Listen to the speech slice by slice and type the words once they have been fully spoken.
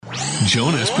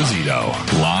Joan Esposito,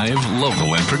 live,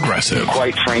 local, and progressive.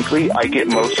 Quite frankly, I get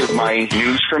most of my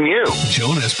news from you.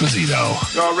 Joan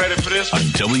Esposito. Y'all ready for this? On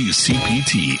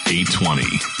WCPT 820.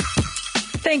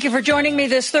 Thank you for joining me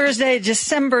this Thursday,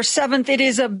 December 7th. It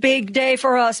is a big day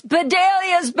for us.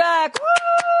 Bedalia's back. Woo!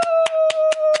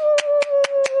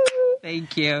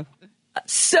 Thank you.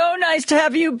 So nice to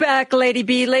have you back, Lady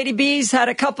B. Lady B's had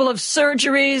a couple of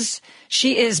surgeries.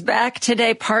 She is back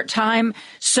today part-time.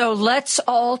 So let's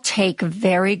all take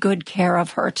very good care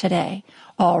of her today.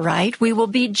 All right? We will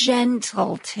be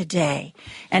gentle today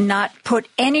and not put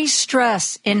any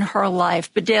stress in her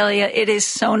life. Bedalia, it is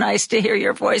so nice to hear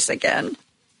your voice again.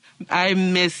 I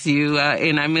miss you,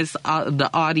 and I miss the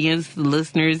audience, the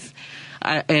listeners,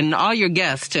 and all your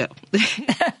guests, too.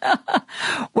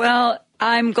 Well,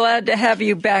 I'm glad to have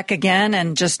you back again,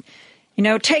 and just,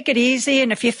 take it easy.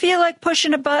 And if you feel like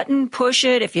pushing a button, push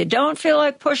it. If you don't feel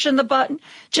like pushing the button,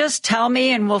 just tell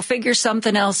me, and we'll figure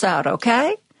something else out,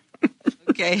 okay?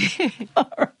 Okay.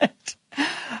 All right.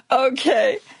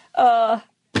 Okay.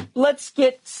 Let's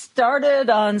get started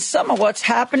on some of what's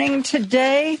happening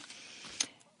today.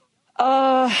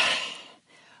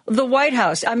 The White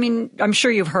House. I mean, I'm sure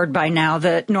you've heard by now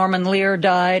that Norman Lear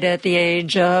died at the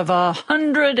age of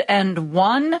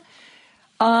 101.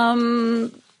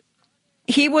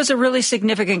 He was a really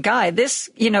significant guy. This,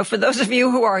 for those of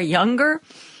you who are younger,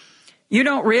 you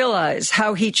don't realize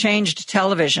how he changed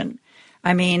television.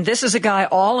 I mean, this is a guy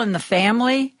All in the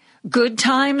Family, Good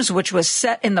Times, which was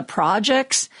set in the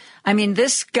projects. I mean,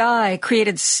 this guy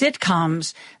created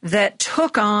sitcoms that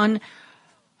took on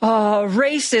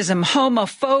racism,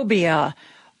 homophobia,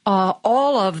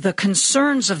 all of the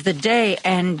concerns of the day,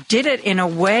 and did it in a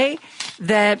way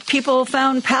that people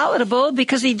found palatable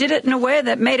because he did it in a way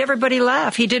that made everybody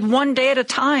laugh. He did One Day at a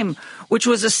Time, which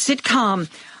was a sitcom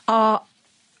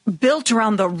built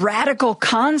around the radical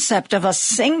concept of a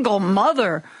single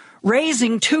mother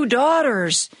raising two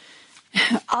daughters.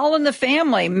 All in the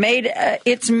Family made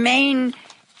its main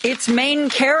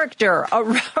character a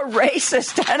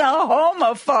racist and a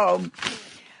homophobe.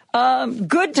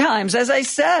 Good Times, as I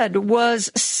said,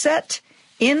 was set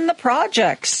in the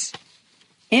projects,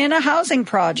 in a housing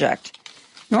project.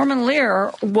 Norman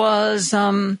Lear was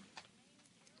an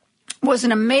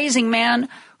amazing man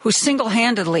who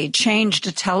single-handedly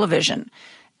changed television.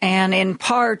 And in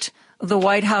part, the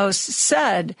White House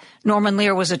said Norman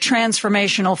Lear was a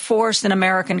transformational force in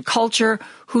American culture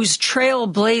whose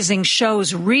trailblazing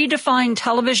shows redefined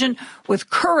television with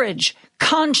courage,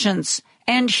 conscience,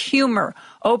 and humor,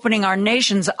 opening our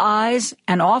nation's eyes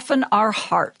and often our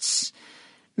hearts.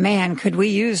 Man, could we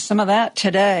use some of that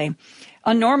today.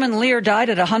 Norman Lear died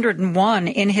at 101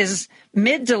 in his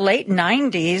mid to late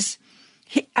 90s.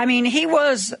 He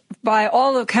was, by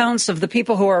all accounts of the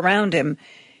people who were around him,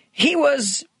 he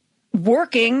was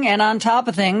working and on top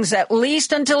of things at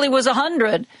least until he was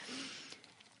 100.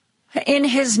 In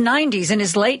his 90s, in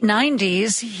his late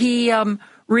 90s, he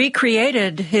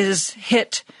recreated his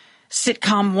hit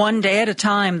sitcom One Day at a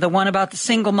Time, the one about the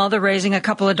single mother raising a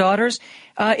couple of daughters.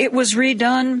 It was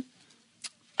redone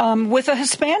with a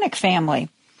Hispanic family.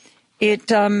 It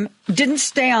didn't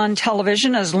stay on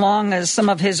television as long as some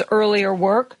of his earlier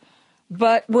work,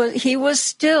 but he was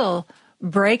still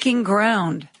breaking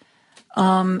ground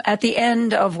at the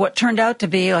end of what turned out to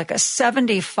be like a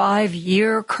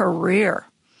 75-year career.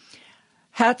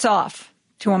 Hats off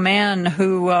to a man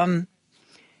who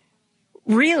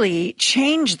really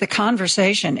changed the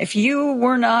conversation. If you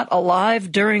were not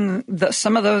alive during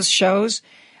some of those shows,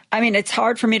 it's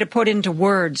hard for me to put into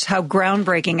words how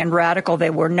groundbreaking and radical they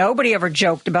were. Nobody ever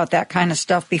joked about that kind of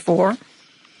stuff before.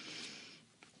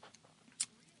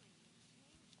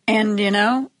 And,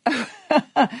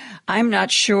 I'm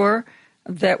not sure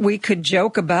that we could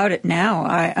joke about it now.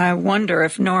 I wonder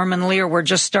if Norman Lear were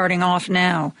just starting off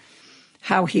now,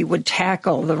 how he would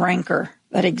tackle the rancor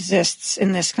that exists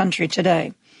in this country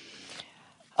today.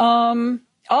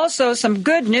 Also, some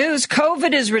good news.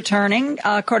 COVID is returning,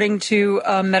 according to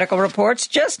medical reports,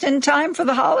 just in time for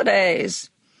the holidays.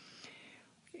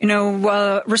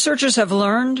 Researchers have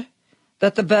learned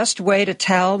that the best way to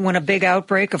tell when a big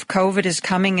outbreak of COVID is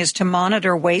coming is to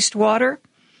monitor wastewater.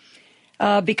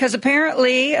 Because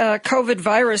apparently COVID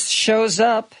virus shows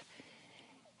up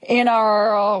in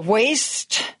our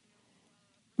waste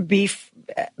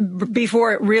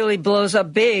before it really blows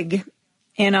up big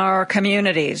in our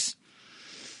communities.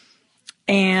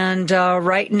 And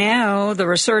right now, the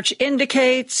research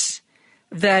indicates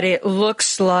that it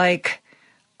looks like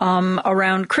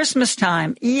around Christmas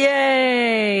time,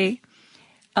 yay,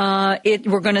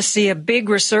 we're going to see a big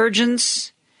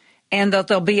resurgence, and that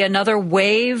there'll be another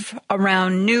wave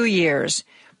around New Year's.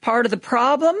 part of the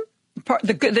problem.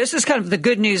 This is kind of the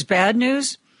good news, bad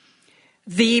news.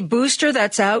 The booster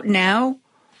that's out now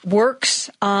works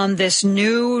on this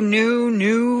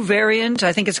new variant.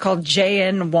 I think it's called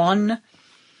JN1.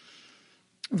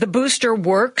 The booster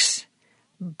works,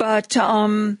 but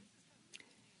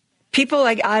people,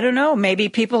 I don't know, maybe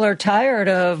people are tired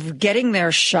of getting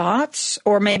their shots,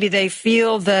 or maybe they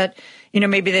feel that,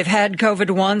 maybe they've had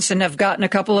COVID once and have gotten a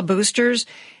couple of boosters,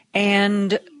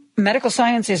 and medical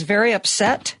science is very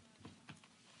upset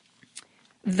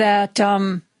that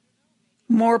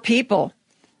more people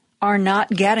are not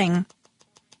getting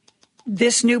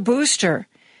this new booster.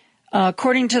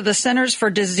 According to the Centers for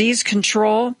Disease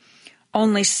Control,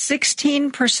 only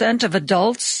 16% of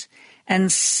adults and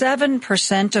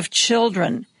 7% of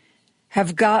children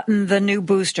have gotten the new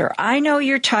booster. I know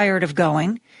you're tired of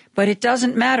going, but it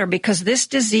doesn't matter because this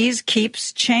disease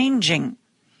keeps changing.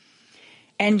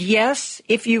 And yes,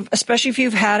 especially if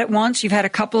you've had it once, you've had a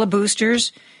couple of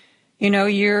boosters,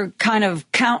 you're kind of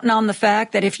counting on the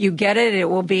fact that if you get it, it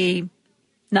will be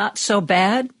not so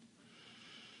bad.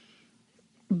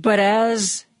 But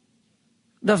as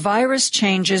the virus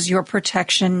changes, your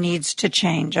protection needs to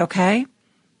change, okay?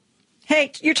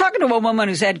 Hey, you're talking to a woman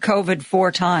who's had COVID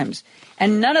 4 times,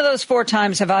 and none of those 4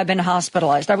 times have I been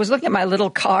hospitalized. I was looking at my little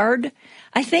card.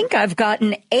 I think I've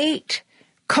gotten 8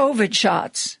 COVID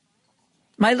shots.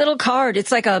 My little card,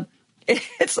 it's like I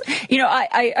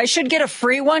should get a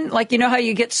free one. Like, how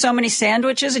you get so many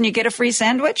sandwiches and you get a free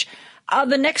sandwich?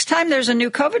 The next time there's a new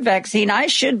COVID vaccine, I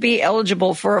should be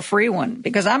eligible for a free one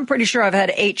because I'm pretty sure I've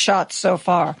had 8 shots so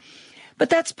far. But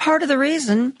that's part of the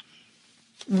reason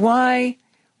why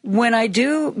when I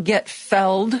do get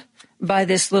felled by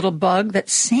this little bug that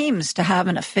seems to have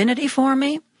an affinity for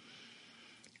me,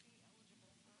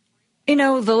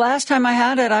 the last time I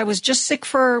had it, I was just sick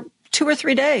for 2 or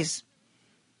 3 days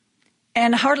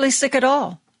and hardly sick at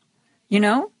all,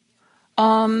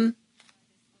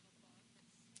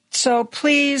 So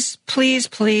please, please,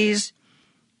 please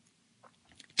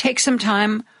take some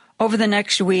time over the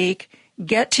next week,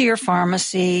 get to your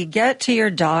pharmacy, get to your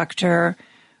doctor,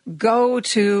 go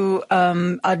to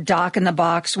a Doc in the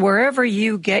Box, wherever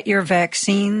you get your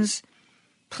vaccines,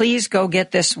 please go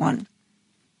get this one.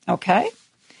 Okay?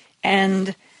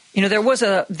 And, there was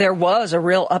a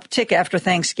real uptick after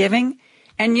Thanksgiving.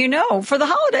 And, for the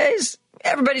holidays,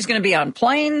 everybody's going to be on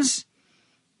planes.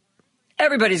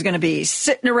 Everybody's going to be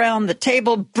sitting around the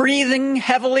table, breathing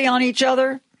heavily on each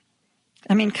other.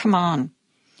 I mean, come on.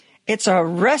 It's a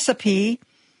recipe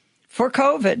for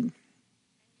COVID.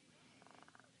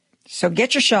 So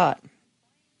get your shot.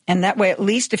 And that way, at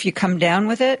least if you come down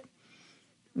with it,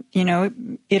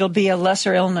 it'll be a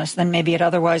lesser illness than maybe it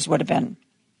otherwise would have been.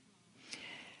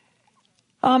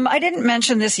 I didn't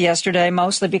mention this yesterday,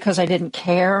 mostly because I didn't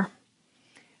care.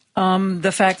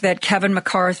 The fact that Kevin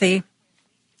McCarthy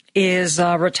is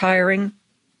retiring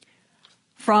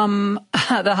from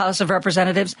the House of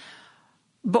Representatives.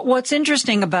 But what's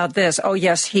interesting about this, oh,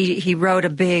 yes, he wrote a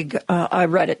big, I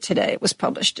read it today, it was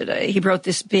published today. He wrote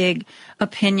this big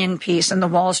opinion piece in the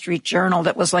Wall Street Journal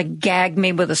that was like, gag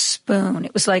me with a spoon.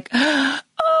 It was like, oh,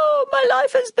 my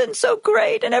life has been so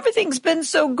great and everything's been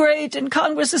so great and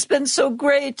Congress has been so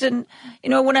great. And,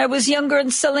 when I was younger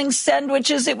and selling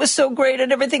sandwiches, it was so great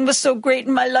and everything was so great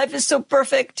and my life is so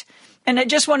perfect. And I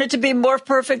just want it to be more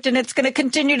perfect and it's going to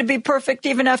continue to be perfect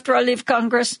even after I leave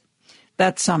Congress.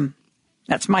 That's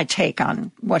my take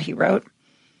on what he wrote.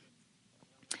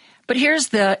 But here's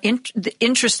the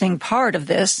interesting part of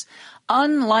this.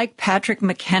 Unlike Patrick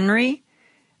McHenry,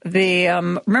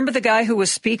 remember the guy who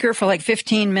was speaker for like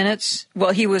 15 minutes?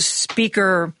 Well, he was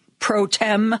speaker pro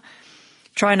tem,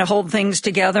 trying to hold things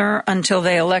together until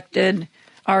they elected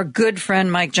our good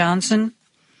friend Mike Johnson.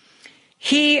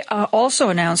 He also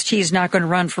announced he's not going to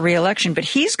run for re-election, but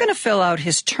he's going to fill out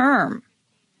his term.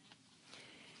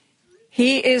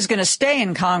 He is going to stay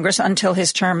in Congress until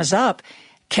his term is up.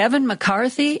 Kevin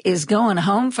McCarthy is going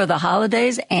home for the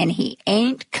holidays, and he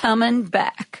ain't coming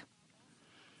back.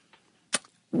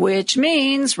 Which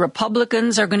means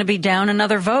Republicans are going to be down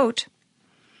another vote.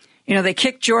 They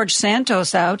kicked George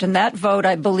Santos out, and that vote,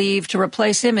 I believe, to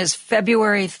replace him is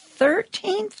February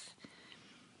 13th?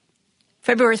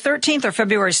 February 13th or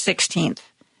February 16th?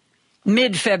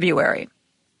 Mid-February.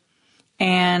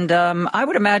 And I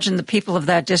would imagine the people of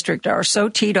that district are so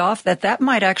teed off that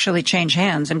might actually change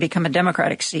hands and become a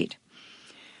Democratic seat.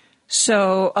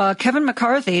 So Kevin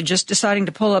McCarthy just deciding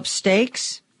to pull up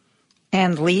stakes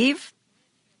and leave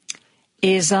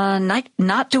is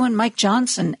not doing Mike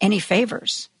Johnson any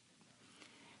favors.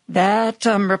 That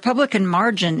Republican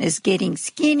margin is getting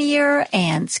skinnier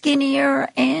and skinnier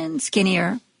and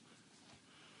skinnier.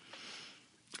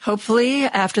 Hopefully,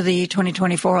 after the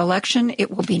 2024 election,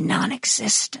 it will be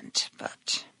non-existent.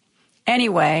 But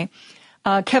anyway,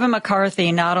 Kevin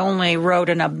McCarthy not only wrote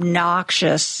an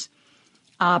obnoxious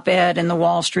op-ed in the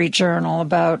Wall Street Journal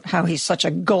about how he's such a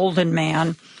golden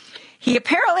man, he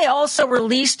apparently also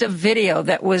released a video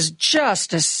that was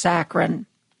just as saccharine.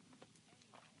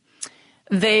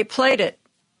 They played it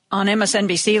on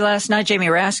MSNBC last night. Jamie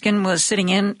Raskin was sitting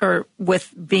in or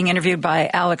with being interviewed by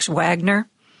Alex Wagner.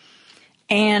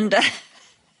 And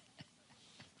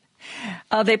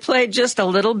they played just a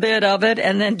little bit of it.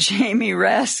 And then Jamie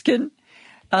Raskin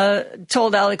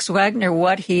told Alex Wagner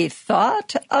what he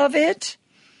thought of it.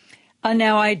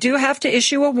 Now, I do have to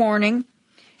issue a warning.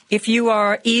 If you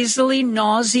are easily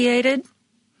nauseated,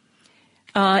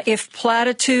 if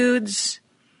platitudes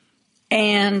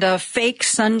and fake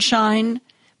sunshine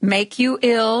make you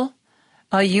ill,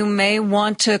 you may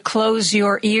want to close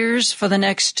your ears for the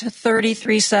next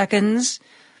 33 seconds,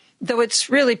 though it's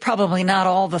really probably not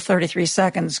all the 33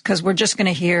 seconds, because we're just going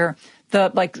to hear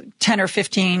the 10 or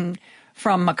 15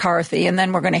 from McCarthy, and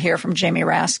then we're going to hear from Jamie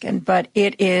Raskin. But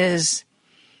it is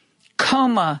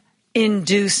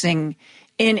coma-inducing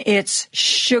in its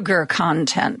sugar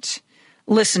content.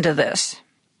 Listen to this.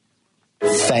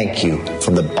 Thank you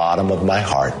from the bottom of my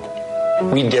heart.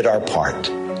 We did our part.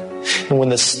 And when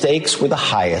the stakes were the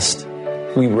highest,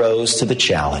 we rose to the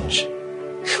challenge.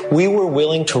 We were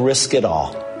willing to risk it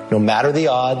all, no matter the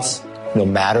odds, no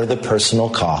matter the personal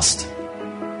cost.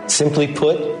 Simply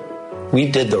put, we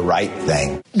did the right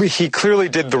thing. He clearly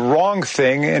did the wrong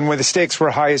thing, and when the stakes were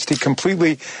highest, he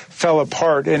completely fell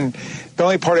apart. And the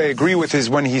only part I agree with is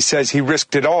when he says he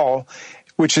risked it all,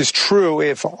 which is true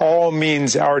if all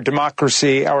means our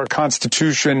democracy, our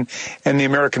Constitution, and the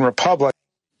American Republic.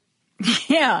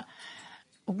 Yeah,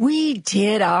 we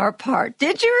did our part.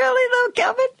 Did you really, though,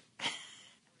 Kevin?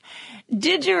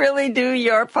 Did you really do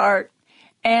your part?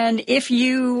 And if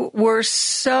you were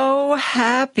so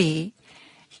happy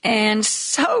and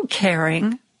so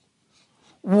caring,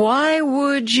 why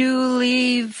would you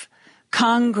leave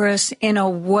Congress in a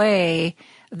way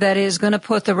that is going to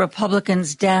put the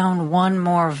Republicans down one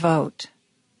more vote?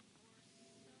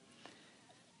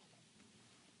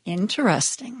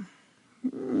 Interesting.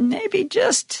 Maybe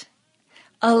just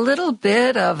a little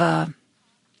bit of a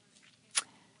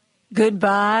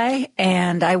goodbye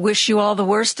and I wish you all the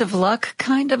worst of luck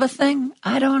kind of a thing.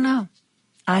 I don't know.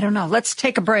 Let's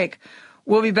take a break.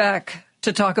 We'll be back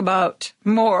to talk about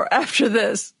more after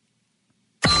this.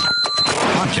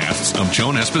 Podcasts of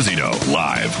Joan Esposito,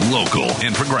 live, local,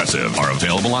 and progressive, are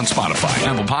available on Spotify,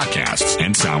 Apple Podcasts,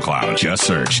 and SoundCloud. Just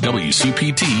search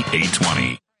WCPT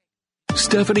 820.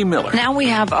 Stephanie Miller. Now we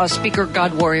have Speaker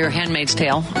God Warrior, Handmaid's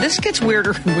Tale. This gets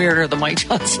weirder and weirder, the Mike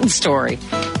Johnson story.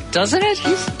 Doesn't it?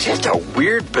 He's just a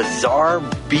weird, bizarre,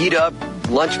 beat-up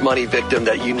lunch money victim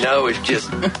that you know is just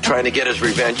trying to get his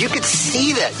revenge. You could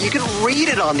see that. You could read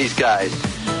it on these guys.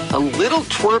 A little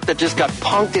twerp that just got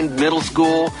punked in middle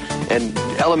school and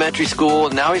elementary school,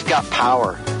 and now he's got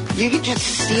power. You can just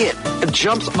see it. It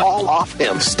jumps all off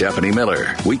him. Stephanie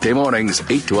Miller, weekday mornings,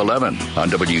 8 to 11 on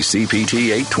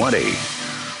WCPT 820.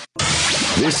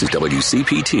 This is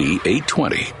WCPT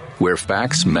 820, where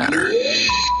facts matter.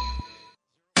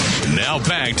 Now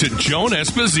back to Joan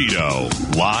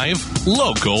Esposito, live,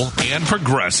 local, and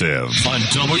progressive on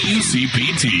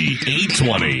WCPT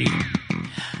 820.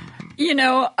 You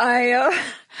know,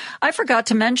 I forgot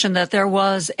to mention that there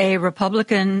was a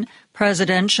Republican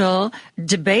presidential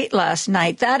debate last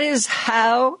night. That is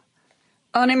how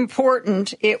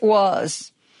unimportant it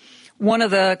was. One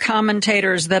of the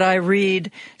commentators that I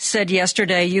read said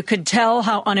yesterday, you could tell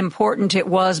how unimportant it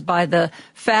was by the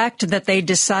fact that they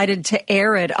decided to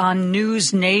air it on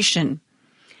News Nation.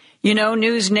 You know,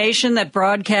 News Nation that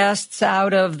broadcasts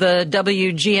out of the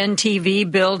WGN TV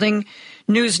building.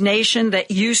 News Nation that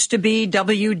used to be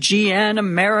WGN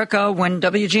America when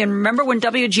remember when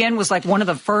WGN was like one of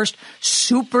the first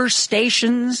super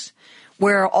stations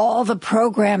where all the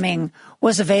programming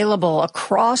was available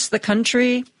across the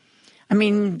country? I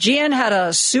mean, GN had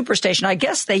a super station. I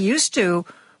guess they used to,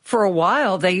 for a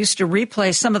while, they used to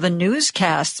replay some of the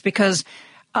newscasts because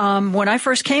when I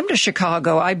first came to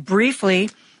Chicago, I briefly,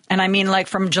 and I mean like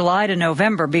from July to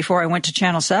November before I went to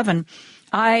Channel 7,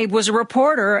 I was a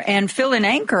reporter and fill-in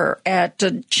anchor at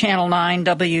Channel 9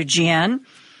 WGN,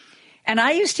 and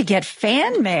I used to get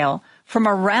fan mail from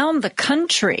around the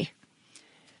country.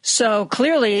 So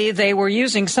clearly they were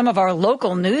using some of our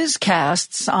local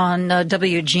newscasts on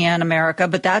WGN America,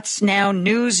 but that's now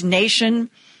News Nation.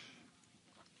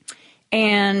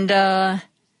 And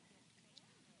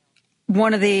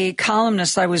one of the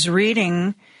columnists I was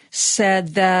reading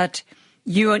said that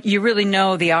you really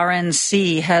know the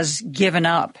RNC has given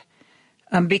up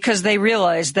because they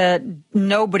realize that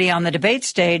nobody on the debate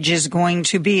stage is going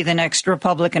to be the next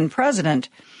Republican president.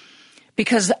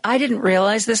 Because I didn't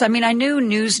realize this. I mean, I knew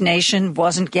News Nation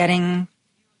wasn't getting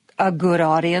a good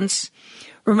audience.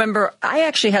 Remember, I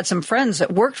actually had some friends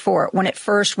that worked for it when it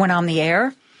first went on the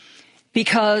air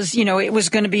because, it was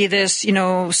going to be this,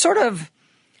 sort of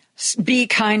be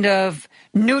kind of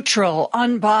neutral,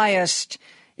 unbiased,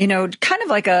 kind of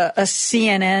like a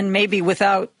CNN, maybe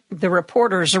without the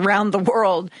reporters around the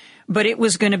world. But it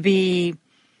was going to be,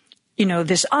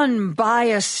 this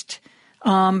unbiased,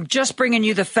 just bringing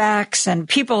you the facts, and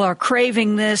people are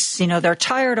craving this. They're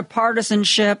tired of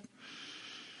partisanship.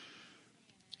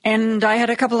 And I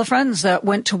had a couple of friends that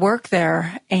went to work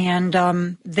there, and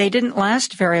they didn't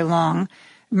last very long.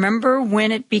 Remember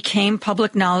when it became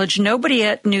public knowledge? Nobody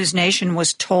at News Nation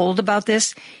was told about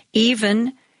this,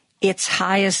 even its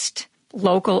highest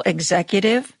local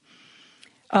executive.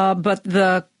 But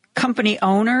the company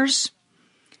owners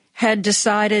had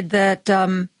decided that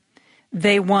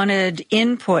they wanted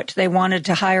input. They wanted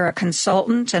to hire a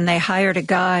consultant, and they hired a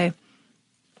guy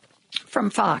from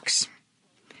Fox.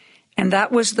 And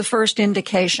that was the first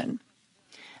indication.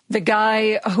 The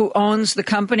guy who owns the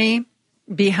company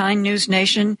behind News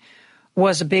Nation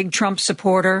was a big Trump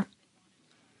supporter,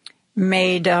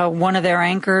 made one of their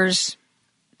anchors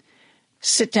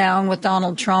sit down with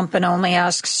Donald Trump and only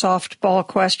ask softball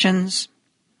questions.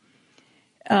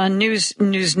 News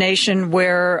Nation,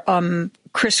 where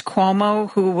Chris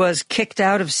Cuomo, who was kicked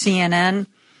out of CNN,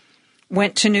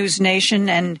 went to News Nation,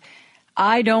 and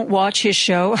I don't watch his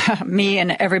show, me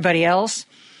and everybody else.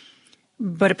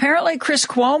 But apparently Chris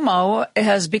Cuomo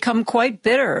has become quite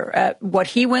bitter at what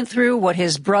he went through, what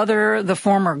his brother, the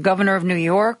former governor of New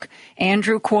York,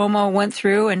 Andrew Cuomo, went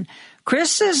through. And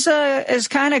Chris is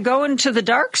kind of going to the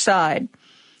dark side.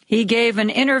 He gave an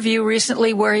interview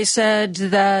recently where he said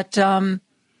that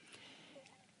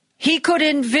he could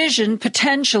envision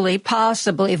potentially,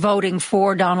 possibly voting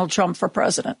for Donald Trump for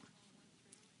president.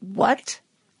 What?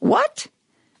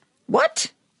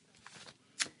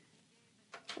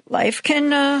 Life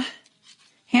can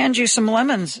hand you some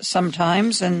lemons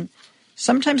sometimes, and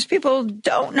sometimes people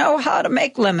don't know how to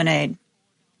make lemonade.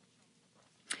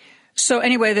 So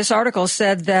anyway, this article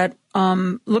said that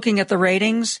looking at the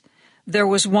ratings, there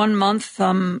was 1 month,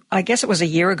 I guess it was a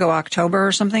year ago, October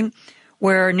or something,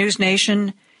 where News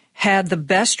Nation had the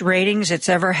best ratings it's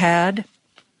ever had.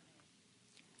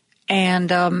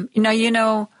 And,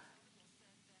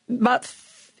 about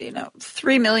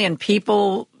 3 million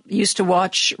people used to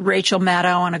watch Rachel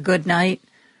Maddow on a good night.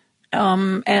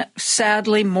 And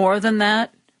sadly, more than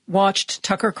that, watched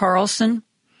Tucker Carlson.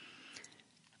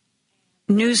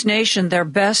 News Nation, their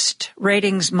best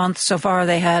ratings month so far,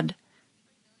 they had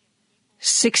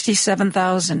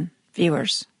 67,000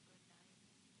 viewers.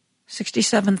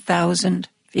 67,000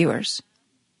 viewers.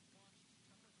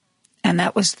 And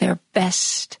that was their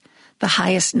best, the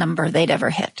highest number they'd ever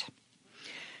hit.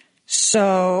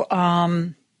 So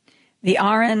the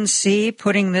RNC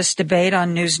putting this debate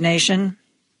on News Nation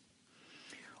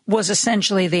was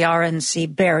essentially the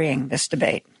RNC burying this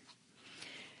debate.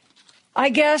 I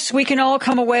guess we can all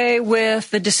come away with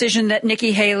the decision that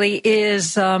Nikki Haley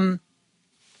is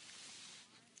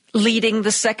leading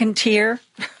the second tier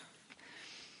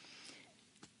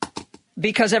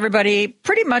because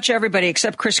pretty much everybody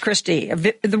except Chris Christie,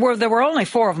 there were only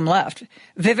 4 of them left: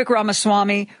 Vivek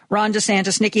Ramaswamy, Ron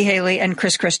DeSantis, Nikki Haley, and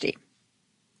Chris Christie.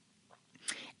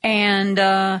 And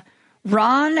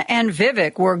Ron and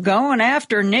Vivek were going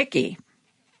after Nikki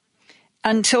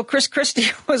until Chris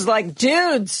Christie was like,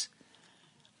 dudes,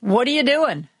 what are you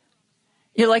doing?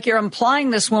 You're implying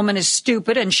this woman is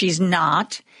stupid, and she's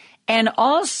not. And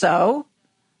also,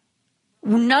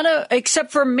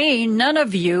 except for me, none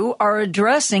of you are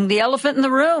addressing the elephant in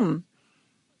the room.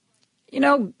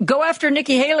 Go after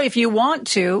Nikki Haley if you want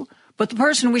to, but the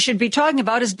person we should be talking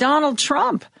about is Donald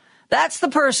Trump. That's the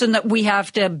person that we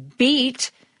have to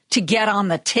beat to get on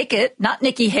the ticket, not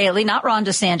Nikki Haley, not Ron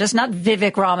DeSantis, not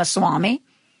Vivek Ramaswamy.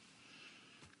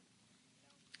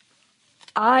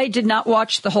 I did not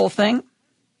watch the whole thing,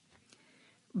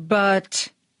 but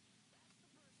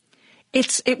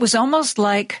it was almost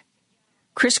like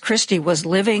Chris Christie was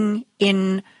living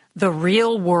in the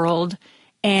real world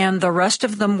and the rest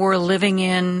of them were living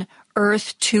in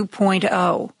Earth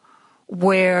 2.0,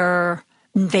 where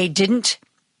they didn't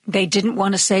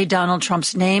want to say Donald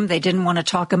Trump's name. They didn't want to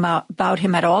talk about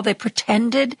him at all. They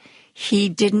pretended he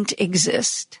didn't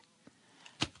exist.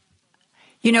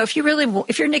 If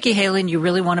you're Nikki Haley and you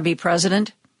really want to be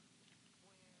president,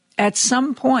 at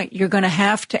some point, you're going to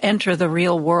have to enter the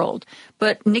real world.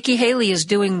 But Nikki Haley is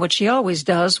doing what she always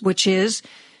does, which is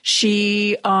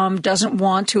she doesn't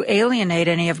want to alienate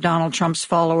any of Donald Trump's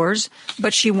followers,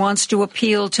 but she wants to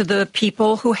appeal to the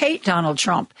people who hate Donald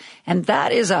Trump. And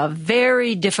that is a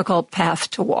very difficult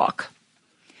path to walk.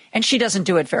 And she doesn't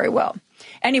do it very well.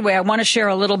 Anyway, I want to share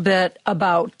a little bit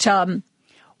about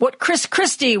what Chris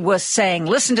Christie was saying.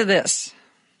 Listen to this.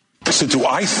 So do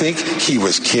I think he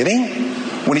was kidding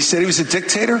when he said he was a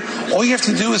dictator? All you have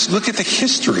to do is look at the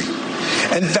history.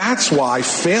 And that's why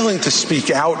failing to speak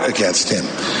out against him,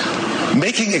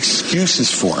 making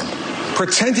excuses for him,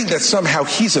 pretending that somehow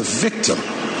he's a victim,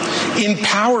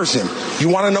 empowers him. You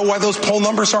want to know why those poll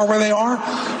numbers are where they are?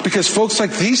 Because folks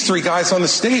like these three guys on the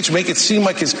stage make it seem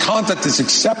like his conduct is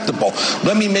acceptable.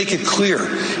 Let me make it clear.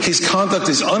 His conduct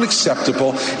is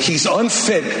unacceptable. He's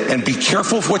unfit. And be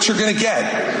careful of what you're going to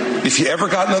get. If you ever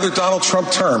got another Donald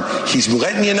Trump term, he's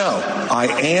letting you know, I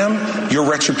am your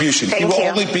retribution. He will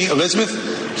only be,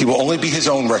 Elizabeth, he will only be his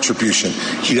own retribution.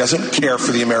 He doesn't care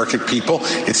for the American people.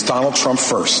 It's Donald Trump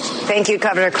first. Thank you,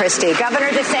 Governor Christie. Governor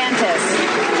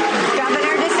DeSantis.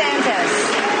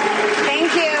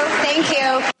 Thank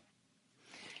you.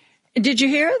 Did you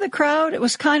hear the crowd? It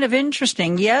was kind of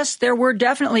interesting. Yes, there were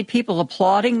definitely people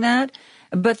applauding that,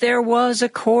 but there was a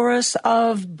chorus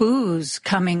of boos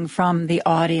coming from the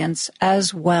audience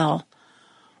as well.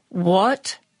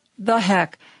 What the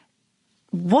heck?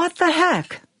 What the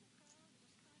heck?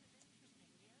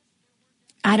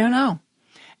 I don't know.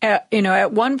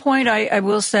 At one point, I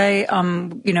will say,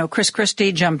 Chris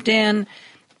Christie jumped in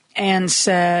and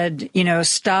said,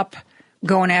 stop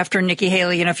going after Nikki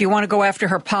Haley. If you want to go after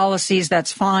her policies,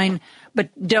 that's fine. But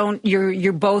don't,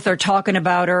 you both are talking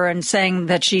about her and saying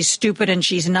that she's stupid and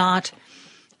she's not.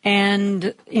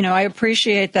 And, I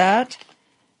appreciate that.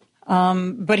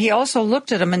 But he also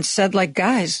looked at him and said,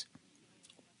 guys,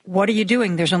 what are you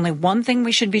doing? There's only one thing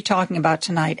we should be talking about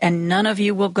tonight, and none of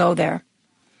you will go there.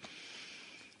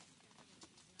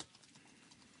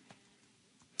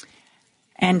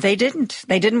 And they didn't.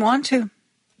 They didn't want to.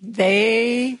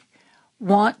 They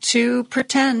want to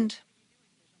pretend.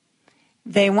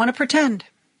 They want to pretend.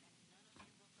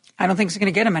 I don't think it's going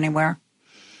to get them anywhere.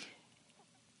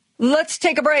 Let's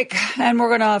take a break, and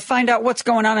we're going to find out what's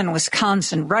going on in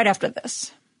Wisconsin right after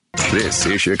this. This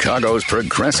is Chicago's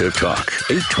Progressive Talk,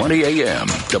 820 AM,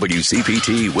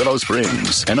 WCPT Willow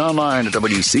Springs, and online at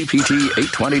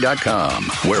WCPT820.com,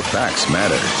 where facts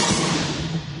matter.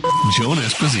 Joan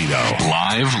Esposito,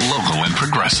 live, local, and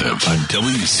progressive on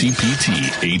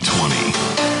WCPT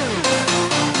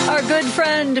 820. Our good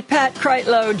friend Pat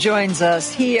Kreitlow joins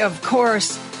us. He, of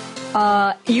course,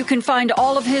 you can find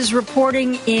all of his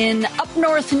reporting in Up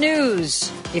North News.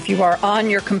 If you are on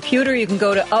your computer, you can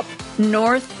go to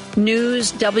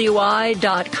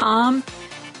upnorthnewswi.com.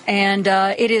 And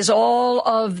it is all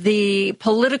of the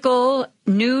political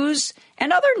news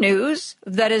and other news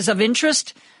that is of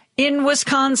interest in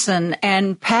Wisconsin.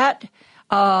 And Pat,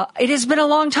 it has been a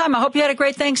long time. I hope you had a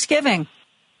great Thanksgiving.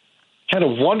 Had a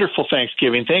wonderful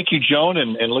Thanksgiving. Thank you, Joan,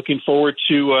 and looking forward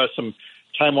to some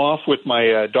time off with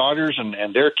my daughters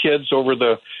and their kids over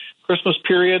the Christmas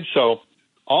period. So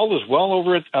all is well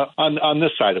over it on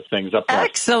this side of things up north.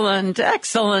 Excellent,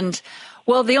 excellent.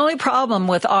 Well, the only problem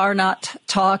with our not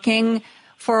talking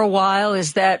for a while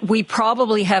is that we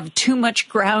probably have too much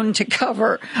ground to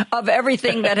cover of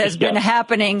everything that has been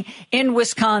happening in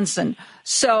Wisconsin.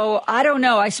 So I don't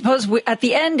know. I suppose at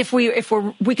the end, if we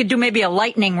could do maybe a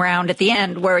lightning round at the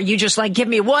end where you just give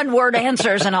me one word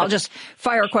answers and I'll just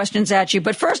fire questions at you.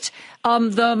 But first,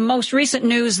 the most recent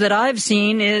news that I've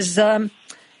seen is some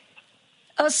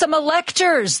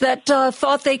electors that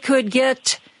thought they could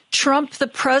get Trump the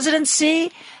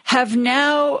presidency have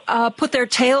now put their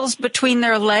tails between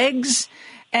their legs,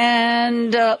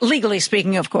 and legally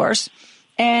speaking, of course,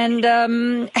 and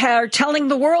are telling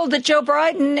the world that Joe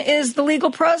Biden is the legal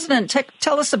president.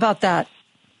 Tell us about that.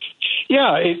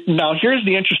 Yeah. Now, here's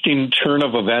the interesting turn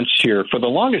of events here. For the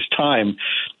longest time,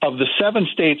 of the 7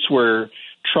 states where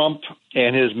Trump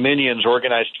and his minions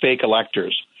organized fake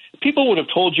electors, people would have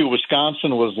told you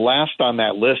Wisconsin was last on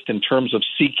that list in terms of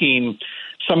seeking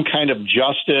some kind of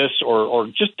justice or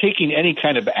just taking any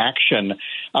kind of action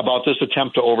about this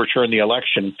attempt to overturn the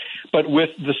election. But with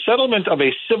the settlement of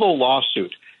a civil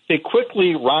lawsuit, they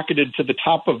quickly rocketed to the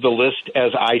top of the list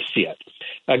as I see it.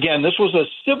 Again, this was a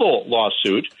civil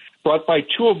lawsuit brought by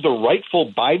 2 of the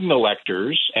rightful Biden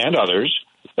electors and others,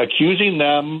 accusing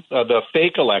them, the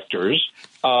fake electors,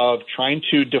 of trying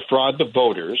to defraud the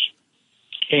voters.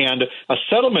 And a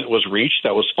settlement was reached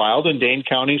that was filed in Dane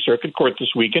County Circuit Court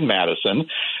this week in Madison,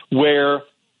 where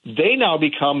they now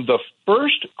become the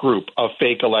first group of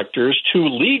fake electors to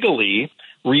legally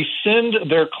rescind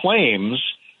their claims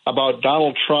about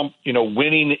Donald Trump,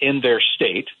 winning in their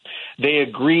state. They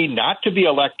agree not to be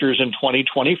electors in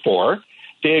 2024.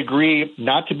 They agree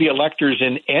not to be electors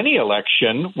in any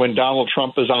election when Donald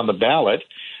Trump is on the ballot.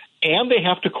 And they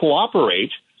have to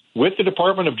cooperate with the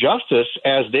Department of Justice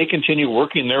as they continue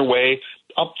working their way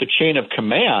up the chain of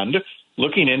command,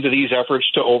 looking into these efforts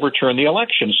to overturn the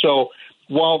election. So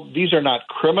while these are not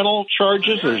criminal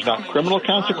charges, there's not criminal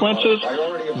consequences,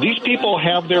 these people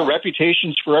have their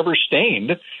reputations forever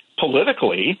stained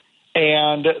politically,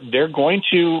 and they're going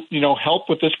to, help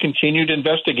with this continued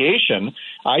investigation.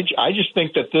 I just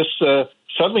think that this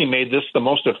suddenly made this the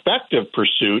most effective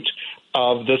pursuit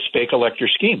of this fake elector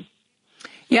scheme.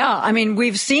 Yeah, I mean,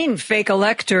 we've seen fake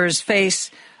electors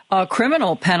face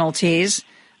criminal penalties,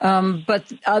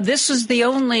 but this is the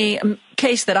only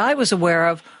case that I was aware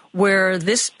of where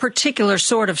this particular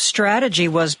sort of strategy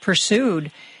was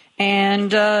pursued,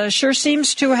 and sure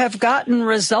seems to have gotten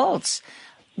results.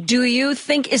 Do you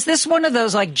think, is this one of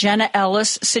those like Jenna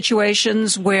Ellis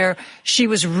situations where she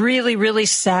was really, really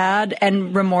sad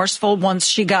and remorseful once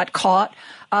she got caught?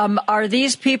 Are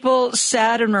these people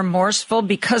sad and remorseful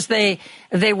because they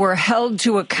were held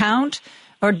to account?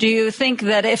 Or do you think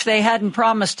that if they hadn't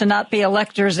promised to not be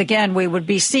electors again, we would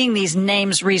be seeing these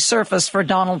names resurface for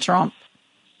Donald Trump?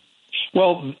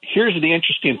 Well, here's the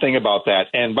interesting thing about that.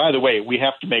 And by the way, we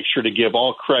have to make sure to give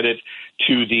all credit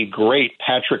to the great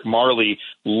Patrick Marley,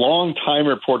 longtime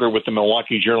reporter with the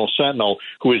Milwaukee Journal-Sentinel,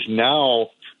 who is now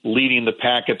leading the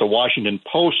pack at the Washington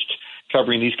Post,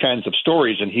 covering these kinds of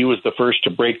stories. And he was the first to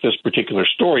break this particular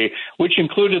story, which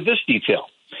included this detail.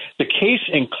 The case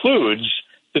includes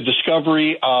the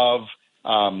discovery of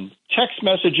text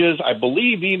messages, I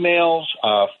believe emails,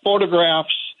 photographs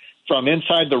from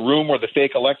inside the room where the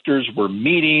fake electors were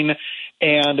meeting.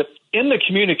 And in the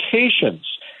communications,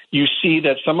 you see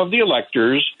that some of the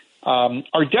electors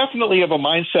are definitely of a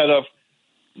mindset of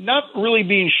not really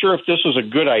being sure if this was a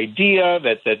good idea,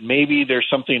 that maybe there's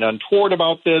something untoward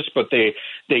about this, but they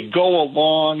go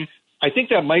along. I think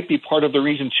that might be part of the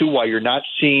reason, too, why you're not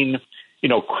seeing,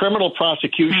 criminal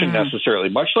prosecution necessarily.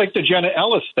 Much like the Jenna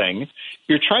Ellis thing,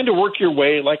 you're trying to work your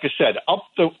way, like I said, up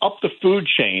the food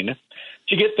chain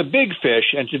to get the big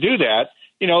fish, and to do that,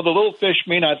 the little fish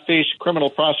may not face criminal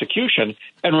prosecution.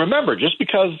 And remember, just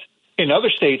because in other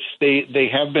states they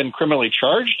have been criminally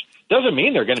charged doesn't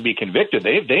mean they're going to be convicted.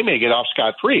 They may get off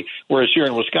scot-free, whereas here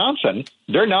in Wisconsin,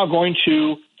 they're now going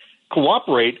to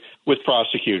cooperate with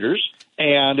prosecutors.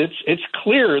 And it's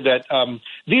clear that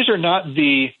these are not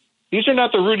the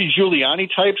Rudy Giuliani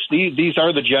types. These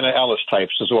are the Jenna Ellis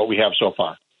types, is what we have so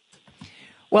far.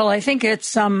 Well, I think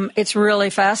it's really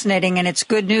fascinating, and it's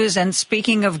good news. And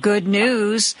speaking of good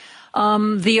news,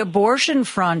 the abortion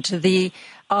front,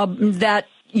 that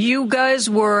you guys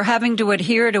were having to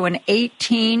adhere to an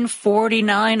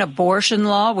 1849 abortion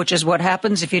law, which is what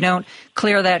happens if you don't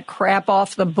clear that crap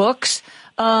off the books.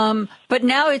 But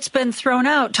now it's been thrown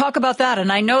out. Talk about that.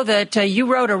 And I know that you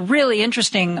wrote a really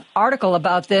interesting article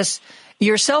about this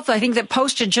yourself, I think, that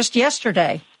posted just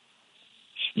yesterday.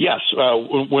 Yes,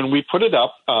 when we put it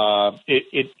up,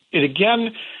 it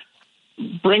again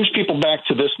brings people back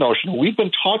to this notion. We've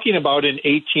been talking about an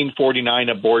 1849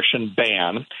 abortion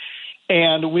ban,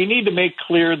 and we need to make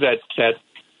clear that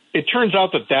it turns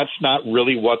out that that's not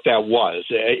really what that was.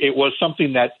 It was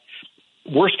something that,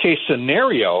 worst case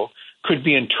scenario, could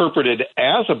be interpreted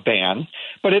as a ban,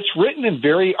 but it's written in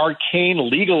very arcane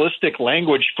legalistic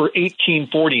language for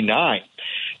 1849.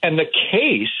 And the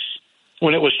case,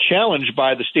 when it was challenged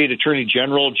by the state attorney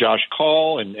general, Josh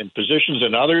Call, and physicians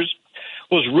and others,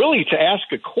 was really to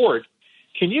ask a court,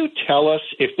 can you tell us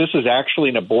if this is actually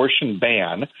an abortion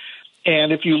ban?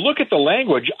 And if you look at the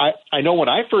language, I know when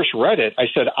I first read it, I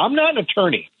said, I'm not an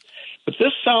attorney, but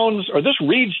this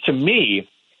reads to me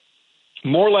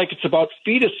more like it's about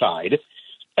feticide,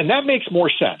 and that makes more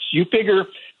sense. You figure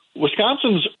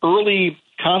Wisconsin's early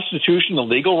constitutional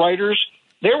legal writers,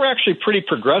 they were actually pretty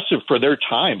progressive for their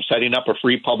time, setting up a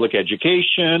free public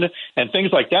education and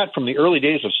things like that from the early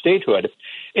days of statehood.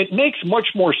 It makes much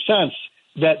more sense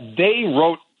that they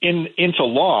wrote into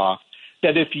law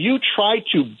that if you try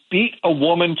to beat a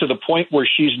woman to the point where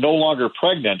she's no longer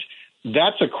pregnant,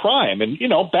 that's a crime. And,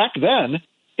 back then,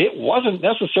 it wasn't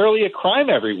necessarily a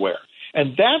crime everywhere.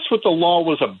 And that's what the law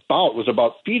was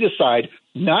about feticide,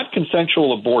 not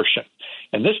consensual abortion.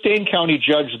 And this Dane County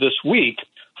judge this week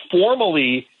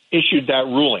formally issued that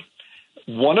ruling.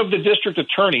 One of the district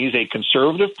attorneys, a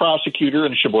conservative prosecutor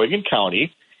in Sheboygan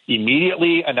County,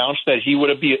 immediately announced that he would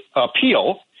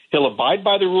appeal He'll abide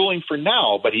by the ruling for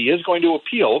now, but he is going to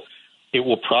appeal. It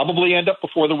will probably end up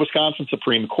before the Wisconsin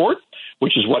Supreme Court,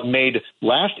 which is what made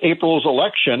last April's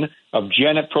election of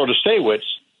Janet Protasiewicz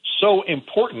so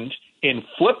important in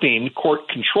flipping court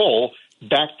control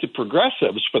back to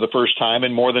progressives for the first time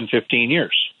in more than 15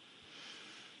 years.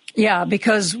 Yeah,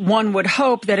 because one would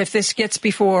hope that if this gets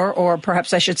before, or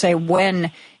perhaps I should say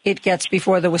when it gets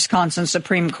before the Wisconsin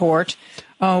Supreme Court,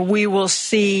 we will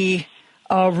see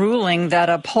a ruling that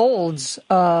upholds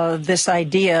this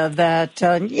idea that,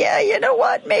 you know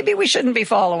what, maybe we shouldn't be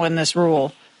following this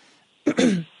rule.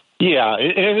 Yeah,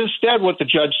 and instead what the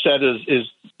judge said is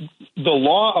the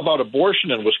law about abortion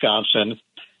in Wisconsin,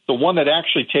 the one that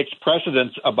actually takes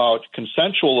precedence about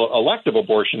consensual elective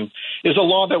abortion, is a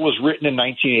law that was written in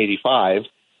 1985,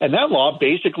 and that law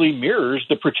basically mirrors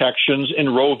the protections in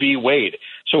Roe v. Wade.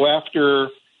 So after,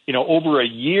 over a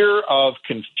year of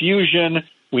confusion,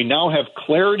 we now have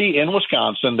clarity in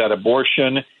Wisconsin that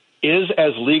abortion is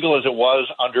as legal as it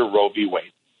was under Roe v.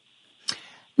 Wade.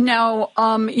 Now,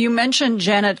 you mentioned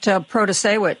Janet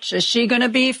Protasiewicz. Is she going to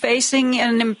be facing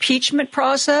an impeachment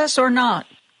process or not?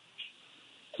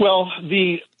 Well,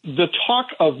 the talk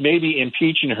of maybe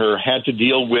impeaching her had to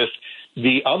deal with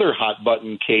the other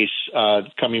hot-button case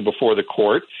coming before the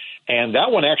court, and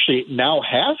that one actually now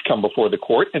has come before the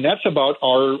court, and that's about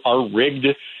our rigged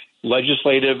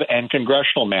legislative and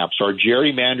congressional maps, our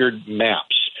gerrymandered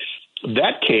maps.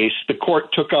 That case, the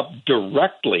court took up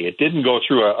directly. It didn't go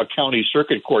through a county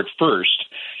circuit court first,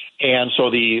 and so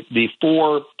the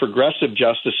four progressive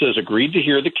justices agreed to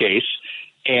hear the case.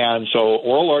 And so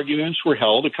oral arguments were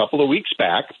held a couple of weeks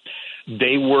back.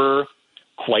 They were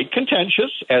quite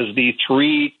contentious, as the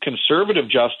three conservative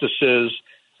justices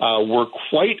were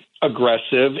quite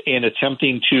aggressive in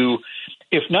attempting to,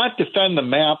 if not defend the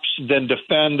maps, then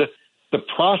defend the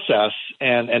process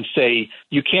and say,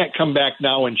 you can't come back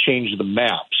now and change the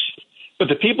maps. But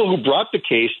the people who brought the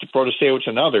case to Protasiewicz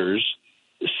and others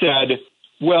said,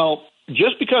 well,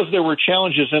 just because there were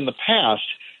challenges in the past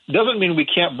doesn't mean we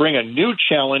can't bring a new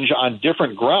challenge on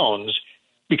different grounds,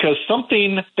 because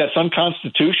something that's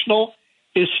unconstitutional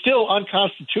is still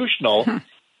unconstitutional,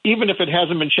 even if it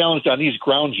hasn't been challenged on these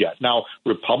grounds yet. Now,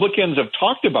 Republicans have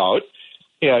talked about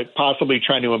possibly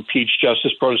trying to impeach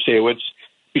Justice Protasiewicz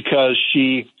because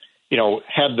she,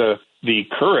 had the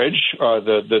courage,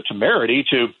 the temerity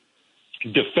to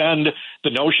defend the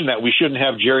notion that we shouldn't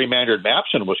have gerrymandered maps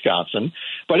in Wisconsin.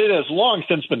 But it has long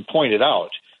since been pointed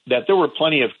out that there were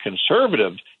plenty of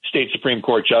conservative state Supreme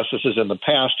Court justices in the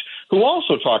past who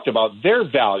also talked about their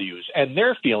values and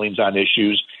their feelings on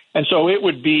issues. And so it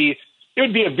would be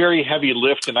a very heavy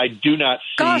lift, and I do not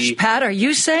see... Gosh, Pat, are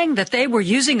you saying that they were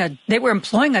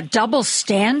employing a double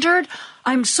standard?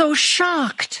 I'm so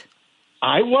shocked.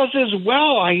 I was as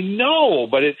well, I know,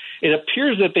 but it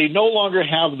appears that they no longer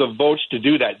have the votes to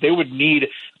do that. They would need...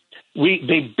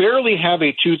 They barely have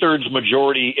a 2/3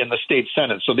 majority in the state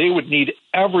Senate, so they would need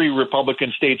every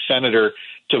Republican state senator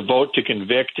to vote to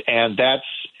convict, and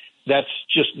that's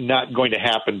just not going to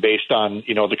happen based on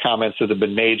the comments that have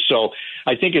been made. So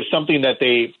I think it's something that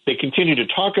they continue to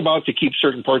talk about to keep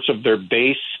certain parts of their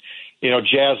base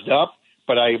jazzed up,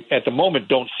 but I at the moment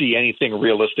don't see anything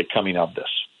realistic coming of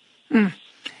this.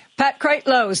 Pat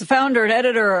Kreitlow is the founder and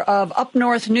editor of Up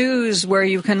North News, where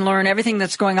you can learn everything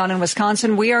that's going on in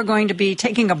Wisconsin. We are going to be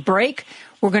taking a break.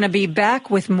 We're going to be back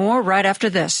with more right after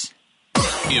this.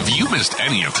 If you missed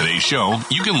any of today's show,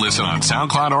 you can listen on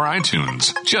SoundCloud or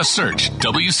iTunes. Just search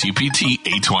WCPT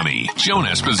 820. Joan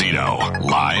Esposito.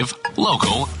 Live,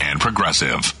 local, and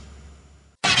progressive.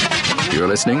 You're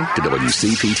listening to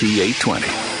WCPT 820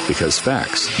 because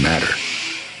facts matter.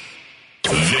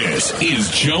 This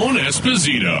is Joan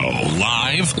Esposito,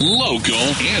 live, local,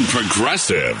 and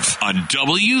progressive on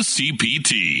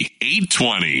WCPT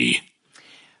 820.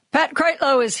 Pat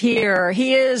Kreitlow is here.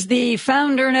 He is the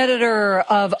founder and editor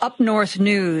of Up North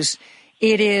News.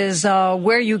 It is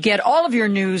where you get all of your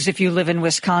news if you live in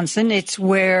Wisconsin. It's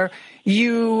where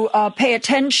you pay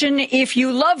attention if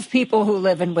you love people who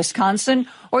live in Wisconsin,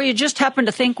 or you just happen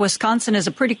to think Wisconsin is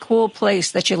a pretty cool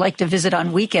place that you like to visit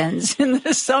on weekends in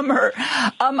the summer.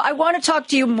 I want to talk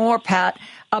to you more, Pat,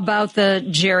 about the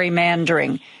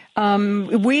gerrymandering.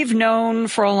 We've known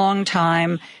for a long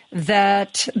time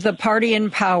that the party in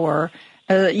power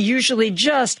usually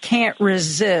just can't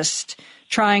resist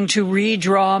trying to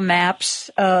redraw maps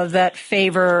that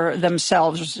favor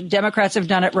themselves. Democrats have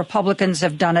done it. Republicans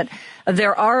have done it.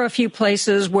 There are a few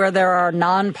places where there are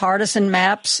nonpartisan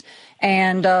maps,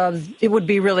 And it would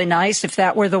be really nice if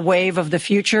that were the wave of the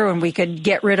future and we could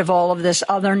get rid of all of this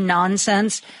other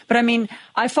nonsense. But I mean,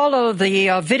 I follow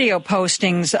the video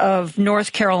postings of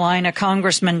North Carolina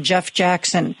Congressman Jeff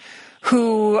Jackson,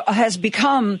 who has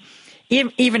become,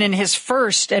 even in his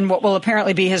first and what will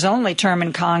apparently be his only term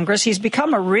in Congress, he's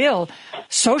become a real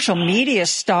social media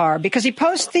star because he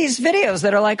posts these videos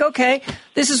that are like, okay,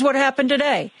 this is what happened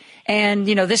today. And,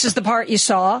 you know, this is the part you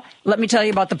saw. Let me tell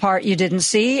you about the part you didn't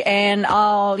see. And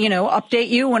I'll, you know, update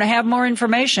you when I have more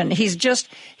information. He's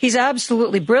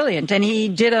absolutely brilliant. And he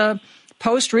did a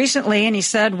post recently and he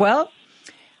said, well,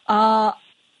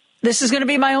 this is going to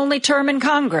be my only term in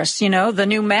Congress. You know, the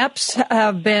new maps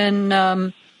have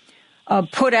been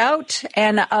put out.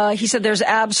 And he said there's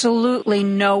absolutely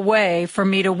no way for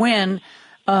me to win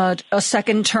a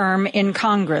second term in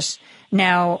Congress.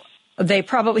 Now,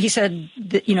 he said,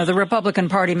 that, you know, the Republican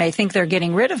Party may think they're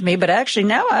getting rid of me, but actually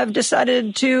now I've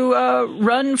decided to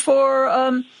run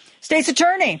for state's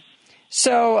attorney.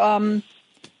 So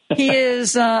he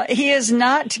is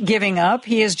not giving up.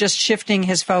 He is just shifting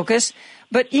his focus.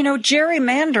 But, you know,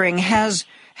 gerrymandering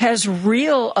has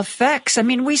real effects. I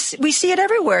mean, we see it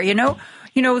everywhere. You know,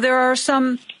 there are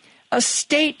some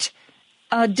state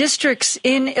districts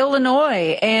in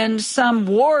Illinois and some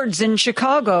wards in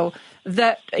Chicago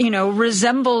that, you know,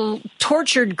 resemble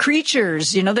tortured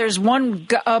creatures. You know, there's one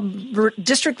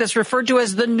district that's referred to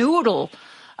as the Noodle.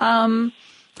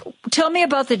 Tell me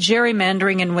about the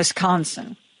gerrymandering in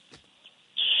Wisconsin.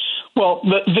 Well,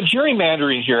 the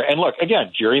gerrymandering here, and look,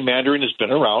 again, gerrymandering has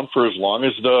been around for as long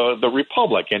as the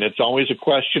Republic, and it's always a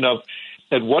question of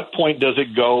at what point does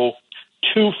it go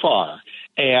too far?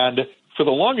 And for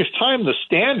the longest time, the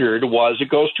standard was it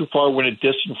goes too far when it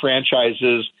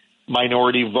disenfranchises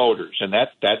minority voters, and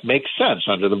that makes sense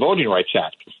under the Voting Rights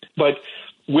Act. But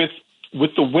with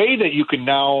the way that you can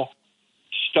now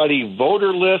study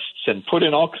voter lists and put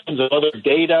in all kinds of other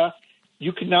data,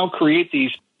 you can now create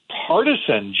these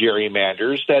partisan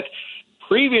gerrymanders that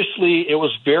previously it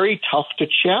was very tough to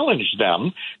challenge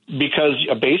them because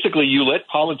basically you let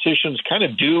politicians kind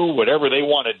of do whatever they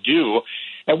want to do.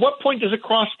 At what point does it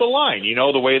cross the line? You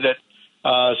know, the way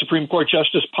that Supreme Court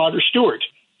Justice Potter Stewart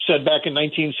said back in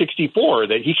 1964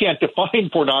 that he can't define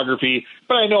pornography,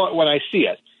 but I know it when I see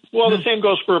it. Well, the same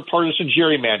goes for a partisan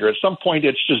gerrymander. At some point,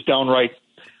 it's just downright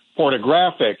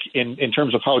pornographic in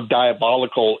terms of how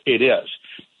diabolical it is.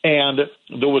 And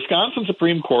the Wisconsin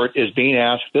Supreme Court is being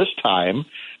asked this time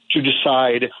to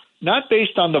decide, not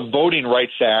based on the Voting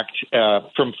Rights Act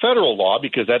from federal law,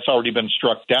 because that's already been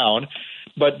struck down,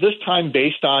 but this time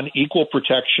based on equal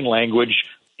protection language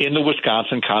in the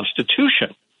Wisconsin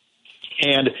Constitution.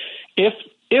 And if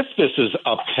this is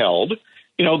upheld,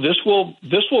 you know, this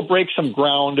will break some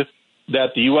ground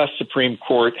that the U.S. Supreme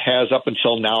Court has up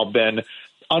until now been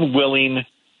unwilling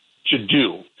to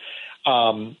do.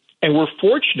 And we're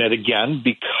fortunate, again,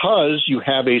 because you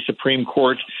have a Supreme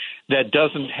Court that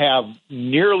doesn't have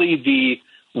nearly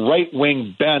the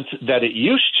right-wing bent that it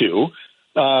used to,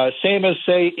 same as,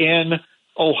 say, in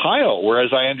Ohio, where,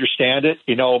 as I understand it,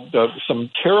 you know, some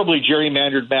terribly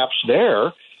gerrymandered maps there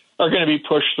are going to be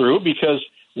pushed through because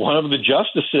one of the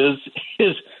justices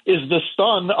is the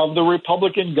son of the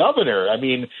Republican governor. I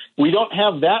mean, we don't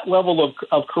have that level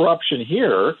of corruption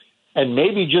here, and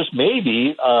maybe, just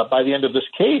maybe, by the end of this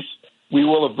case, we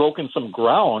will have broken some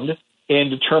ground in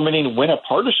determining when a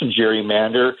partisan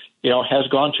gerrymander, you know, has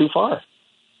gone too far.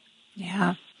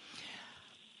 Yeah.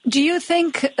 Do you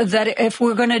think that if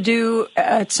we're going to do,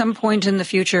 at some point in the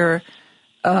future,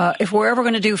 if we're ever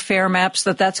going to do fair maps,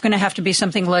 that's going to have to be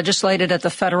something legislated at the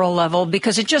federal level?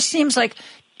 Because it just seems like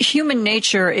human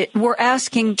nature, we're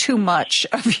asking too much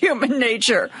of human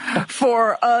nature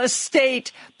for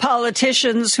state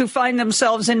politicians who find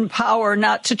themselves in power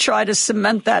not to try to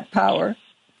cement that power.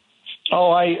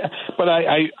 Oh, I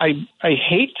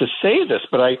hate to say this,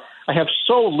 but I have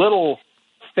so little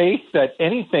faith that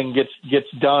anything gets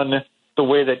done the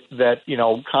way that you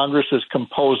know Congress is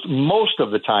composed most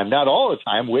of the time, not all the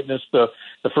time. Witness the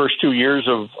first 2 years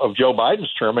of Joe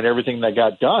Biden's term and everything that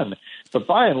got done. But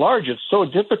by and large, it's so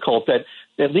difficult that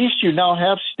at least you now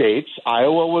have states.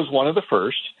 Iowa was one of the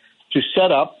first to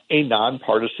set up a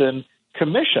nonpartisan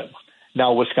commission.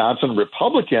 Now, Wisconsin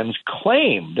Republicans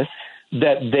claimed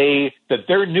that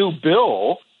their new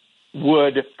bill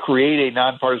would create a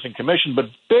nonpartisan commission, but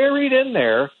buried in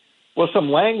there was some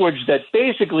language that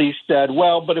basically said,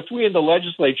 well, but if we in the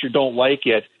legislature don't like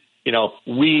it, you know,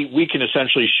 we can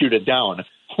essentially shoot it down,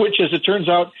 which, as it turns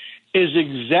out, is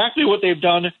exactly what they've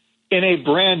done in a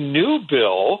brand new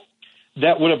bill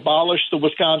that would abolish the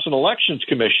Wisconsin Elections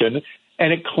Commission,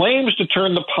 and it claims to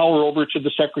turn the power over to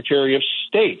the Secretary of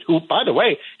State, who, by the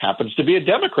way, happens to be a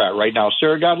Democrat right now,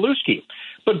 Sarah Godlewski.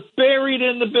 But buried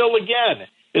in the bill again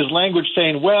is language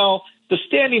saying, well, the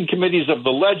standing committees of the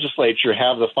legislature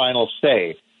have the final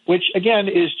say, which, again,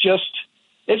 is just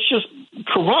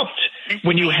corrupt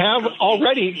when you have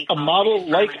already a model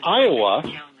like Iowa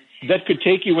that could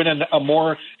take you in a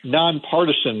more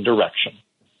nonpartisan direction.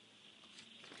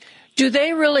 Do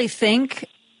they really think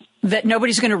that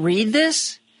nobody's going to read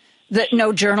this? That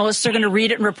no journalists are going to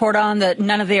read it and report on, that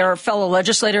none of their fellow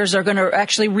legislators are going to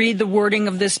actually read the wording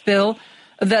of this bill?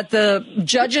 That the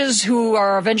judges who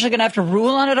are eventually going to have to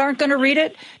rule on it aren't going to read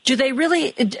it? Do they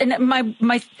really?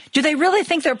 Do they really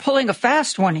think they're pulling a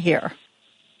fast one here?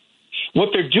 What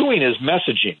they're doing is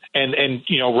messaging, and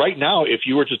right now, if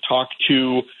you were to talk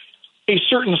to a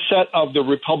certain set of the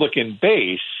Republican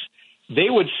base, they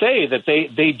would say that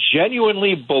they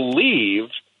genuinely believe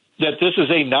that this is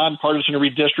a nonpartisan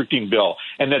redistricting bill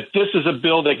and that this is a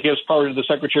bill that gives power to the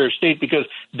Secretary of State, because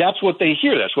that's what they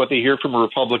hear. That's what they hear from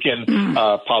Republican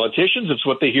politicians. It's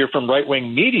what they hear from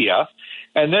right-wing media.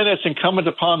 And then it's incumbent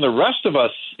upon the rest of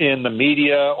us in the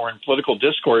media or in political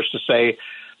discourse to say,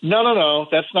 no,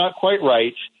 that's not quite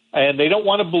right. And they don't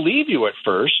want to believe you at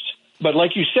first. But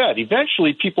like you said,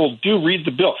 eventually people do read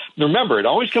the bill. Remember, it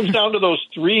always comes down to those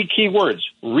three key words: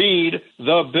 read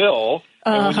the bill.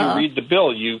 And when you read the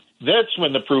bill, that's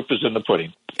when the proof is in the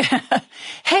pudding.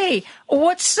 Hey,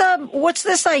 what's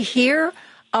this I hear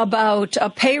about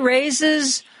pay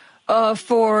raises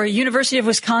for University of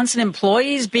Wisconsin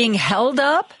employees being held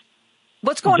up?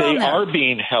 What's going on there? They are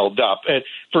being held up.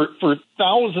 For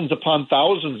thousands upon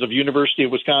thousands of University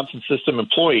of Wisconsin system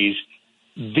employees,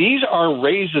 these are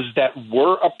raises that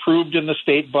were approved in the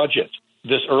state budget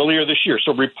earlier this year.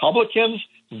 So Republicans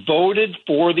voted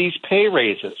for these pay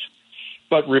raises.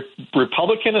 But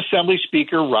Republican Assembly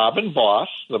Speaker Robin Vos,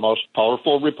 the most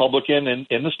powerful Republican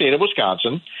in the state of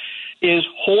Wisconsin, is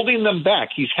holding them back.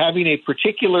 He's having a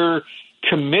particular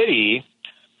committee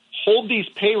hold these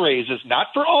pay raises, not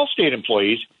for all state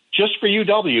employees, just for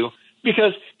UW,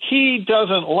 because he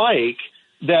doesn't like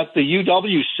that the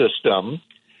UW system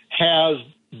has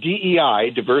DEI,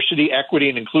 diversity, equity,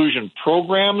 and inclusion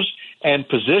programs and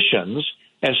positions.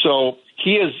 And so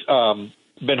he has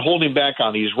been holding back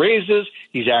on these raises.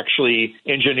 He's actually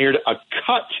engineered a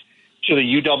cut to the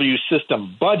UW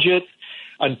system budget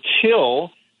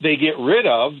until they get rid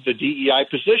of the DEI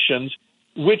positions,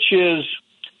 which is,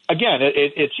 again,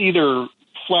 it's either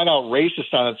flat out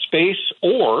racist on its face,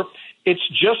 or it's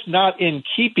just not in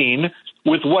keeping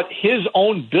with what his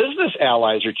own business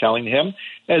allies are telling him,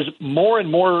 as more and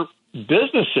more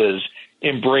businesses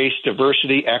embrace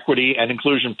diversity, equity, and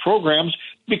inclusion programs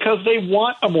because they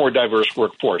want a more diverse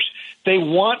workforce. They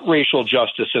want racial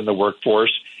justice in the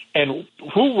workforce. And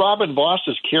who Robin Vos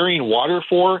is carrying water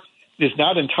for is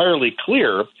not entirely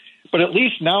clear. But at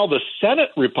least now the Senate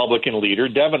Republican leader,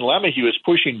 Devin LeMahieu, is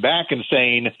pushing back and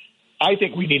saying, I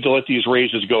think we need to let these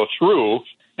raises go through.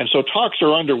 And so talks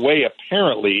are underway,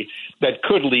 apparently, that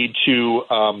could lead to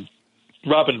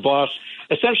Robin Vos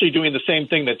essentially doing the same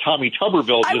thing that Tommy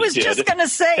Tuberville just did. I was just going to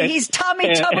say, he's Tommy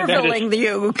Tubervilling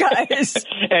you guys.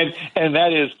 and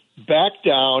that is back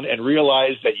down and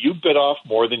realize that you bit off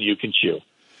more than you can chew.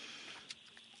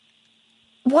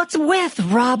 What's with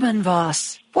Robin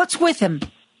Vos? What's with him?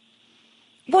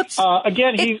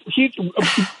 Again, is he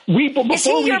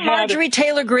your Marjorie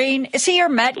Taylor Greene? Is he your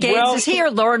Matt Gaetz? Is he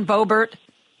your Lauren Boebert?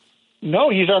 No,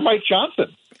 he's our Mike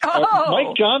Johnson.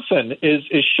 Mike Johnson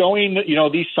is showing,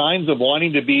 these signs of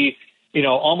wanting to be,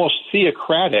 almost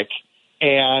theocratic.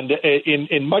 And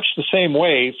in much the same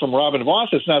way from Robin Vos,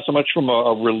 it's not so much from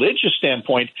a religious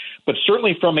standpoint, but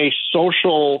certainly from a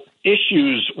social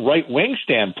issues right-wing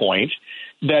standpoint,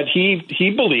 that he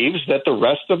believes that the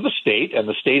rest of the state and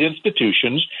the state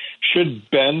institutions should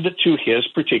bend to his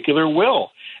particular will.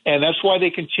 And that's why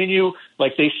they continue,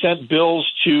 like they sent bills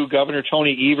to Governor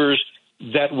Tony Evers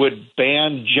that would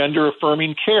ban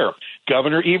gender-affirming care.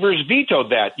 Governor Evers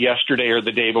vetoed that yesterday or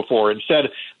the day before and said,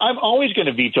 I'm always going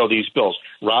to veto these bills.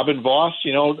 Robin Vos,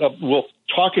 will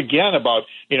talk again about,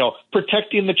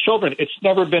 protecting the children. It's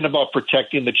never been about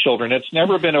protecting the children. It's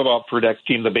never been about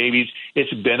protecting the babies.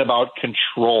 It's been about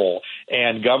control.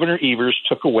 And Governor Evers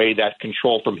took away that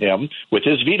control from him with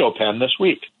his veto pen this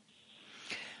week.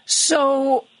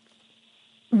 So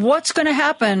what's going to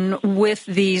happen with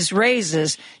these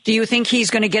raises? Do you think he's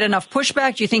going to get enough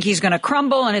pushback? Do you think he's going to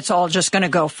crumble and it's all just going to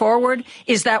go forward?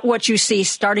 Is that what you see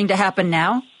starting to happen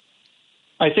now?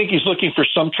 I think he's looking for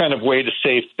some kind of way to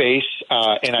save face.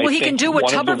 He can do what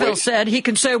Tuberville said. He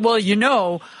can say, well,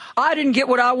 I didn't get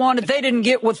what I wanted. They didn't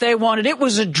get what they wanted. It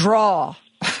was a draw.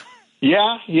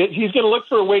 Yeah, he's going to look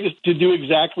for a way to do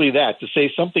exactly that, to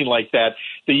say something like that.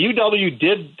 The UW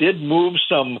did move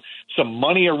some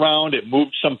money around. It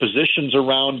moved some positions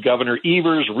around. Governor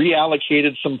Evers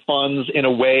reallocated some funds in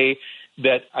a way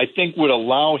that I think would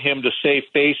allow him to save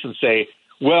face and say,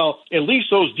 well, at least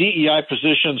those DEI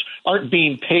positions aren't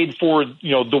being paid for,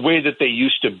 the way that they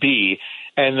used to be,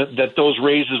 and that those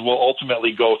raises will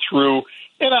ultimately go through.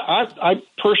 And I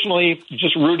personally,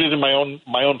 just rooted in my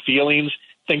own feelings,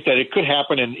 think that it could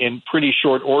happen in pretty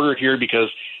short order here because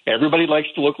everybody likes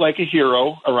to look like a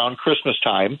hero around Christmas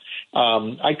time.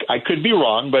 I could be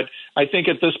wrong, but I think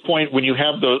at this point, when you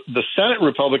have the Senate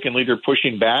Republican leader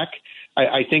pushing back,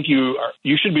 I think you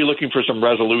should be looking for some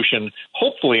resolution,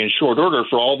 hopefully in short order,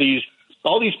 for all these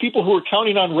people who are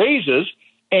counting on raises.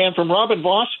 And from Robin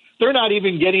Vos, they're not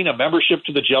even getting a membership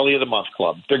to the Jelly of the Month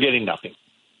Club. They're getting nothing.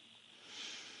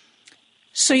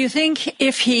 So you think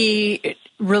if he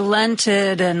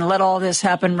relented and let all this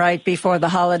happen right before the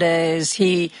holidays,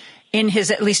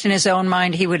 at least in his own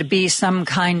mind, he would be some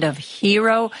kind of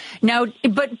hero? Now,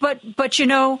 but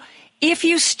if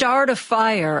you start a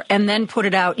fire and then put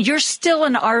it out, you're still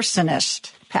an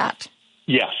arsonist, Pat.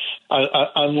 Yes,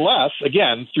 unless,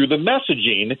 again, through the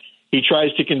messaging, he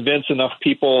tries to convince enough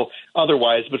people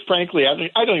otherwise. But frankly,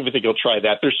 I don't even think he'll try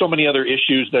that. There's so many other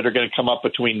issues that are going to come up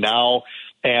between now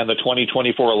and the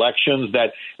 2024 elections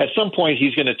that at some point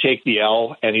he's going to take the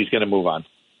L and he's going to move on.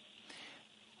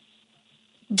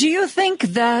 Do you think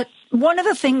that one of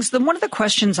the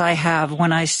questions I have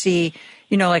when I see,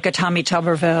 like a Tommy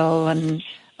Tuberville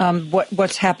and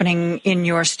what's happening in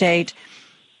your state,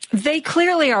 they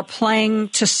clearly are playing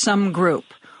to some group,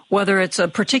 whether it's a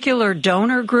particular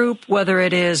donor group, whether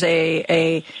it is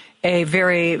a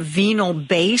very venal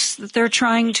base that they're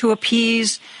trying to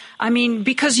appease. I mean,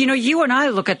 because, you and I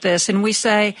look at this and we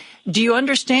say, do you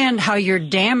understand how you're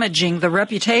damaging the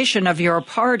reputation of your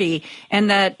party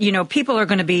and that, people are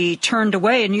going to be turned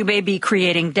away and you may be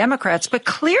creating Democrats? But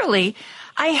clearly,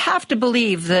 I have to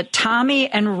believe that Tommy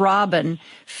and Robin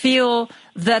feel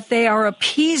that they are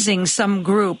appeasing some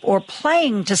group or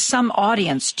playing to some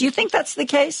audience. Do you think that's the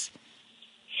case?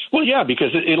 Well, yeah,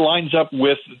 because it lines up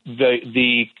with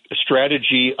the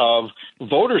strategy of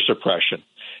voter suppression.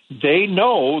 They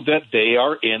know that they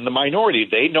are in the minority.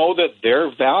 They know that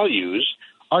their values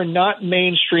are not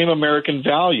mainstream American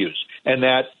values, and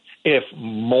that if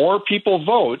more people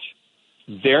vote,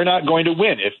 they're not going to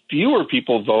win. If fewer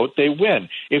people vote, they win.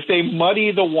 If they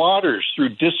muddy the waters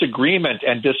through disagreement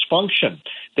and dysfunction,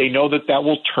 they know that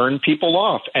will turn people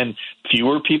off and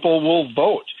fewer people will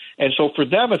vote. And so for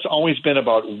them, it's always been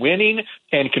about winning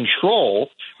and control,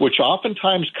 which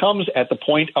oftentimes comes at the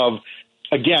point of,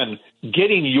 again,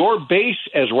 getting your base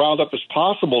as riled up as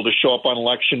possible to show up on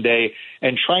Election Day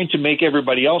and trying to make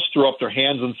everybody else throw up their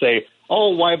hands and say,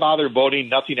 oh, why bother voting?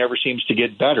 Nothing ever seems to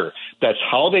get better. That's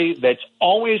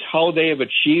always how they have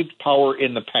achieved power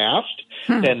in the past,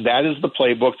 and that is the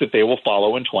playbook that they will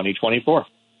follow in 2024.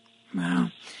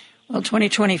 Wow. Well,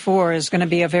 2024 is going to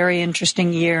be a very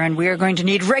interesting year, and we are going to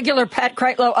need regular Pat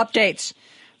Kreitlow updates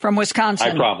from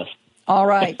Wisconsin. I promise. All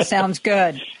right. Sounds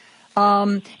good.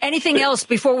 Anything else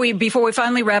before we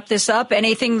finally wrap this up?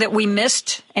 Anything that we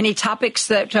missed? Any topics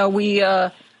that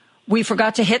we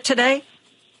forgot to hit today?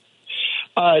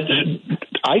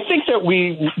 I think that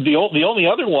the only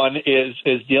other one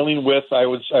is dealing with. I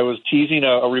was teasing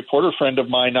a reporter friend of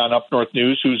mine on Up North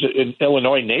News who's an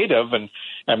Illinois native, and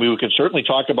we can certainly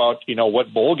talk about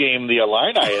what bowl game the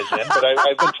Illini is in. But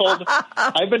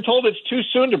I've been told it's too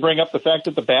soon to bring up the fact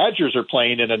that the Badgers are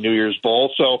playing in a New Year's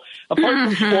Bowl. So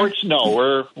apart from sports,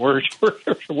 no, we're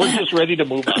just ready to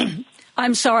move on.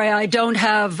 I'm sorry, I don't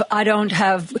have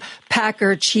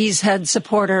Packer cheesehead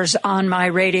supporters on my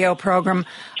radio program.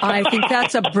 I think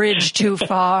that's a bridge too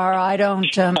far. I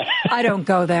don't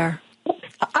go there.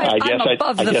 I'm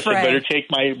above the fray. I better take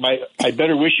I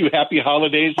better wish you happy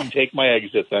holidays and take my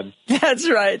exit then. That's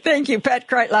right. Thank you, Pat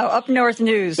Kreitlow, Up North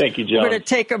News. Thank you, Joan. We're going to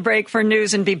take a break for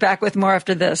news and be back with more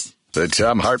after this. The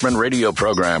Thom Hartmann radio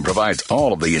program provides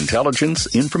all of the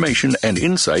intelligence, information, and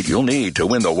insight you'll need to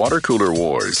win the water cooler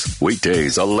wars.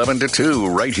 Weekdays 11 to 2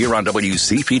 right here on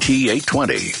WCPT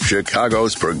 820,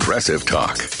 Chicago's Progressive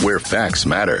Talk, where facts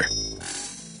matter.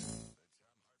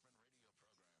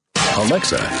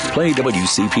 Alexa, play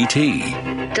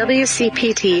WCPT.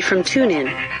 WCPT from TuneIn.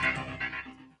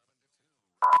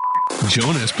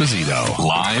 Joan Esposito,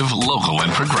 live, local,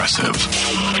 and progressive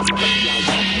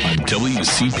on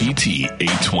WCPT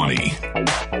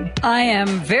 820. I am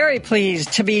very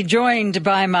pleased to be joined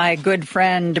by my good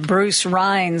friend Bruce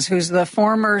Rheins, who's the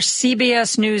former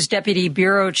CBS News Deputy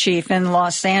Bureau Chief in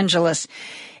Los Angeles.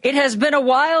 It has been a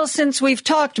while since we've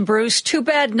talked, Bruce. Too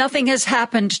bad nothing has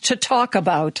happened to talk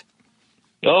about.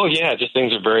 Oh, yeah, just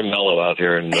things are very mellow out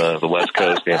here in the West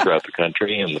Coast and throughout the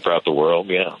country and throughout the world,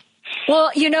 yeah.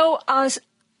 Well,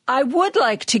 I would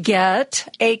like to get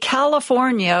a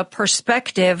California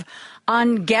perspective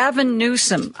on Gavin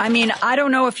Newsom. I mean, I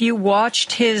don't know if you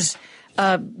watched his,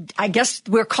 I guess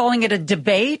we're calling it a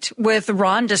debate with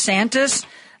Ron DeSantis,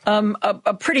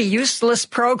 a pretty useless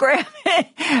program.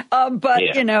 But,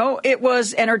 yeah. It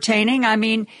was entertaining. I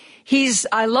mean,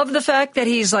 I love the fact that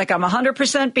he's like, I'm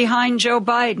 100% behind Joe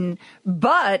Biden,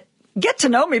 but get to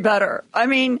know me better. I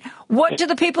mean, what do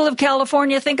the people of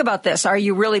California think about this? Are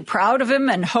you really proud of him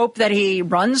and hope that he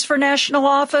runs for national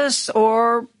office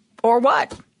or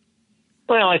what?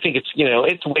 Well, I think it's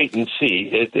wait and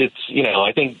see.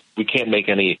 I think we can't make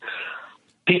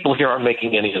people here aren't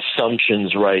making any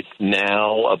assumptions right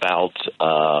now about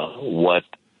what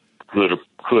could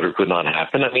or could not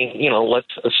happen. I mean,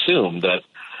 let's assume that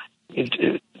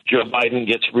Joe Biden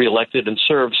gets reelected and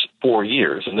serves 4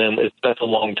 years, and then that's a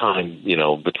long time,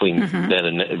 between then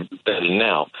and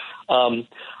now.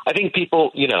 I think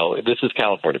people, this is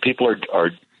California. People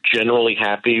are generally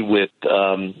happy with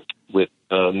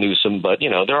Newsom, but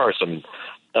there are some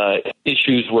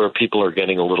issues where people are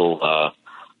getting a little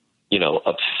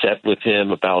upset with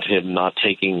him about him not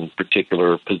taking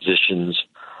particular positions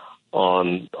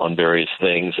on various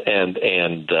things and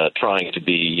trying to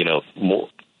be more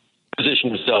position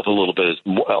himself a little bit as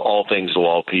all things to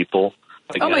all people.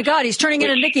 Oh my God, he's turning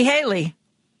into Nikki Haley.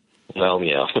 Well,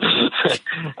 yeah. But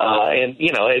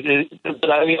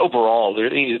I mean, overall,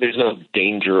 there's no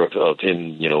danger of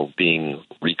him, being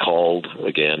recalled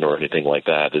again or anything like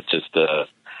that. It's just,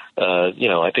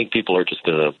 I think people are just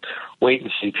in a wait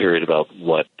and see period about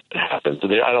what happens.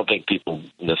 I don't think people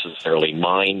necessarily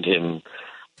mind him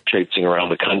traipsing around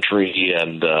the country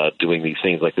and doing these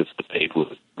things like this debate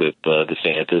with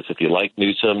DeSantis. If you like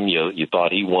Newsom, you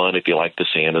thought he won. If you like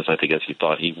DeSantis, I guess you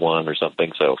thought he won or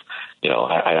something. So,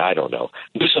 I don't know.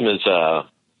 Newsom is,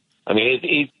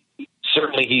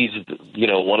 certainly he's,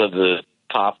 one of the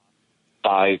top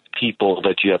 5 people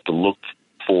that you have to look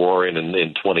for in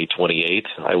 2028,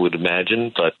 I would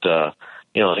imagine. But, I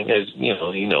think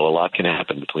a lot can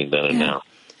happen between then and now.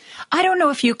 I don't know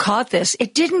if you caught this.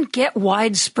 It didn't get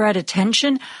widespread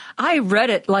attention. I read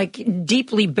it like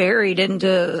deeply buried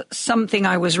into something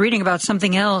I was reading about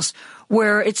something else,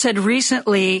 where it said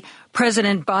recently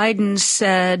President Biden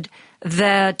said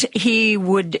that he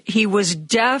was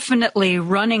definitely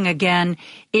running again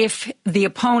if the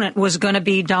opponent was going to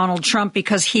be Donald Trump,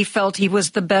 because he felt he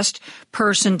was the best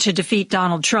person to defeat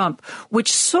Donald Trump,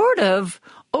 which sort of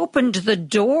opened the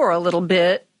door a little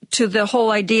bit to the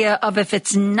whole idea of if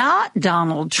it's not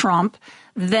Donald Trump,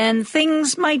 then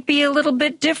things might be a little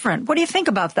bit different. What do you think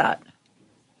about that?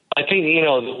 I think,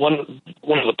 one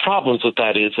of the problems with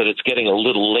that is that it's getting a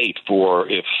little late for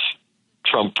if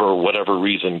Trump, for whatever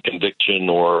reason, conviction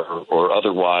or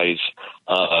otherwise,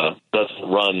 doesn't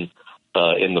run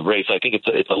in the race. I think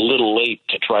it's a little late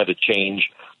to try to change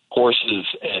horses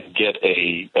and get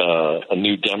a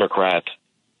new Democrat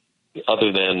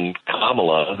other than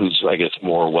Kamala, who's, I guess,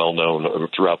 more well-known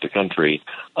throughout the country,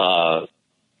 to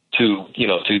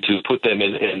put them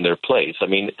in their place. I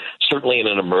mean, certainly in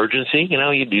an emergency,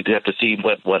 you'd have to see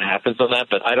what happens on that.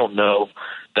 But I don't know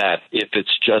that if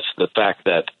it's just the fact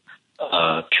that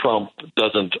Trump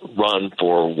doesn't run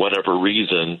for whatever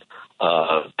reason,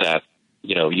 that,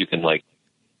 you can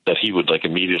that he would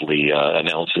immediately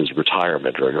announce his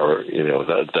retirement or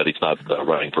that he's not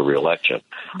running for re-election.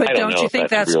 But don't you think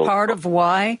that's part of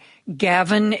why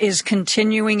Gavin is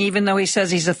continuing, even though he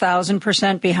says he's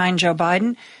 1,000% behind Joe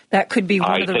Biden? That could be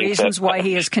one of the reasons why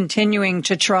he is continuing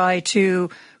to try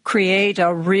to create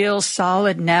a real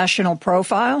solid national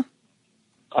profile?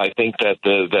 I think that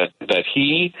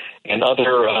he and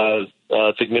other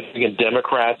significant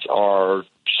Democrats are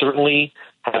certainly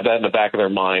have that in the back of their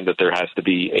mind, that there has to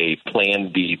be a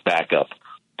plan B backup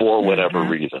for whatever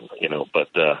reason,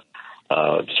 But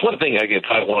just one thing I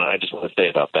just want to say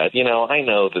about that. I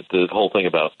know that the whole thing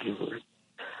about,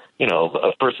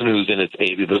 a person who's in its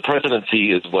 80s, the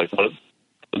presidency is like one of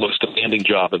the most demanding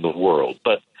job in the world.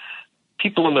 But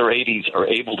people in their 80s are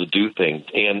able to do things.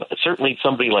 And certainly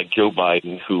somebody like Joe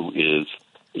Biden, who is,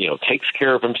 takes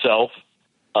care of himself,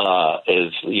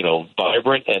 is,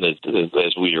 vibrant, and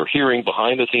as we are hearing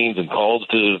behind the scenes and calls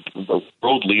to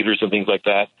world leaders and things like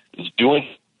that, is doing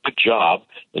a good job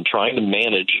in trying to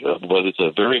manage what is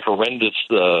a very horrendous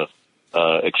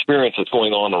experience that's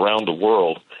going on around the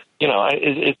world.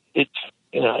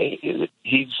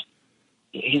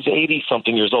 He's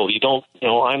 80-something years old.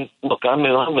 I'm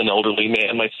an elderly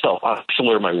man myself. I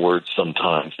slur my words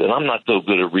sometimes, and I'm not so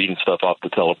good at reading stuff off the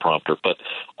teleprompter. But,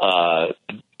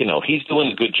 he's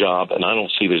doing a good job, and I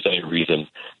don't see there's any reason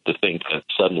to think that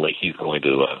suddenly he's going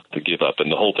to give up.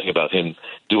 And the whole thing about him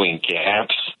doing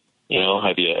gaps,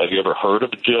 have you ever heard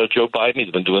of Joe Biden?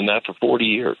 He's been doing that for 40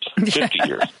 years, 50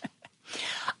 years.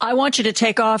 I want you to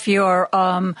take off your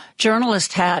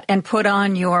journalist hat and put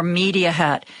on your media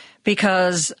hat.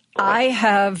 Because I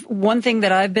have one thing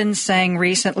that I've been saying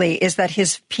recently is that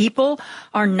his people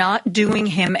are not doing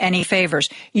him any favors.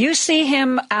 You see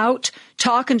him out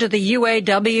talking to the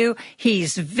UAW.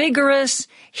 He's vigorous.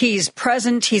 He's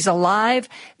present. He's alive.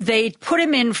 They put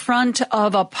him in front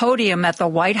of a podium at the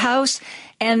White House.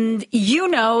 And you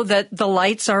know that the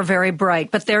lights are very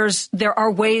bright, but there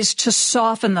are ways to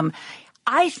soften them.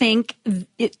 I think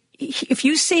if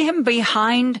you see him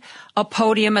behind a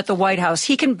podium at the White House,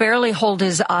 he can barely hold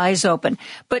his eyes open.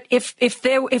 But if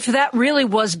that really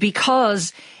was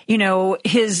because,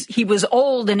 he was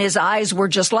old and his eyes were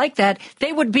just like that,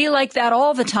 they would be like that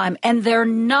all the time. And they're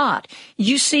not.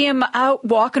 You see him out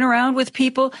walking around with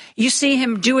people. You see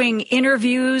him doing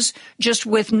interviews just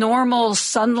with normal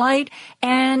sunlight,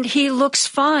 and he looks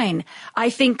fine. I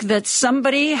think that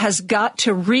somebody has got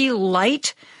to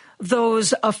relight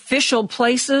those official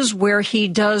places where he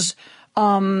does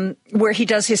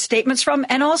his statements from.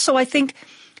 And also, I think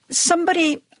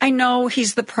I know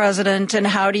he's the president, and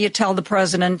how do you tell the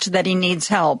president that he needs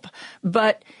help?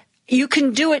 But you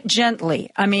can do it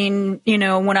gently. I mean,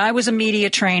 when I was a media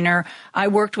trainer, I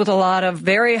worked with a lot of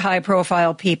very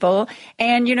high-profile people.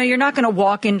 And, you're not going to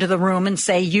walk into the room and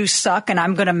say, you suck and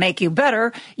I'm going to make you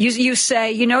better. You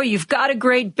say, you've got a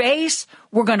great base.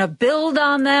 We're going to build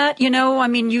on that.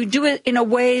 You do it in a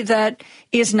way that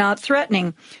is not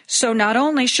threatening. So not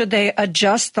only should they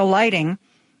adjust the lighting,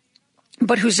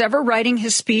 but who's ever writing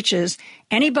his speeches,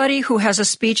 anybody who has a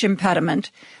speech impediment,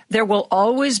 there will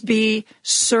always be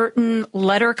certain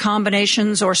letter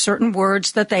combinations or certain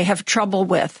words that they have trouble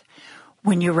with.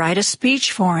 When you write a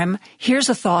speech for him, here's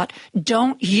a thought: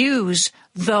 don't use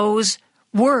those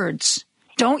words.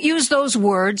 Don't use those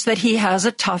words that he has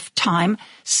a tough time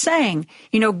saying.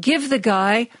 Give the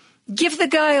guy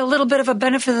a little bit of a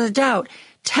benefit of the doubt.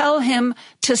 Tell him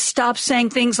to stop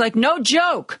saying things like, no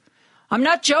joke. I'm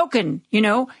not joking,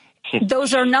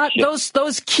 Those are not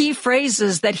those key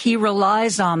phrases that he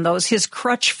relies on, his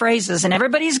crutch phrases. And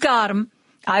everybody's got them.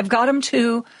 I've got them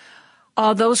too.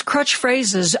 Those crutch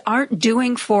phrases aren't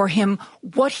doing for him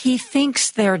what he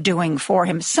thinks they're doing for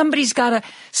him. Somebody's got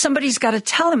to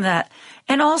tell him that.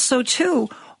 And also, too,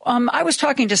 I was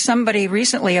talking to somebody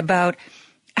recently about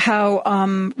how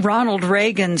Ronald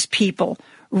Reagan's people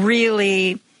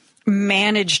really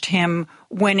managed him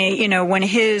when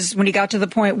he got to the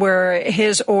point where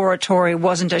his oratory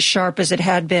wasn't as sharp as it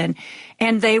had been,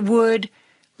 and they would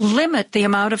limit the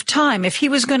amount of time. If he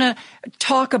was going to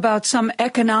talk about some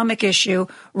economic issue,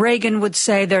 Reagan would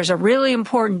say, there's a really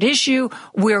important issue.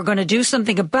 We're going to do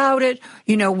something about it.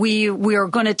 We are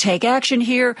going to take action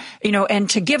here, and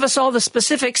to give us all the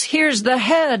specifics, here's the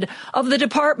head of the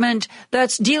department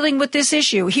that's dealing with this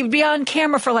issue. He would be on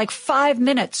camera for like 5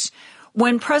 minutes.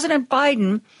 When President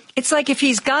Biden, it's like if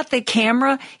he's got the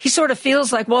camera, he sort of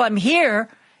feels like, well, I'm here.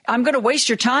 I'm going to waste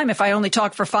your time if I only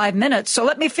talk for 5 minutes. So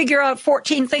let me figure out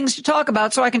 14 things to talk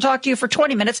about so I can talk to you for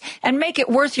 20 minutes and make it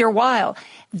worth your while.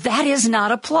 That is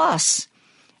not a plus.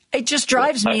 It just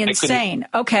drives me insane.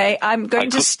 Okay, I'm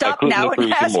going to stop now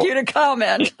and ask you to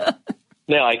comment.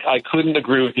 No, I couldn't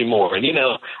agree with you more. And,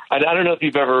 I don't know if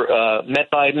you've ever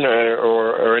met Biden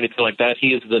or anything like that. He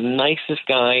is the nicest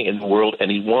guy in the world,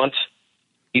 and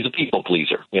he's a people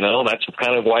pleaser. That's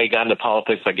kind of why he got into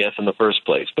politics, I guess, in the first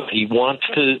place. But he wants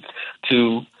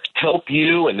to help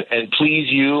you and please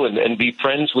you and be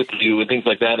friends with you and things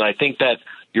like that. And I think that,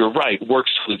 you're right,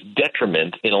 works with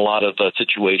detriment in a lot of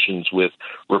situations with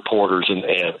reporters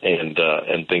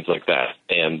and things like that.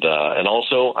 And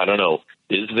also, I don't know,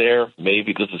 is there,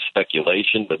 maybe this is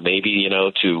speculation, but maybe,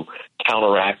 to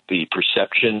counteract the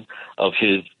perception of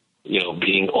his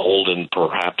being old and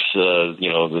perhaps,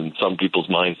 in some people's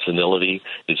minds, senility?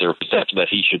 Is there a perception that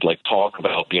he should talk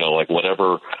about,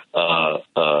 whatever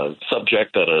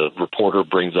subject that a reporter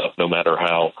brings up, no matter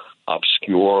how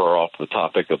obscure or off the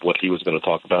topic of what he was going to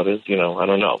talk about is? I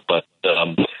don't know. But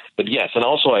yes, and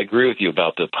also I agree with you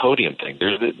about the podium thing.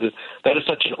 That is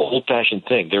such an old-fashioned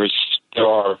thing. There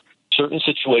are certain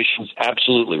situations,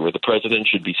 absolutely, where the president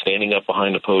should be standing up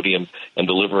behind a podium and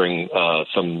delivering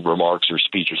some remarks or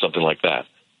speech or something like that.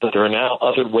 that there are now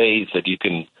other ways that you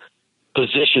can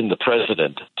position the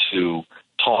president to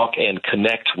talk and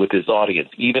connect with his audience,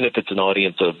 even if it's an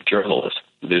audience of journalists.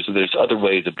 There's other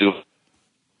ways of doing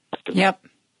it. Yep.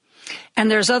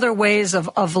 And there's other ways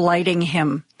of lighting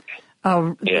him,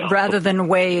 rather than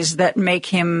ways that make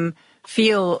him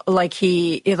feel like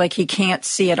he can't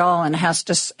see at all and has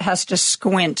to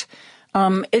squint.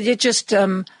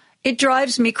 It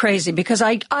drives me crazy because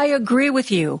I agree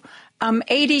with you.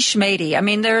 80 schmady. I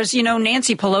mean, there's,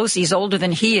 Nancy Pelosi's older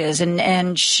than he is,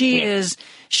 and she's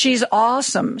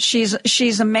awesome.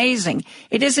 She's amazing.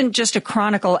 It isn't just a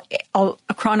chronicle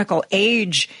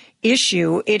age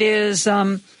issue. It is,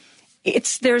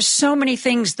 there's so many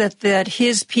things that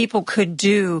his people could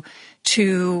do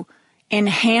to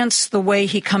enhance the way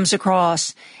he comes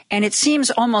across. And it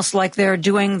seems almost like they're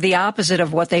doing the opposite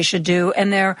of what they should do.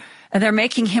 And they're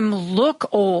making him look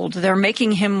old. They're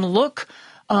making him look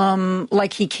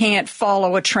like he can't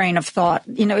follow a train of thought.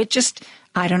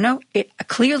 I don't know.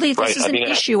 Clearly, this is an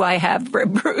issue I have,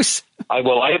 Bruce. I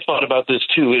have thought about this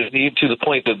too. To the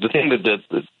point that the thing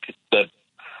that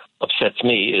upsets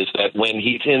me is that when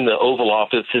he's in the Oval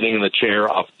Office, sitting in the chair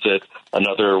opposite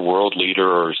another world leader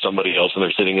or somebody else, and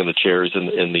they're sitting in the chairs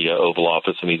in the Oval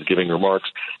Office, and he's giving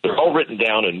remarks, they're all written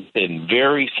down in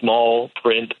very small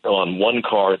print on one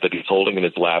card that he's holding in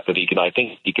his lap that I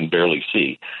think he can barely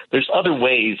see. There's other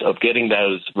ways of getting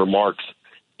those remarks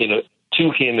to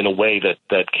him in a way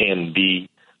that can be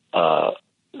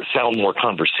sound more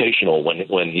conversational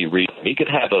when he reads. He could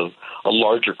have a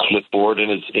larger clipboard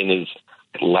in his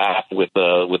lap with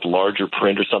larger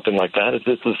print or something like that.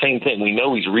 It's the same thing. We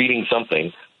know he's reading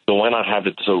something, so why not have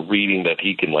it so reading that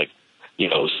he can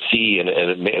see and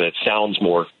it sounds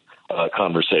more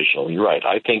conversational. You're right.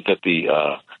 I think that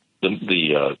the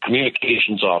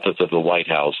communications office of the White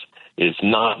House is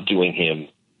not doing him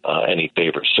any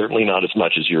favors. Certainly not as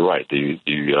much as you're right. The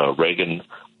Reagan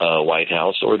White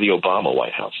House or the Obama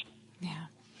White House.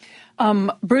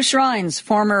 Bruce Rheins,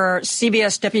 former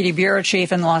CBS Deputy Bureau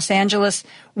Chief in Los Angeles.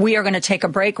 We are going to take a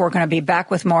break. We're going to be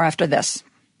back with more after this.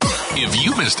 If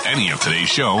you missed any of today's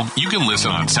show, you can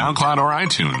listen on SoundCloud or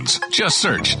iTunes. Just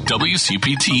search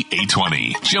WCPT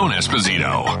 820. Joan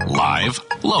Esposito. Live,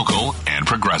 local, and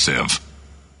progressive.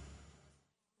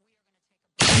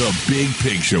 The Big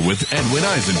Picture with Edwin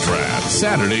Eisendrath,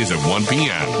 Saturdays at 1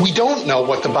 p.m. We don't know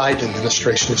what the Biden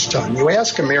administration has done. You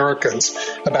ask Americans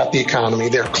about the economy,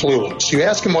 they're clueless. You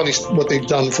ask them what they've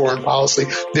done in foreign policy,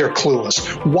 they're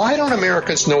clueless. Why don't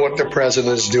Americans know what their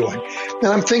president is doing? And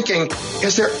I'm thinking,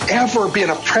 has there ever been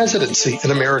a presidency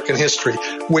in American history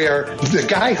where the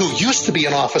guy who used to be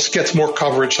in office gets more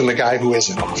coverage than the guy who is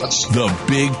in office? The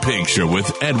Big Picture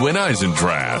with Edwin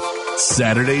Eisendrath,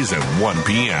 Saturdays at 1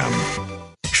 p.m.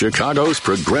 Chicago's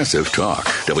Progressive Talk,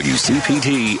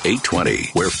 WCPT 820,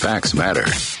 where facts matter.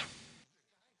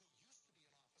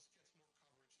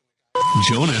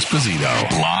 Joan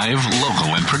Esposito, live,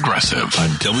 local, and progressive on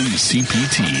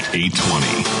WCPT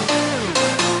 820.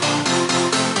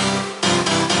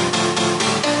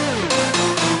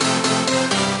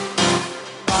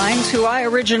 Who I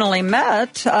originally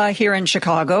met here in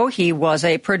Chicago. He was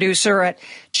a producer at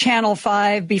Channel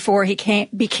 5 before he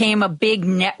became a big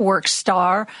network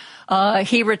star.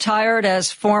 He retired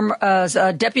as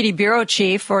a deputy bureau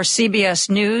chief for CBS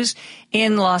News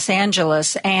in Los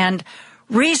Angeles. And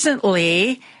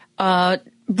recently,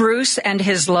 Bruce and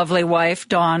his lovely wife,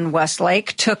 Dawn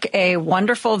Westlake, took a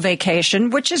wonderful vacation,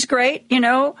 which is great.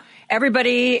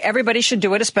 Everybody should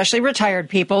do it, especially retired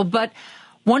people. But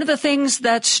one of the things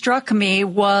that struck me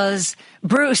was,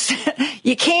 Bruce,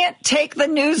 you can't take the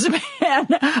newsman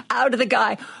out of the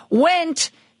guy.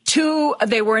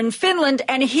 They were in Finland,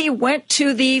 and he went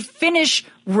to the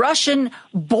Finnish-Russian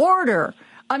border.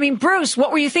 I mean, Bruce,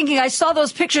 what were you thinking? I saw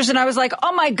those pictures, and I was like,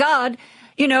 oh, my God,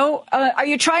 are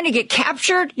you trying to get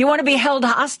captured? You want to be held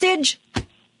hostage?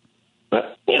 We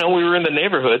were in the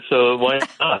neighborhood, so why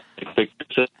not? Okay.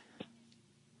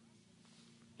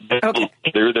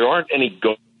 There aren't any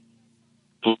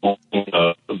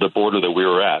the border that we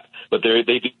were at, but they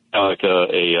do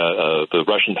the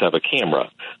Russians have a camera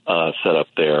set up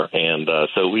there, and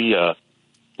so we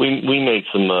made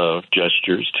some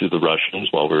gestures to the Russians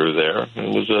while we were there,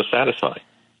 and it was satisfying.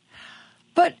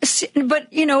 But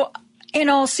in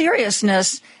all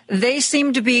seriousness, they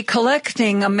seem to be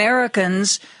collecting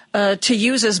Americans to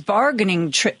use as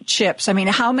bargaining chips. I mean,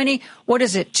 how many,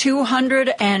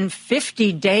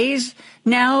 250 days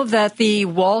now that the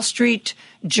Wall Street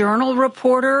Journal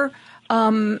reporter,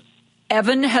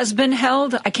 Evan, has been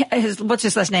held? What's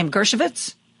his last name?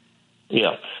 Dershowitz?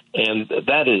 Yeah. And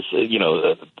that is,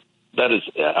 that is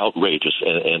outrageous,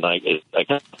 and I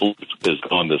can't believe it has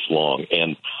gone this long.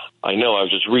 And I know I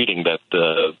was just reading that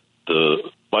the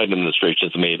Biden administration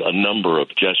has made a number of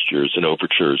gestures and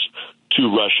overtures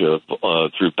to Russia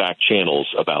through back channels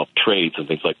about trades and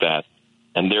things like that,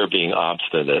 and they're being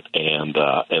obstinate, and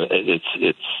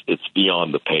it's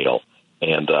beyond the pale.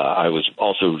 And I was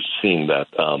also seeing that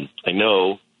I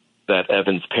know that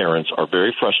Evan's parents are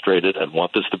very frustrated and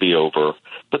want this to be over,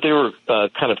 but they were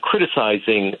kind of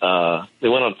criticizing, they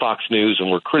went on Fox News and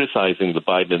were criticizing the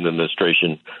Biden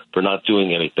administration for not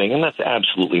doing anything, and that's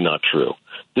absolutely not true.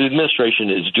 The administration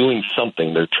is doing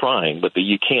something. They're trying, but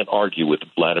you can't argue with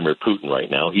Vladimir Putin right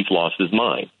now. He's lost his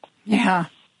mind. Yeah,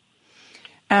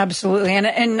 absolutely.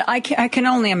 And I can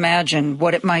only imagine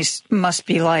what it must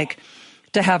be like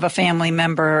to have a family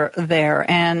member there,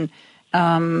 and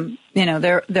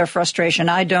their frustration.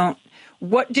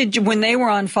 When they were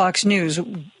on Fox News,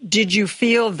 did you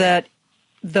feel that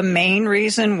the main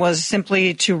reason was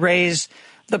simply to raise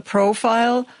the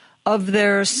profile of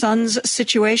their son's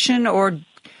situation, or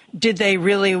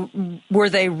were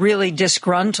they really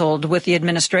disgruntled with the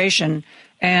administration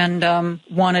and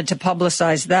wanted to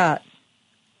publicize that?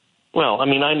 Well, I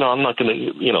mean, I know I'm not going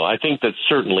to, I think that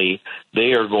certainly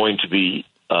they are going to be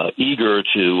eager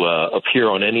to appear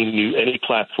on any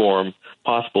platform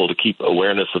possible to keep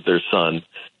awareness of their son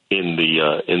in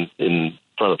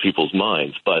front of people's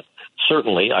minds. But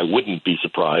certainly, I wouldn't be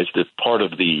surprised if part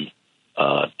of the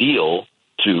deal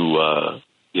to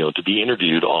be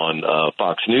interviewed on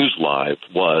Fox News Live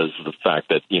was the fact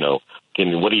that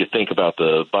what do you think about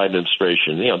the Biden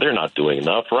administration? They're not doing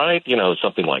enough, right?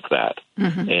 Something like that.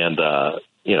 Mm-hmm. And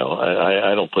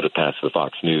I don't put it past the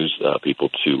Fox News people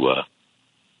to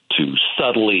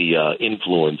subtly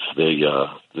influence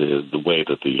the way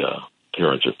that the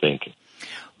parents are thinking.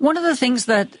 One of the things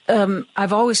that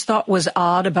I've always thought was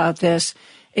odd about this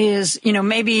is,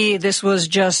 maybe this was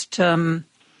just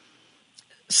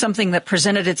something that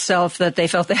presented itself that they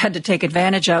felt they had to take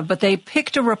advantage of, but they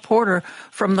picked a reporter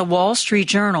from the Wall Street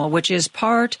Journal, which is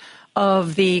part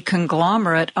of the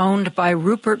conglomerate owned by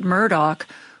Rupert Murdoch,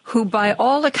 who by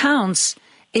all accounts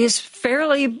is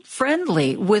fairly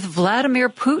friendly with Vladimir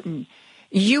Putin.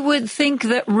 You would think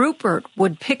that Rupert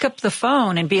would pick up the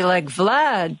phone and be like,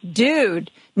 Vlad, dude,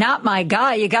 not my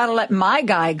guy. You got to let my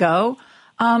guy go.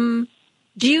 Do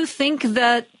you think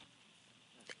that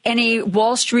any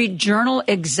Wall Street Journal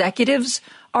executives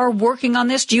are working on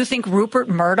this? Do you think Rupert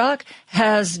Murdoch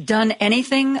has done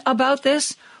anything about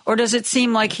this? Or does it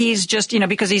seem like he's just,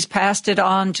 because he's passed it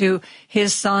on to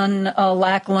his son,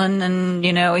 Lachlan, and,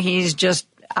 he's just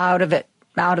out of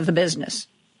the business?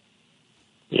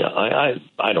 Yeah,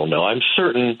 I don't know. I'm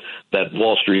certain that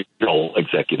Wall Street Journal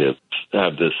executives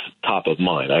have this top of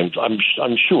mind. I'm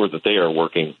sure that they are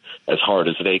working as hard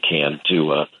as they can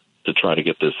to try to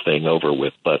get this thing over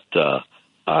with. But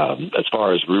as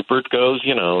far as Rupert goes,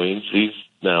 he's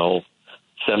now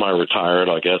semi-retired,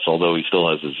 I guess, although he still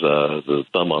has his the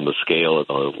thumb on the scale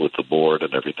with the board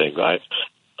and everything.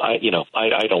 I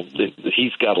don't.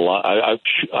 He's got a lot.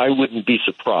 I wouldn't be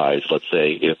surprised, let's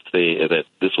say, if that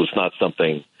this was not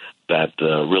something that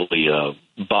really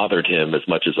bothered him as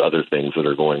much as other things that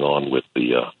are going on with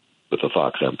the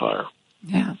Fox empire.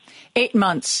 Yeah, 8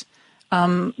 months.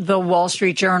 The Wall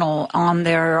Street Journal on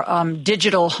their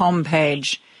digital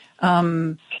homepage.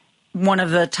 One of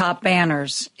the top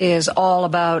banners is all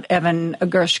about Evan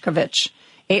Gershkovich.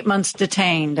 8 months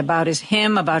detained, about his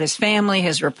family,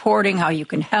 his reporting, how you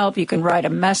can help, you can write a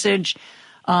message.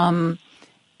 It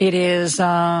is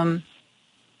at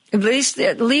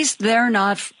least they're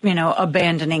not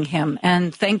abandoning him,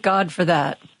 and thank God for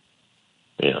that.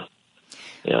 Yeah.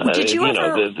 Did you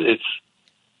ever?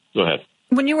 Go ahead.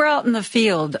 When you were out in the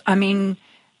field, I mean,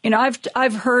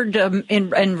 I've heard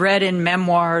and read in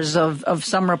memoirs of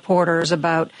some reporters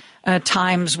about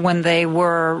times when they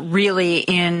were really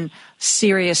in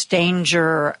serious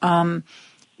danger.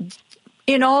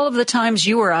 In all of the times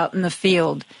you were out in the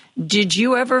field, did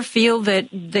you ever feel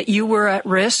that you were at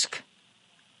risk?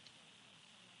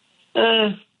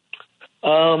 Not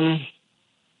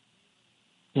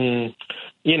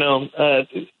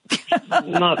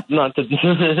to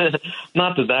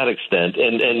not to that extent,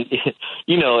 and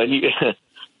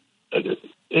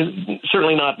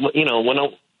certainly not.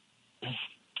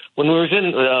 When we was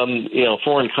in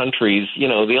foreign countries,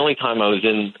 the only time I was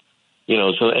in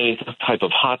any type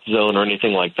of hot zone or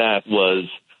anything like that was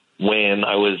when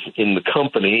I was in the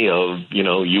company of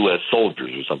U.S.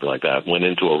 soldiers or something like that. Went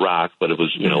into Iraq, but it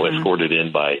was escorted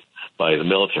in by the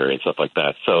military and stuff like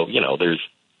that. So there's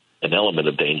an element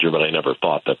of danger, but I never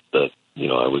thought that I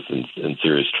was in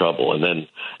serious trouble. And then,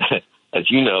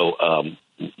 as you know,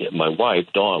 my wife,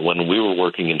 Dawn, when we were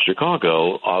working in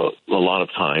Chicago, a lot of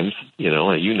times,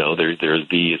 there'd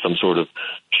be some sort of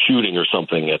shooting or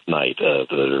something at night.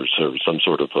 There's some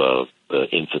sort of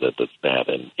incident that's bad.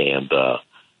 And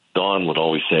Dawn would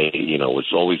always say,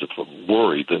 was always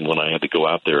worried that when I had to go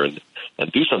out there and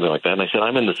do something like that. And I said,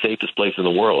 I'm in the safest place in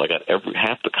the world. I got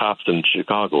half the cops in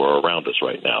Chicago are around us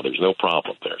right now. There's no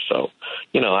problem there. So,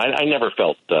 I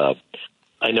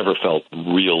never felt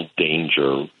real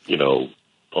danger,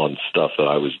 on stuff that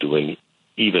I was doing,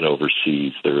 even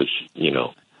overseas.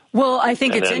 Well, I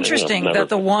think it's interesting that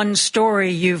the one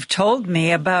story you've told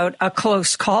me about a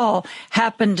close call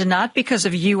happened not because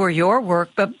of you or your work,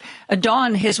 but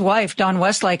Dawn, his wife, Dawn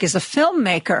Westlake, is a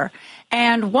filmmaker.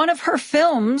 And one of her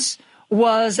films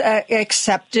was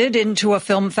accepted into a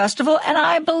film festival, and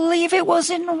I believe it was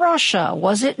in Russia,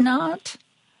 was it not?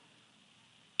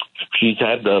 She's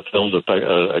had films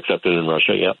accepted in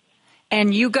Russia, yeah.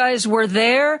 And you guys were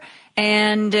there,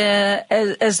 and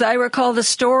as I recall the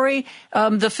story,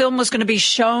 the film was going to be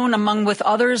shown with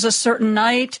others a certain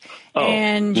night,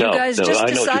 and you guys just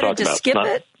decided to skip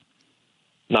it?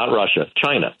 Not Russia,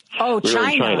 China. Oh, we China.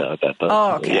 Were in China at that time.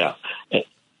 Oh, okay. Yeah,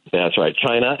 that's right,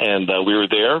 China, and we were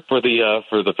there for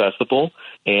the festival,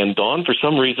 and Dawn, for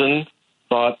some reason,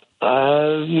 thought,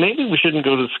 maybe we shouldn't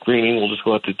go to the screening, we'll just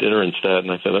go out to dinner instead.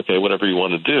 And I said, okay, whatever you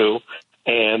want to do.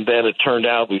 And then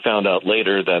we found out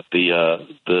later that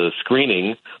the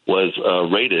screening was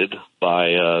raided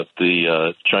by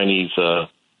the Chinese, I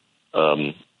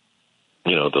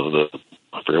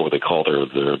forget what they call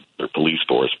their police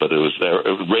force, but it was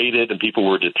raided and people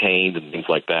were detained and things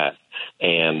like that.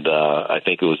 And I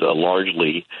think it was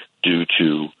largely due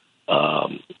to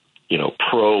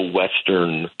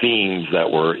pro-Western themes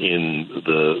that were in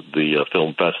the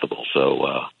film festival.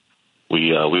 So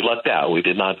we lucked out. We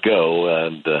did not go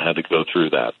and had to go through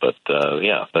that. But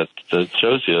that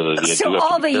shows you that. So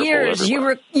all the years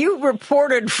you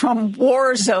reported from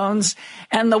war zones,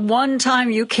 and the one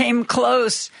time you came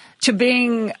close to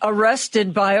being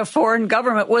arrested by a foreign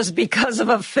government was because of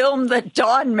a film that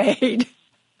Dawn made.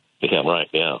 Yeah, right.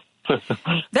 Yeah.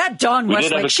 That Dawn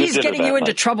Westlake, she's getting you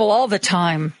into trouble all the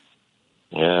time.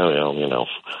 Yeah, well,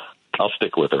 I'll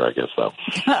stick with her, I guess, though.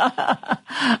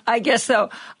 I guess so.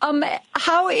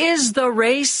 How is the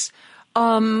race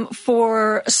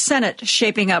for Senate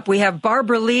shaping up? We have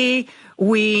Barbara Lee.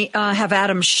 We have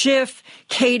Adam Schiff.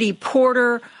 Katie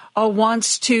Porter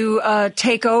wants to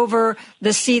take over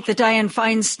the seat that Dianne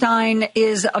Feinstein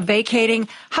is vacating.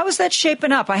 How is that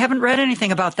shaping up? I haven't read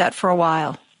anything about that for a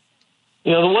while.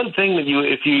 The one thing that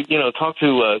if you talk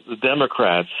to the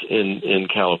Democrats in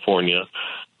California,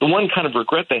 the one kind of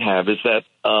regret they have is that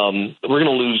we're going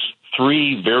to lose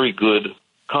 3 very good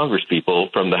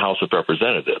congresspeople from the House of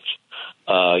Representatives.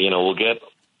 We'll get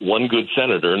one good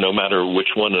senator, no matter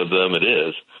which one of them it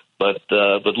is. But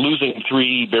losing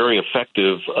 3 very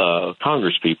effective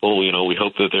congresspeople, we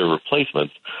hope that their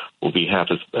replacements will be half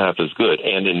as good.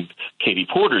 And in Katie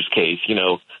Porter's case,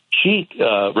 she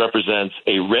represents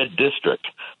a red district,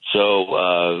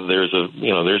 so there's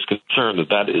concern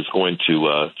that is going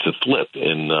to flip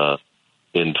in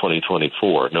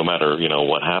 2024, no matter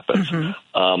what happens.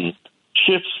 Mm-hmm.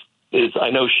 Schiff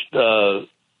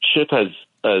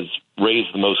has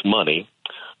raised the most money.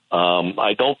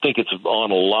 I don't think it's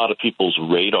on a lot of people's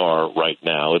radar right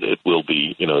now. It will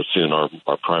be, soon. Our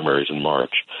primaries in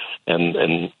March,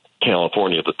 and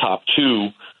California, the top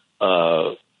 2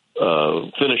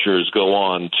 finishers go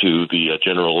on to the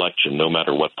general election, no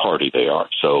matter what party they are.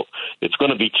 So it's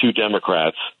going to be 2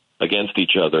 Democrats against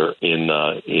each other in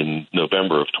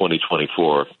November of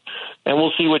 2024, and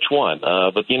we'll see which one.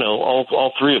 But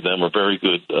all 3 of them are very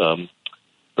good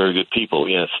people.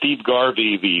 Steve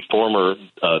Garvey, the former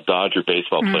Dodger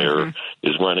baseball player,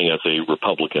 is running as a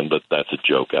Republican, but that's a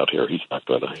joke out here. He's not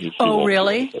going to. Oh,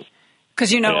 really?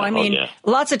 Because,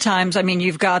 lots of times,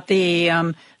 you've got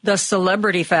the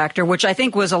celebrity factor, which I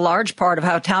think was a large part of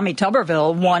how Tommy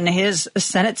Tuberville won his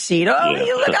Senate seat. Oh,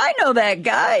 yeah. Look, I know that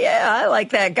guy. Yeah, I like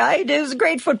that guy. He was a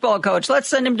great football coach. Let's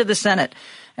send him to the Senate.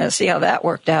 See how that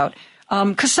worked out.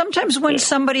 Because sometimes when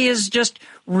somebody is just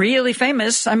really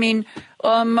famous,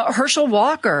 Herschel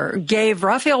Walker gave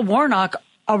Raphael Warnock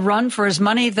a run for his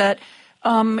money that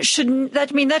he should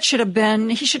have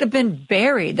been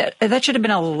buried. That should have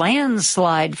been a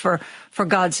landslide for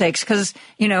God's sakes. Because,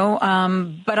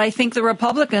 but I think the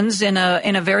Republicans in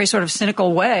a very sort of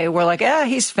cynical way were like,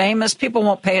 he's famous. People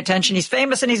won't pay attention. He's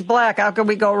famous and he's black. How could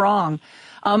we go wrong?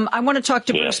 I want to talk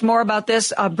to Bruce more about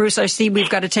this. Bruce, I see we've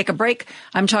got to take a break.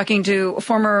 I'm talking to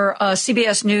former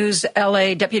CBS News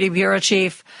LA Deputy Bureau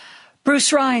Chief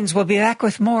Bruce Rheins. We'll be back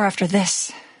with more after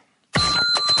this.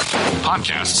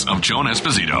 Podcasts of Joan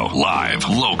Esposito, live,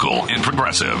 local, and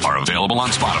progressive, are available on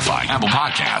Spotify, Apple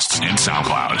Podcasts, and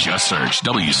SoundCloud. Just search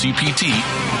WCPT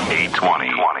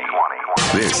 820.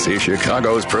 This is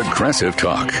Chicago's Progressive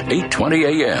Talk, 820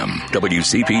 AM,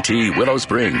 WCPT Willow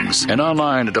Springs, and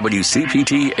online at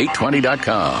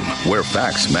WCPT820.com, where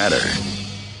facts matter.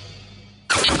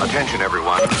 Attention,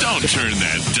 everyone. Don't turn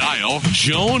that dial.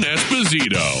 Joan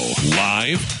Esposito,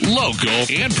 live, local,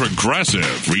 and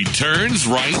progressive, returns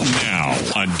right now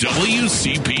on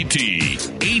WCPT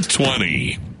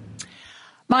 820.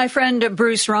 My friend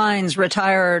Bruce Rheins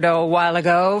retired a while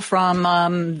ago from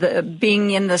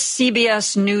being in the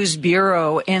CBS News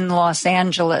Bureau in Los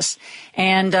Angeles.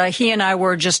 And he and I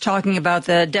were just talking about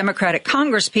the Democratic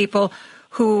Congress people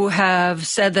who have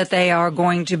said that they are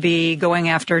going to be going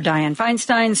after Dianne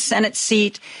Feinstein's Senate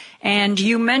seat. And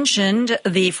you mentioned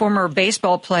the former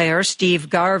baseball player, Steve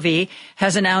Garvey,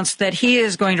 has announced that he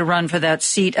is going to run for that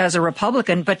seat as a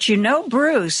Republican. But you know,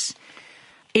 Bruce,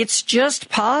 it's just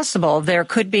possible there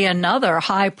could be another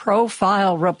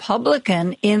high-profile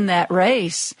Republican in that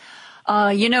race.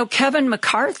 Kevin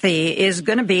McCarthy is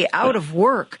going to be out of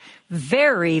work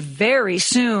very, very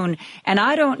soon. And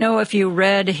I don't know if you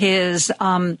read his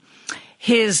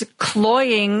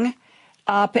cloying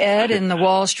op-ed in the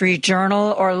Wall Street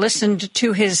Journal or listened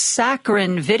to his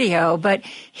saccharine video, but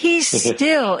he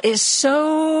still is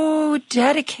so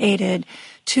dedicated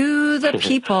to the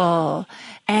people.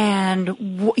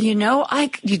 And,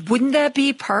 wouldn't that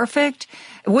be perfect?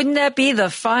 Wouldn't that be the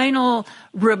final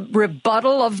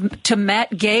rebuttal to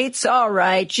Matt Gaetz? All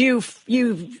right, you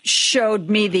showed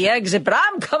me the exit, but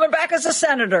I'm coming back as a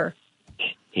senator.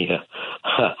 Yeah.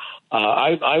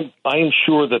 I am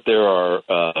sure that there are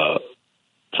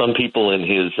some people in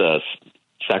his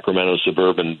Sacramento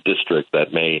suburban district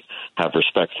that may have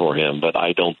respect for him, but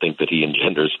I don't think that he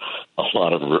engenders a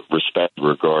lot of respect and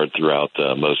regard throughout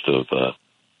most of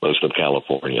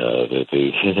California. If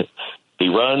he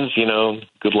runs,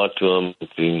 good luck to him.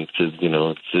 It's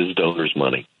his donors'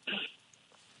 money.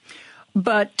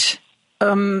 But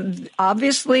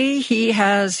obviously he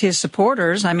has his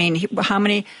supporters. I mean, how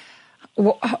many?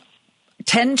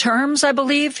 10 terms, I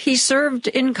believe, he served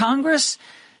in Congress.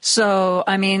 So,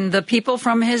 I mean, the people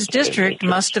from his district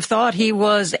must have thought he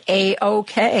was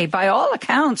A-OK. By all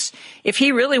accounts, if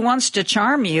he really wants to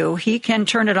charm you, he can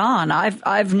turn it on.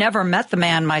 I've never met the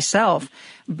man myself,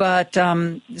 but,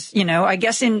 I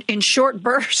guess in short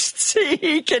bursts,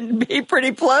 he can be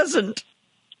pretty pleasant.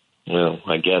 Well,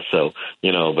 I guess so.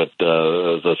 But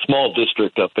the small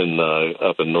district up in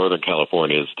Northern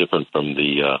California is different from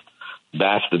the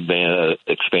vast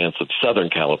expanse of Southern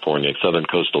California, Southern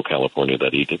coastal California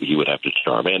that he would have to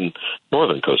charm, and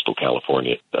Northern coastal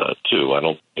California too. I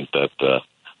don't think that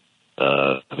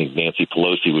I think Nancy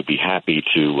Pelosi would be happy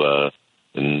to,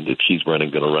 and if she's going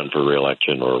to run for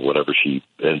re-election or whatever she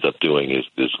ends up doing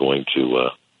is going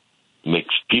to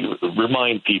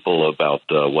remind people about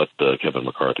what Kevin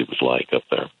McCarthy was like up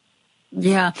there.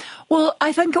 Yeah. Well,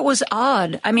 I think it was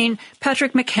odd. I mean,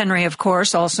 Patrick McHenry, of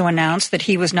course, also announced that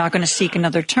he was not going to seek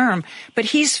another term, but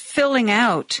he's filling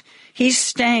out. He's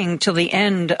staying till the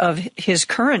end of his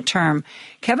current term.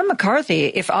 Kevin McCarthy,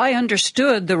 if I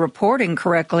understood the reporting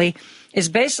correctly, is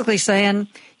basically saying,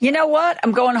 you know what?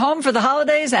 I'm going home for the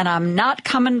holidays and I'm not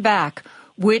coming back,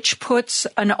 which puts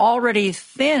an already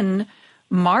thin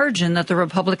margin that the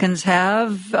Republicans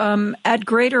have at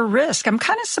greater risk. I'm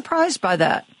kind of surprised by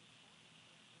that.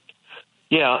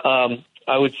 Yeah,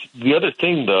 the other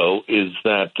thing, though, is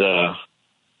that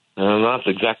I'm not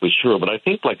exactly sure, but I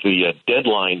think like the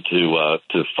deadline to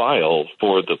file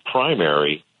for the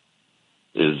primary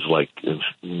is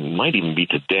might even be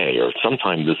today or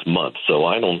sometime this month. So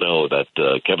I don't know that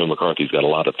Kevin McCarthy's got a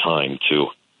lot of time to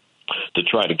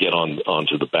try to get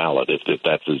onto the ballot if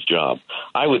that's his job.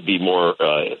 I would be more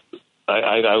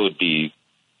I would be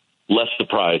less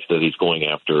surprised that he's going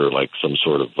after some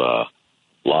sort of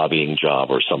lobbying job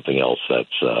or something else that's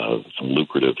some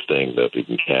lucrative thing that he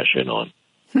can cash in on.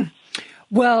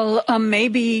 Well,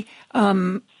 maybe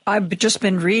I've just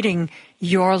been reading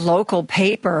your local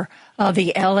paper,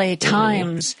 the LA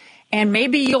Times, and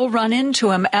maybe you'll run into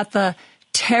him at the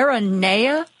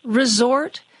Terranea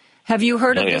Resort. Have you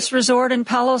heard of this resort in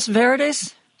Palos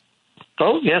Verdes?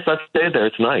 Oh, yes, I've stayed there.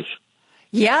 It's nice.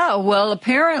 Yeah, well,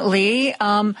 apparently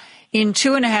in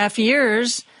 2.5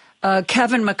 years,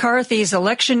 Kevin McCarthy's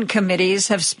election committees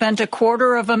have spent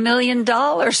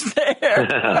 $250,000 there.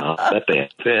 I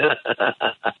bet they.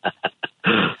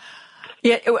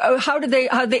 Yeah, how did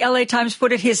the LA Times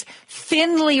put it? His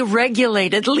thinly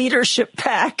regulated leadership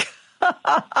pack.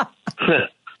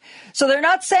 So they're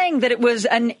not saying that it was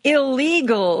an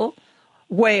illegal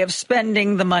way of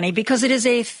spending the money because it is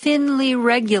a thinly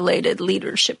regulated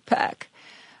leadership PAC.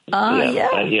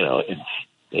 Yeah.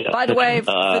 By the way,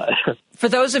 for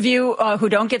those of you who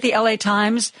don't get the LA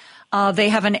Times, they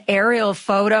have an aerial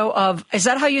photo of, is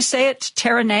that how you say it?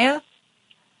 Terranea?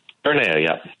 Terranea,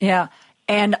 yeah. Yeah.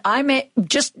 And it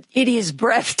is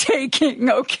breathtaking,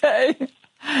 okay?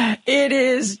 It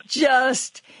is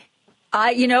just,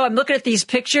 I'm looking at these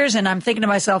pictures and I'm thinking to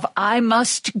myself, I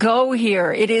must go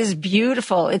here. It is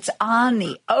beautiful. It's on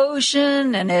the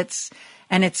ocean and it's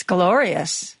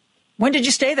glorious. When did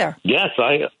you stay there? Yes,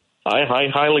 I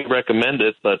highly recommend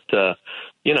it, but,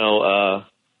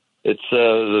 it's,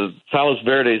 the Palos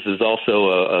Verdes is also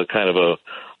a kind of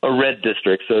a red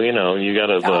district. So, you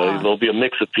gotta, there'll be a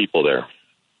mix of people there.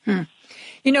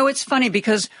 It's funny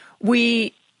because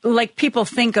people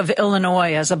think of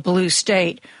Illinois as a blue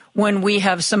state when we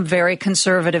have some very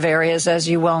conservative areas, as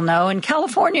you well know. And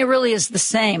California really is the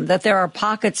same, that there are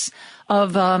pockets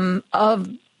pockets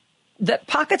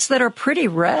that are pretty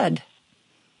red.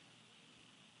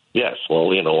 Yes, well,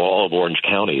 all of Orange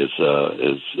County is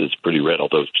pretty red,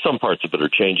 although some parts of it are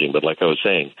changing. But like I was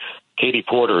saying, Katie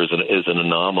Porter is an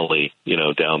anomaly,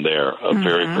 down there, a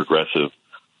very progressive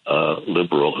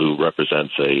liberal who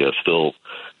represents a still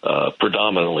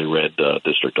predominantly red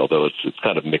district, although it's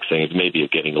kind of mixing. It may be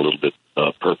getting a little bit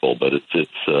purple, but it's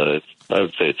I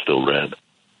would say it's still red.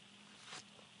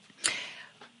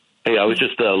 Hey, I was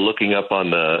just looking up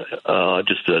on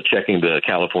checking the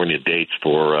California dates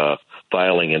for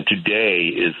filing, and today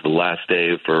is the last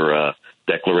day for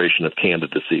declaration of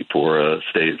candidacy for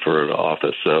state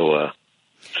office.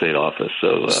 State office.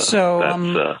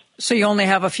 So you only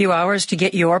have a few hours to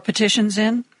get your petitions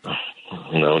in?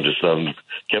 No, just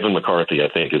Kevin McCarthy, I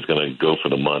think, is going to go for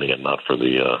the money and not for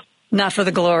the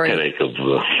glory. Headache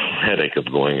of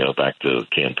going back to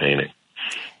campaigning.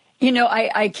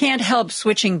 I can't help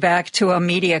switching back to a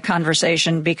media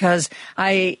conversation because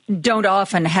I don't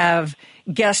often have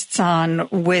guests on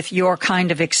with your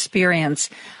kind of experience.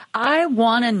 I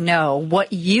want to know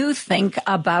what you think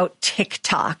about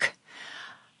TikTok.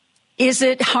 Is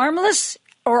it harmless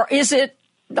or is it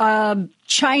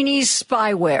Chinese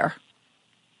spyware?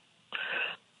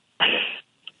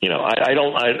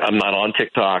 I'm not on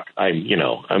TikTok.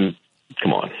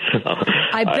 Come on.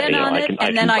 I've been on it,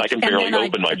 and then I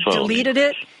deleted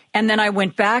it, and then I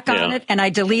went back on it, and I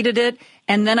deleted it,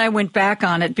 and then I went back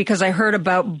on it because I heard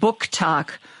about Book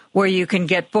Talk, where you can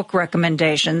get book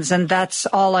recommendations, and that's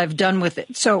all I've done with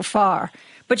it so far.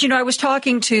 But, I was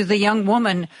talking to the young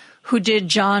woman who did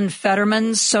John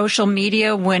Fetterman's social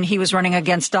media when he was running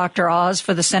against Dr. Oz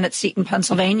for the Senate seat in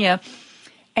Pennsylvania,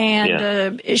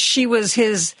 and she was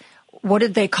his, what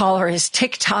did they call her, his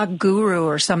TikTok guru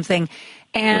or something.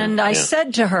 And I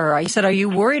said to her, are you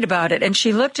worried about it? And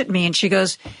she looked at me and she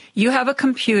goes, you have a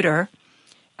computer,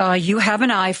 you have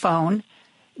an iPhone.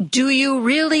 Do you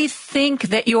really think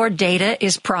that your data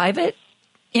is private?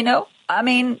 Because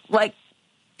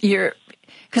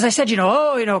I said,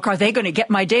 are they going to get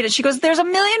my data? She goes, there's a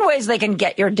million ways they can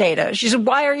get your data. She said,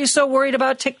 why are you so worried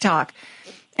about TikTok?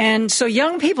 And so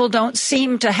young people don't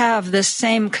seem to have this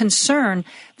same concern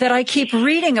that I keep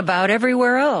reading about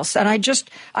everywhere else. And I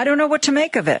don't know what to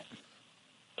make of it.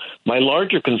 My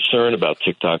larger concern about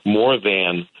TikTok, more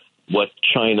than what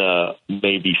China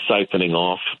may be siphoning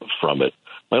off from it,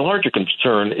 my larger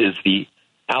concern is the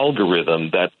algorithm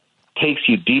that takes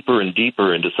you deeper and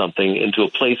deeper into something, into a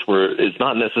place where it's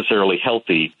not necessarily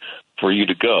healthy for you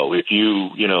to go. If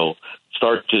you,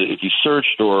 if you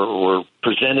searched or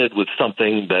presented with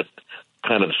something that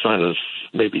kind of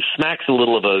maybe smacks a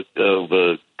little of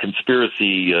a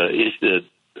conspiracy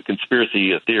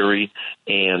theory,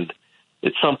 and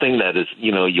it's something that is,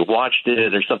 you watched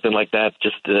it or something like that,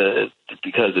 just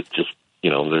because it's just,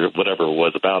 whatever it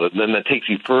was about it, and then that takes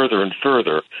you further and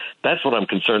further. That's what I'm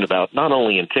concerned about, not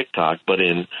only in TikTok, but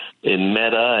in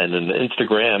Meta and in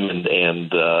Instagram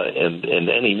and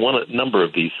any number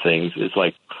of these things. Is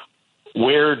like,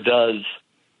 where does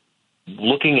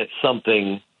looking at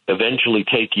something eventually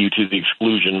take you to the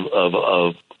exclusion of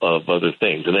other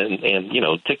things? And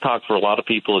TikTok for a lot of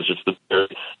people is just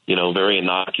very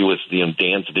innocuous,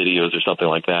 dance videos or something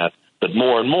like that. But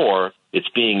more and more, it's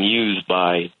being used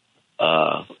by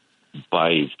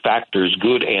factors,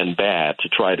 good and bad, to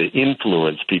try to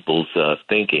influence people's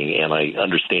thinking. And I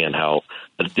understand how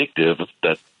addictive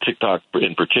that TikTok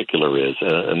in particular is.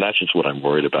 And that's just what I'm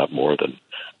worried about more than,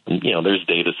 there's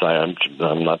data side.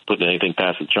 I'm not putting anything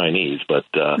past the Chinese, but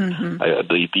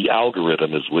the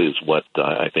algorithm is what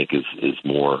I think is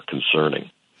more concerning.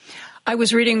 I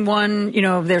was reading one,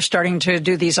 they're starting to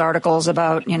do these articles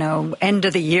about, end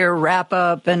of the year wrap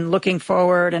up and looking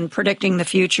forward and predicting the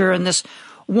future. And this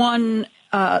one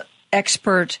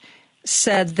expert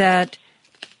said that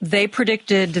they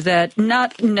predicted that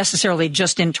not necessarily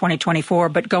just in 2024,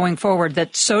 but going forward,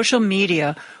 that social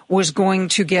media was going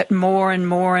to get more and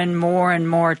more and more and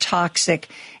more toxic.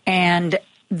 And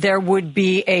there would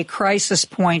be a crisis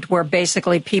point where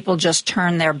basically people just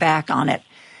turn their back on it.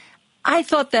 I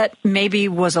thought that maybe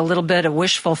was a little bit of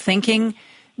wishful thinking.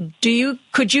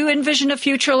 Could you envision a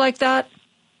future like that?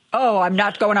 Oh, I'm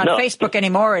not going on Facebook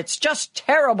anymore. It's just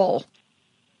terrible.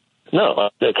 No,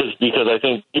 because I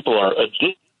think people are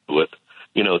addicted to it,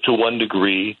 to one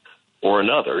degree or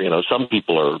another. Some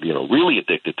people are, really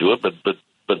addicted to it,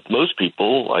 but most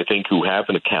people, I think, who have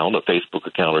an account, a Facebook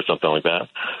account or something like that,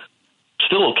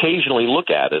 still occasionally look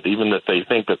at it, even if they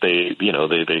think that they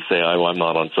say, oh, I'm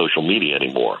not on social media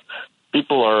anymore.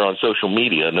 People are on social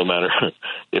media no matter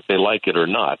if they like it or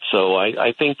not. So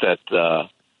I think that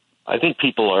I think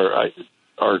people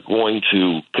are going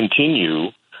to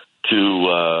continue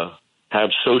to have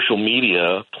social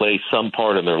media play some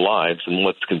part in their lives. And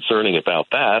what's concerning about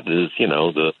that is,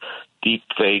 the deep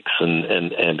fakes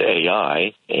and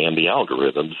AI and the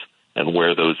algorithms and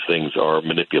where those things are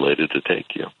manipulated to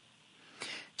take you.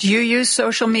 Do you use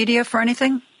social media for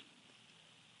anything?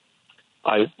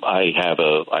 I have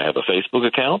a Facebook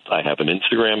account, I have an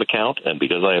Instagram account, and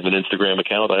because I have an Instagram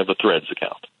account, I have a Threads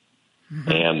account.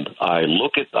 Mm-hmm. And I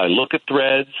look at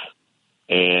Threads,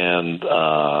 and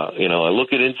I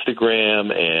look at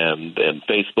Instagram and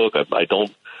Facebook. I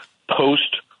don't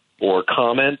post or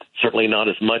comment, certainly not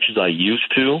as much as I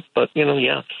used to, but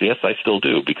yes, I still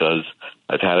do because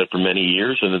I've had it for many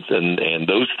years, and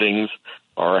those things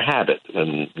are a habit,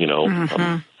 and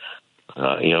mm-hmm.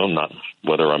 Not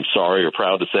whether I'm sorry or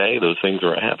proud to say, those things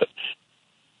are a habit.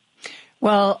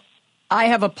 Well, I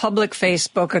have a public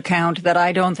Facebook account that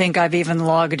I don't think I've even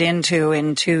logged into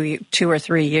in two or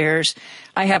 3 years.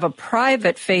 I have a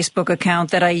private Facebook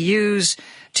account that I use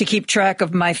to keep track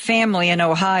of my family in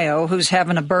Ohio who's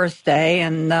having a birthday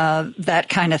and that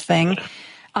kind of thing.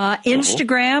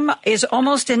 Instagram is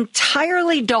almost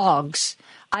entirely dogs.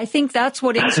 I think that's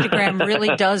what Instagram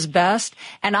really does best,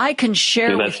 and I can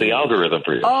share that's the algorithm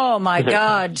for you. Oh, my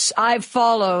God. I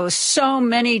follow so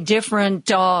many different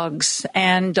dogs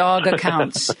and dog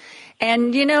accounts.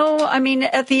 And,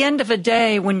 at the end of the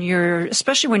day,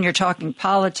 especially when you're talking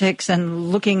politics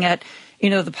and looking at,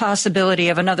 the possibility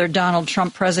of another Donald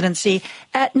Trump presidency,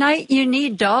 at night you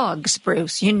need dogs,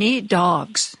 Bruce. You need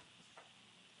dogs.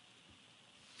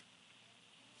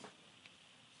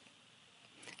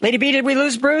 Lady B, did we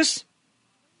lose Bruce?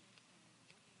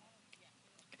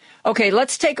 Okay,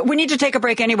 we need to take a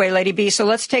break anyway, Lady B, so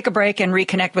let's take a break and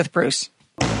reconnect with Bruce.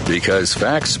 Because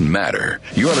facts matter.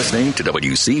 You're listening to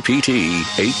WCPT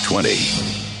 820.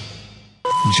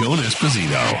 Joan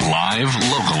Esposito, live,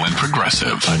 local, and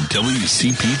progressive on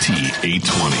WCPT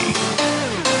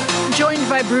 820. Joined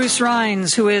by Bruce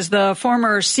Rheins, who is the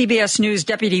former CBS News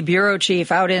Deputy Bureau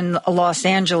Chief out in Los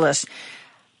Angeles.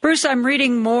 Bruce, I'm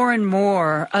reading more and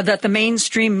more that the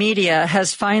mainstream media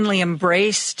has finally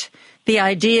embraced the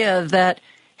idea that,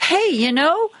 hey,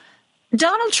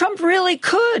 Donald Trump really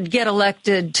could get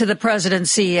elected to the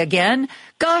presidency again.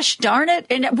 Gosh darn it.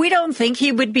 And we don't think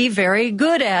he would be very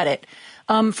good at it.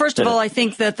 First of all, I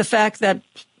think that the fact that,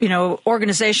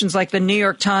 organizations like the New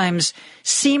York Times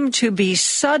seem to be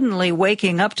suddenly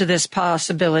waking up to this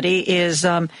possibility is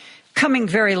coming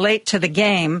very late to the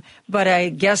game, but I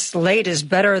guess late is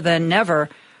better than never.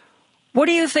 What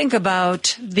do you think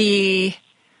about the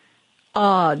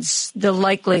odds, the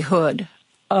likelihood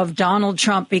of Donald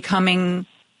Trump becoming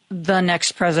the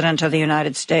next president of the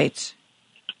United States?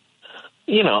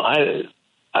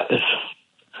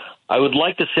 I would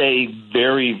like to say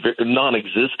very, very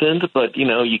non-existent, but,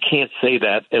 you can't say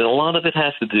that. And a lot of it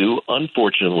has to do,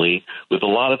 unfortunately, with a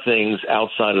lot of things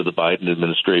outside of the Biden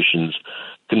administration's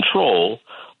control,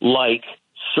 like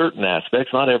certain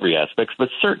aspects, not every aspect, but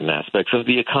certain aspects of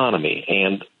the economy.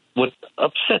 And what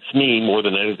upsets me more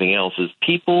than anything else is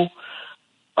people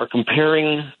are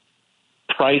comparing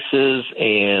prices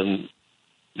and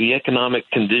the economic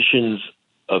conditions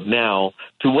of now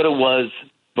to what it was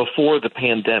before the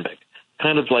pandemic,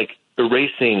 kind of like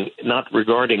erasing, not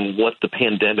regarding what the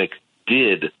pandemic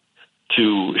did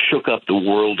to shook up the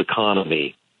world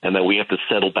economy and that we have to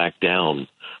settle back down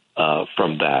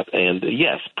from that. And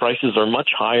yes, prices are much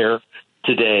higher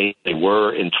today than they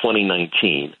were in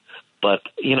 2019. But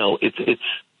that's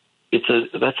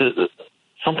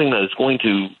something that is going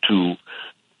to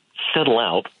settle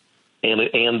out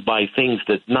and by things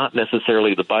that not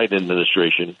necessarily the Biden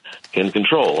administration can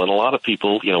control. And a lot of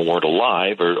people, weren't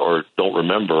alive or don't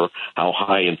remember how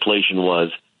high inflation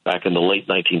was back in the late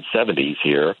 1970s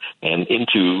here and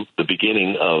into the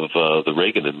beginning of the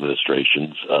Reagan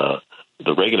administration,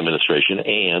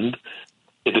 and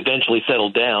it eventually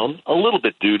settled down a little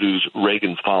bit due to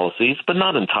Reagan's policies, but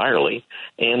not entirely.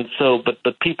 And so,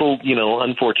 but people,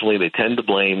 unfortunately, they tend to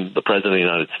blame the president of the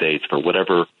United States for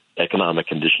whatever economic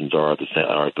conditions are at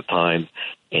the time.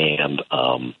 And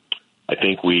I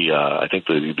think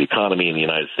the economy in the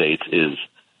United States is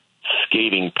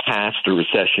skating past a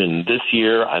recession this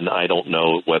year, and I don't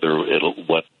know what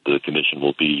the condition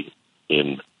will be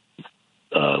in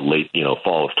late,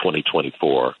 fall of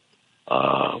 2024.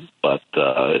 But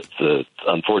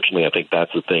unfortunately, I think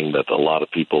that's the thing that a lot of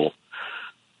people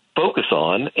focus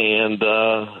on, and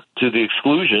to the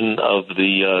exclusion of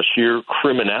the sheer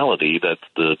criminality that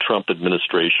the Trump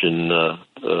administration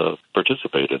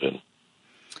participated in.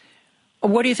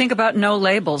 What do you think about no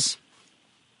labels?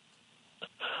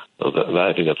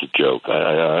 I think that's a joke.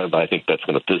 I think that's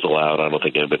going to fizzle out. I don't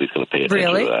think anybody's going to pay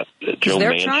attention to that. Because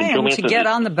they're trying to get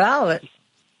on the ballot.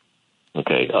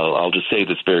 Okay, I'll just say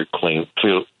this very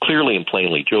clearly and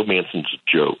plainly. Joe Manchin's a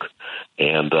joke,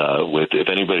 and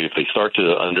if they start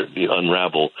to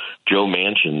unravel Joe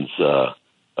Manchin's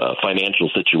financial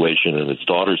situation and his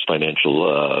daughter's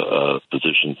financial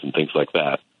positions and things like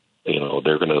that,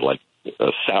 they're going to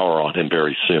sour on him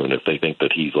very soon if they think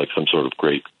that he's like some sort of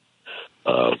great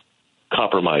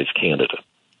compromise candidate.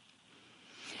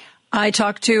 I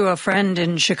talked to a friend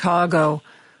in Chicago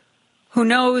who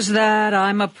knows that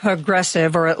I'm a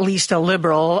progressive or at least a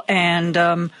liberal,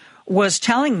 and was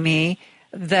telling me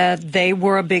that they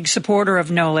were a big supporter of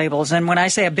no labels. And when I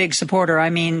say a big supporter, I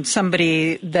mean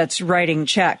somebody that's writing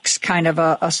checks, kind of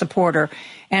a supporter.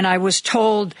 And I was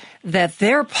told that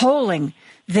their polling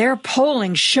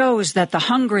shows that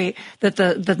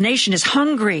the nation is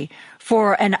hungry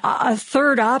for a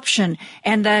third option,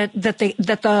 and that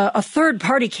a third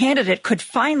party candidate could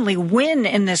finally win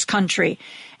in this country.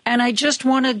 And I just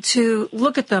wanted to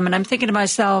look at them, and I'm thinking to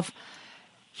myself,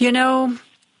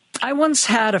 I once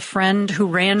had a friend who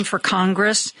ran for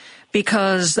Congress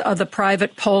because of the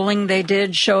private polling they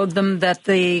did showed them that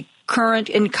the current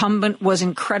incumbent was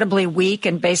incredibly weak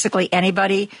and basically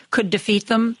anybody could defeat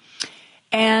them.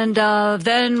 And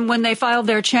then when they filed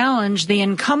their challenge, the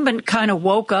incumbent kind of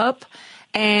woke up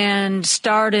and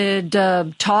started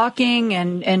talking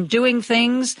and doing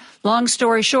things. Long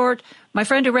story short, my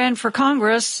friend who ran for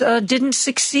Congress didn't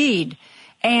succeed.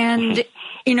 And,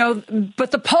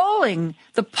 but the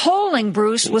polling,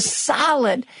 Bruce, was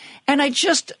solid. And I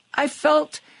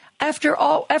felt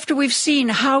after we've seen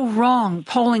how wrong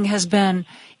polling has been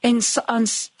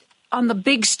on the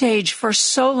big stage for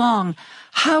so long,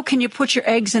 how can you put your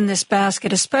eggs in this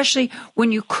basket, especially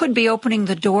when you could be opening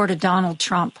the door to Donald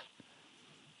Trump?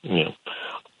 Yeah.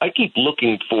 I keep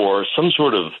looking for some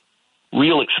sort of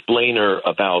real explainer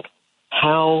about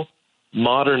how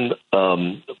modern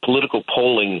political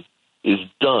polling is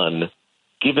done,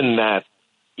 given that,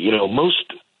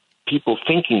 most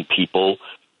thinking people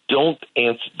don't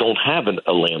have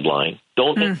a landline,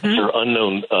 don't answer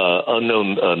unknown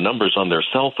numbers on their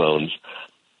cell phones.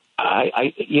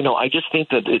 I just think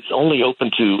that it's only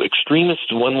open to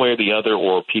extremists one way or the other,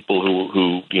 or people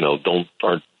who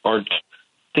aren't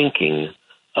thinking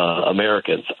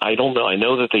Americans. I don't know. I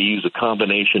know that they use a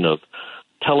combination of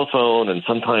telephone, and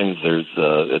sometimes there's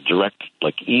a direct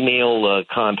email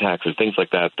contacts or things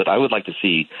like that. But I would like to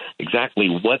see exactly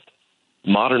what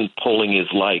modern polling is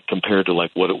like compared to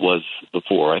what it was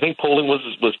before. I think polling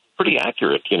was pretty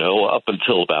accurate, up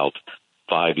until about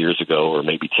 5 years ago or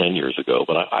maybe 10 years ago.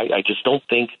 But I just don't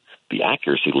think the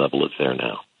accuracy level is there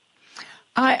now.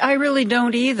 I really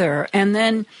don't either. And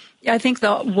then I think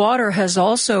the water has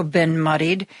also been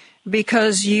muddied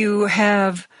because you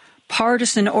have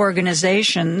partisan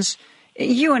organizations.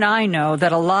 You and I know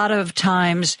that a lot of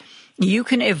times you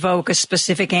can evoke a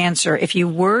specific answer if you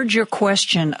word your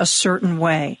question a certain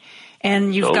way.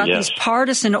 And you've got these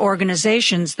partisan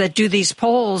organizations that do these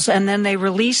polls, and then they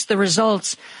release the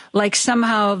results like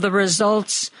somehow the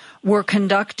results were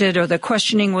conducted or the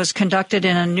questioning was conducted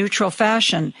in a neutral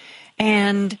fashion.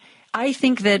 And I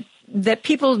think that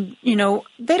people,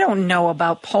 they don't know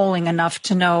about polling enough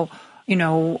to know,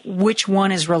 which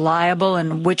one is reliable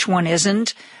and which one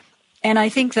isn't. And I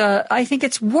think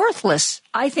it's worthless.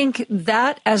 I think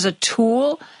that as a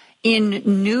tool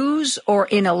in news or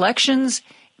in elections,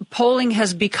 polling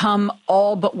has become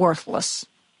all but worthless.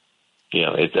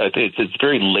 Yeah, it's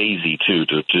very lazy too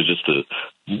to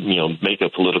make a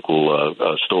political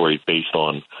story based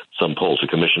on some polls, to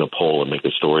commission a poll and make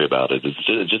a story about it.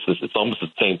 It's almost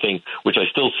the same thing, which I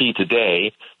still see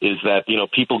today, is that,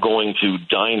 people going to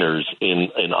diners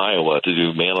in Iowa to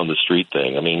do man on the street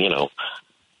thing. I mean,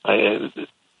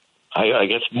 I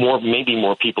guess maybe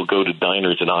more people go to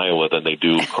diners in Iowa than they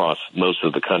do across most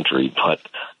of the country. But,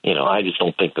 I just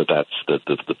don't think that's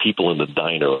the people in the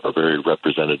diner are very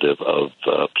representative of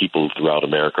people throughout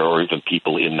America or even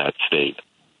people in that state.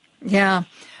 Yeah,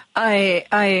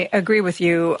 I agree with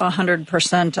you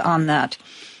 100% on that.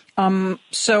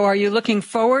 So are you looking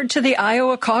forward to the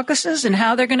Iowa caucuses and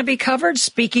how they're going to be covered?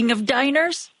 Speaking of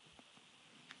diners?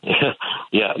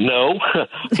 Yeah, no,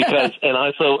 because, and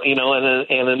also,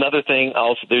 and another thing,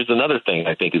 also, there's another thing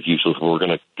I think is useless. We're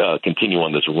going to continue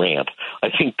on this rant. I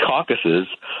think caucuses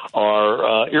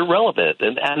are irrelevant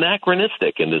and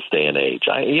anachronistic in this day and age.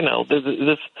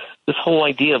 This whole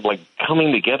idea of like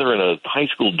coming together in a high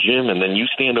school gym and then you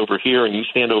stand over here and you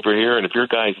stand over here, and if your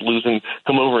guy's losing,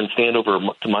 come over and stand over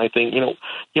to my thing.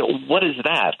 What is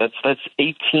that? That's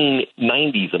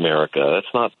 1890s America.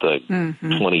 That's not the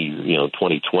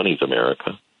 2020s America.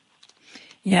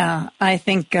 Yeah, I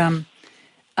think it's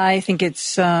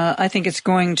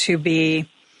going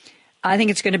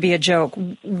to be a joke.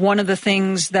 One of the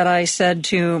things that I said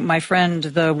to my friend,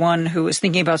 the one who was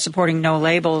thinking about supporting no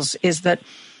labels, is that,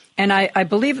 and I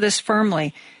believe this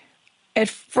firmly,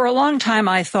 for a long time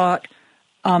I thought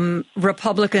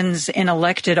Republicans in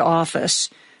elected office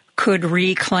could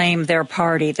reclaim their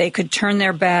party. They could turn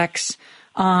their backs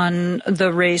on the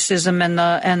racism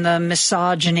and the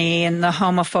misogyny and the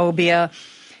homophobia,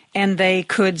 and they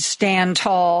could stand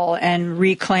tall and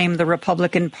reclaim the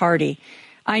Republican Party.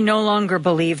 I no longer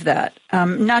believe that,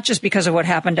 not just because of what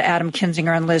happened to Adam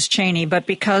Kinzinger and Liz Cheney, but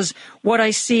because what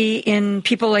I see in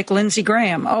people like Lindsey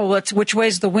Graham. Which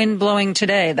way's the wind blowing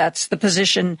today? That's the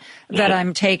position that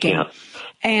I'm taking. Yeah.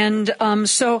 And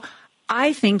so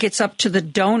I think it's up to the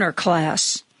donor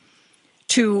class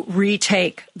to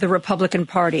retake the Republican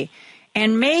Party.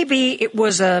 And maybe it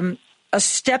was a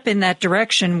step in that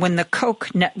direction when the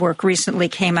Koch network recently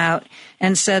came out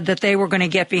and said that they were going to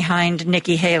get behind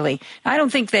Nikki Haley. I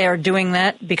don't think they are doing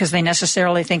that because they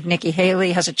necessarily think Nikki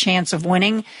Haley has a chance of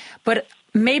winning, but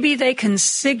maybe they can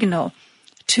signal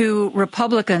to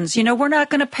Republicans, we're not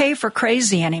going to pay for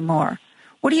crazy anymore.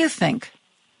 What do you think?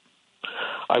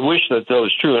 I wish that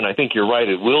was true, and I think you're right.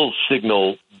 It will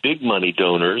signal big money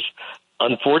donors.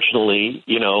 Unfortunately,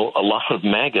 a lot of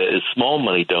MAGA is small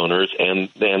money donors, and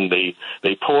then they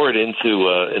pour it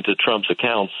into Trump's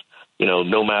accounts,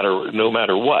 no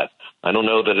matter what. I don't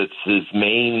know that it's his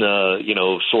main,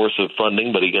 source of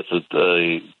funding, but he gets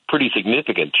a pretty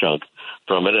significant chunk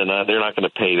from it, and they're not going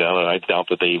to pay that. I doubt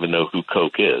that they even know who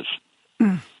Koch is.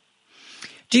 Mm.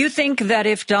 Do you think that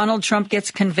if Donald Trump gets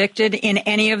convicted in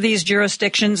any of these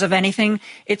jurisdictions of anything,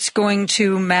 it's going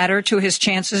to matter to his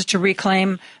chances to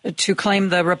claim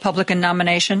the Republican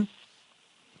nomination?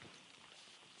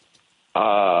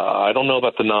 I don't know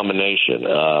about the nomination.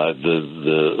 I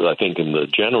think in the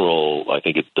general, I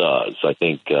think it does. I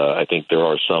think there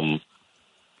are some.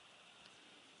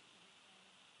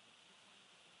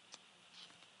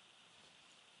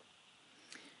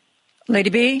 Lady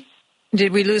B,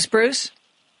 did we lose Bruce?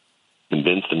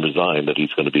 Convinced and resigned that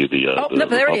he's going to be the no,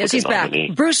 there he is. He's nominee.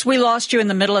 Back. Bruce, we lost you in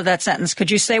the middle of that sentence.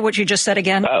 Could you say what you just said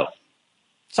again? Oh.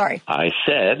 Sorry. I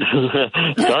said,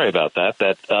 sorry about that,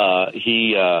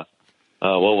 he,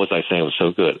 what was I saying? It was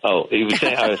so good. Oh,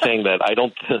 I was saying that I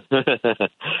don't,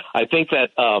 I think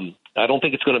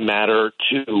it's going to matter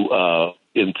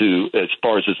into as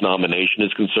far as his nomination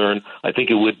is concerned. I think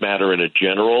it would matter in a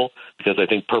general, because I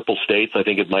think purple states, I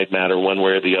think it might matter one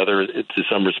way or the other to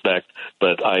some respect,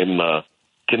 but I'm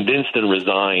convinced and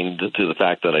resigned to the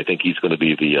fact that I think he's going to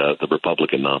be the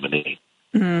Republican nominee.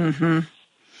 Mm-hmm.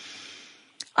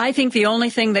 I think the only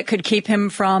thing that could keep him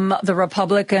from the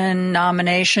Republican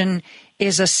nomination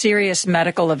is a serious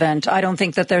medical event. I don't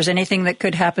think that there's anything that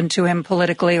could happen to him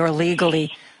politically or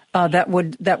legally that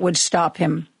would stop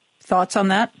him. Thoughts on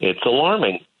that? It's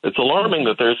alarming. It's alarming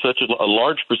that there's such a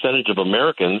large percentage of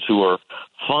Americans who are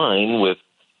fine with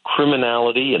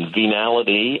criminality and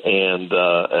venality and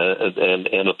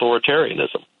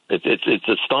authoritarianism. It's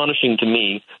astonishing to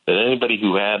me that anybody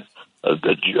who had a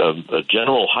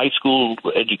general high school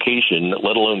education,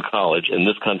 let alone college, in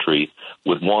this country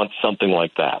would want something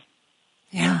like that.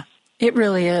 Yeah, it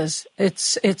really is.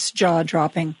 It's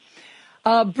jaw-dropping.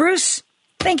 Bruce,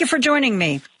 thank you for joining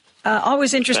me.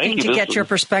 Always interesting to get your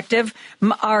perspective.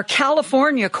 Our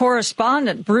California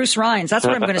correspondent, Bruce Rheins, that's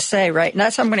what I'm going to say, right? And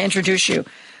that's how I'm going to introduce you.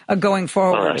 going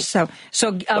forward. All right. So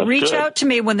That's reach good. out to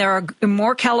me when there are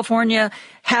more California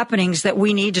happenings that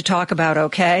we need to talk about,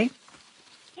 okay?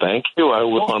 Thank you. I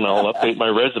will, and I'll update my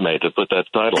resume to put that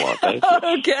title on. Thank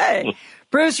you. Okay.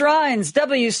 Bruce Rheins,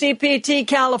 WCPT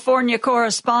California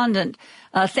correspondent.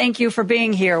 Thank you for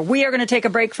being here. We are going to take a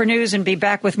break for news and be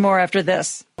back with more after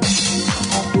this.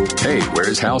 Hey,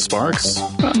 where's Hal Sparks?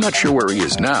 I'm not sure where he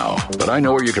is now, but I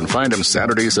know where you can find him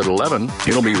Saturdays at 11.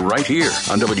 He'll be right here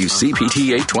on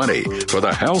WCPT 820 for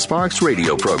the Hal Sparks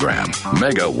radio program,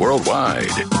 Mega Worldwide.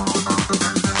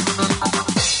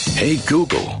 Hey,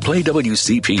 Google, play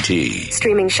WCPT.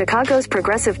 Streaming Chicago's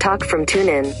progressive talk from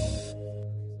TuneIn.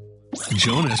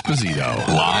 Joan Esposito,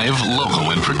 live,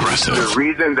 local, and progressive. The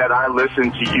reason that I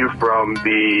listen to you from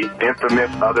the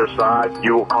infamous other side,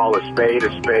 you will call a spade,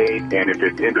 and if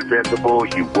it's indefensible,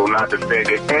 you will not defend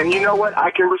it. And you know what?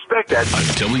 I can respect that. On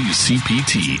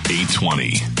WCPT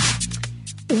 820.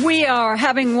 We are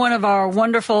having one of our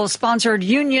wonderful sponsored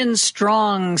Union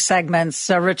Strong segments.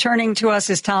 Returning to us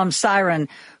is Tom Syron,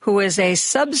 who is a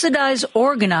subsidized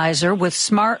organizer with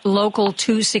Smart Local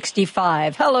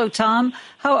 265. Hello, Tom.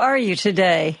 How are you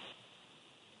today?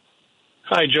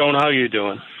 Hi, Joan. How are you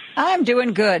doing? I'm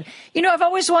doing good. You know, I've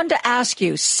always wanted to ask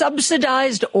you,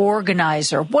 subsidized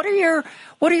organizer, what are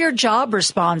your job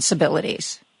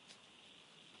responsibilities?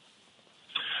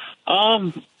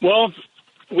 Well,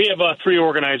 we have 3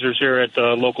 organizers here at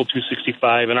Local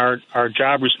 265, and our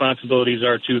job responsibilities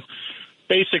are to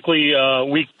basically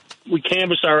we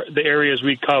canvass the areas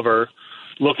we cover,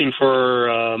 looking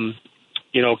for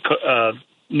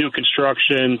new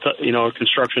construction,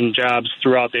 construction jobs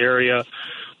throughout the area.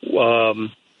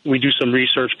 We do some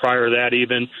research prior to that,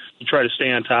 even to try to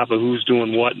stay on top of who's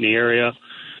doing what in the area,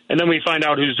 and then we find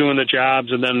out who's doing the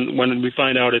jobs. And then when we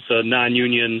find out it's a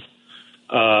non-union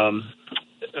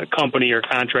a company or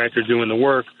contractor doing the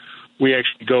work, we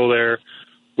actually go there.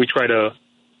 We try to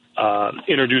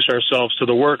introduce ourselves to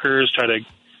the workers, try to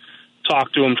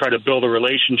talk to them, try to build a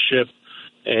relationship,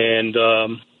 and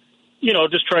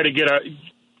just try to get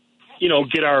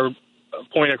our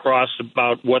point across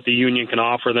about what the union can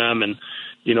offer them. And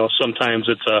sometimes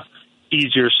it's a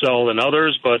easier sell than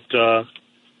others, but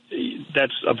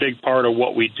that's a big part of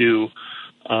what we do.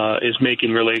 Is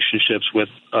making relationships with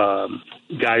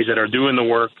guys that are doing the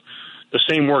work, the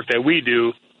same work that we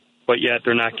do, but yet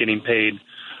they're not getting paid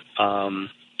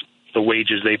the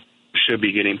wages they should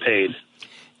be getting paid.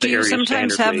 Do you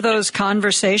sometimes have those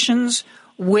conversations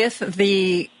with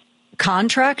the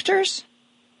contractors?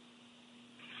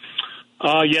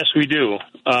 Yes, we do.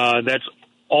 That's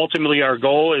ultimately our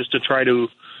goal, is to try to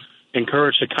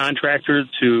encourage the contractor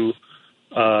to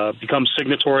become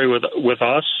signatory with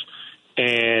us.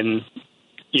 And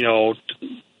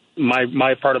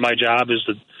my part of my job is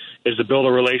to build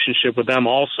a relationship with them,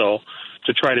 also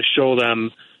to try to show them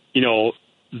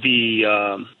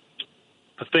the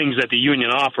things that the union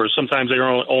offers. Sometimes they're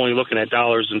only looking at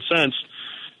dollars and cents,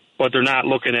 but they're not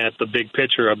looking at the big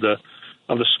picture of the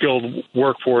skilled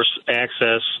workforce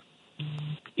access.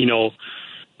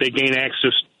 They gain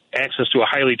access to a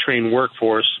highly trained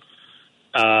workforce,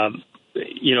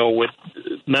 with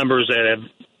members that have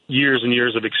years and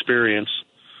years of experience.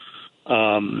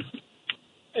 And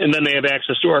then they have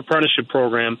access to our apprenticeship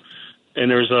program. And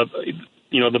there's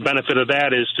the benefit of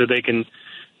that is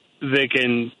they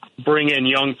can bring in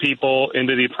young people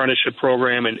into the apprenticeship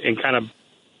program and kind of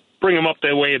bring them up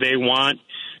the way they want.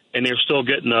 And they're still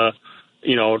getting the,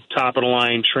 top of the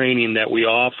line training that we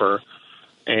offer.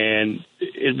 And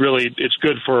it's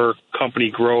good for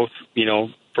company growth,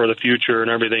 for the future and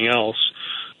everything else.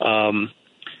 I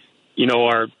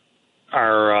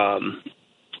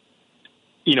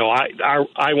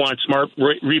Want Smart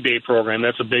rebate program.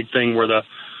 That's a big thing where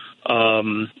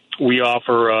we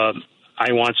offer.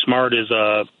 I Want Smart is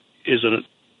a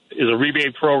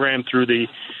rebate program through the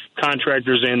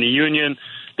contractors and the union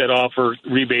that offer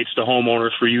rebates to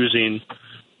homeowners for using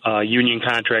union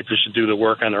contractors to do the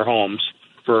work on their homes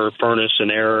for furnace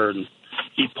and air and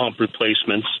heat pump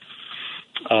replacements.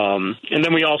 And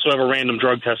then we also have a random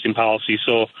drug testing policy.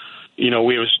 So,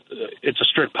 it's a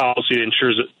strict policy that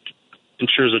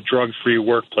ensures a drug-free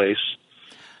workplace.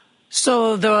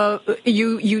 So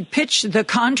you pitch the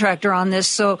contractor on this,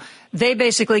 so they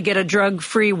basically get a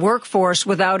drug-free workforce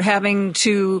without having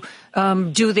to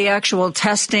do the actual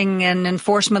testing and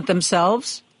enforcement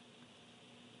themselves?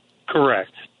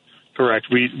 Correct.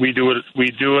 We do it. We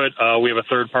have a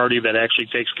third party that actually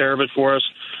takes care of it for us,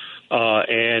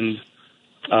 and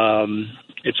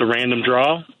it's a random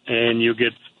draw. And you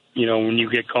get, when you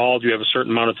get called, you have a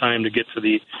certain amount of time to get to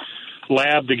the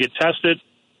lab to get tested,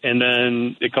 and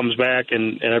then it comes back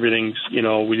and everything's,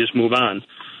 we just move on.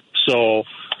 So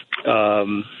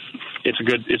it's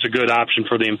a good option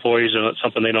for the employees, and it's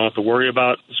something they don't have to worry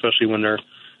about, especially when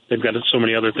they've got so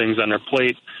many other things on their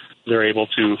plate. They're able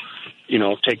to,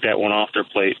 take that one off their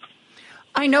plate.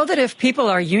 I know that if people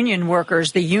are union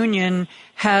workers, the union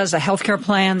has a health care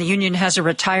plan, the union has a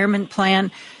retirement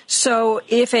plan. So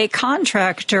if a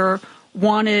contractor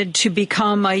wanted to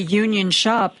become a union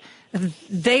shop,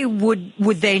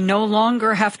 would they no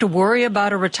longer have to worry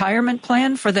about a retirement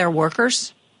plan for their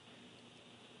workers?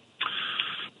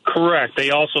 Correct.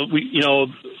 They also,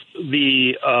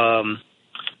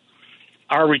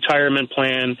 our retirement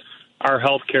plan, our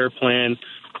health care plan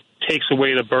takes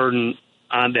away the burden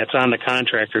that's on the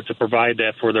contractor to provide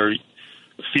that for their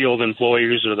field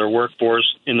employees or their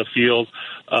workforce in the field.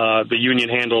 The union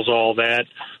handles all that.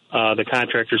 The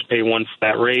contractors pay one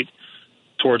flat rate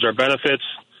towards our benefits,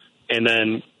 and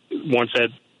then once that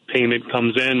payment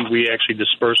comes in, we actually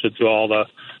disperse it to all the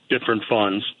different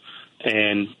funds.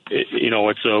 And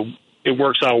it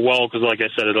works out well because, like I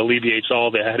said, it alleviates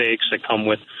all the headaches that come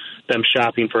with them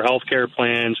shopping for health care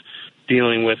plans,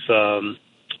 dealing with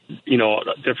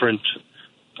different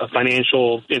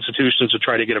financial institutions to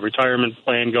try to get a retirement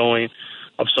plan going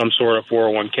of some sort of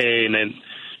 401k, and then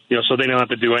so they don't have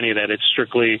to do any of that. It's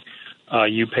strictly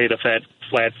you pay the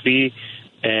flat fee,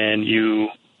 and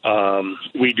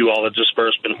we do all the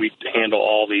disbursement. We handle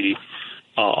all the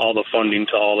funding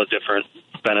to all the different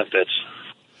benefits.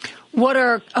 What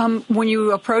are when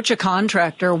you approach a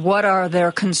contractor, what are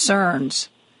their concerns?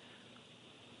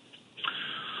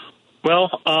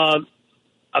 Well, a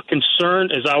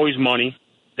concern is always money.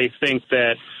 They think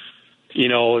that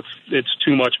it's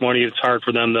too much money. It's hard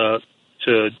for them to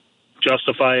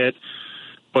justify it.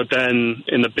 But then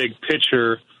in the big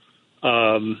picture,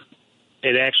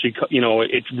 it actually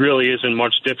it really isn't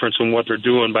much difference in what they're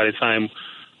doing by the time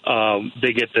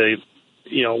they get the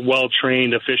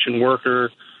well-trained, efficient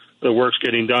worker. The work's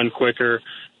getting done quicker,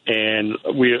 and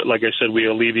like I said, we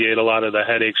alleviate a lot of the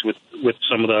headaches with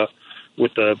some of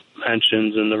with the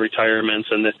pensions and the retirements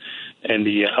and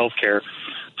the health care.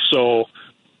 So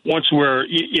once we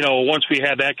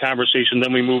have that conversation,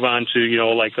 then we move on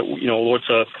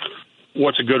to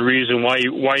what's a good reason why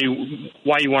you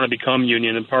want to become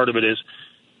union, and part of it is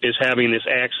having this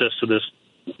access to this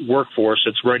workforce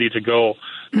that's ready to go.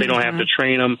 They don't have to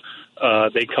train them.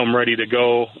 They come ready to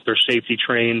go. They're safety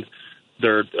trained.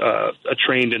 They're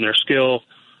trained in their skill,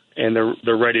 and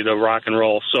they're ready to rock and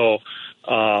roll. So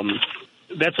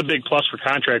that's a big plus for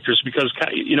contractors because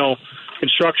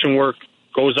construction work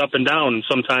goes up and down, and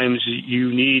sometimes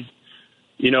you need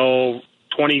 20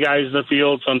 guys in the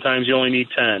field. Sometimes you only need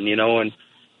 10.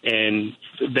 And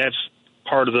that's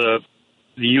part of the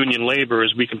union labor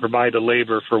is we can provide the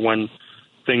labor for when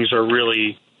things are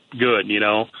really good.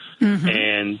 And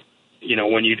when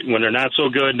they're not so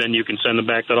good, then you can send them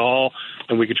back to the hall,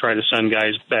 and we could try to send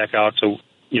guys back out to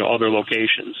other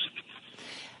locations.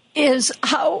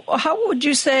 How would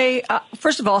you say?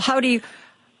 First of all,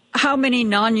 how many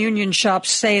non-union shops,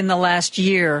 say in the last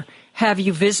year, have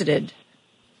you visited,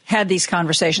 had these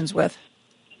conversations with?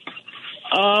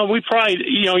 We probably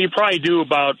you probably do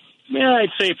about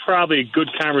I'd say probably a good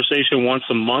conversation once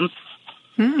a month.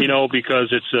 Because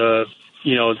it's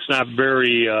it's not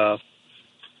very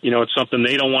it's something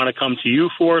they don't want to come to you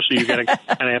for, so you got to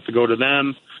kind of have to go to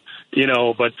them.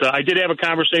 But I did have a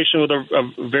conversation with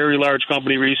a very large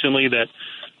company recently that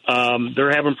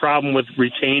they're having a problem with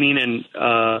retaining and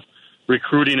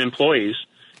recruiting employees,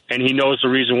 and he knows the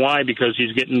reason why because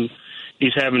he'll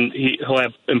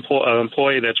have an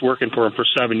employee that's working for him for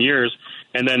 7 years,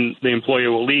 and then the employee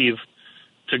will leave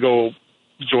to go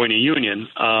join a union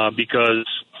because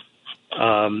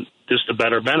just the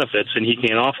better benefits, and he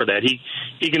can't offer that. He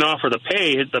can offer the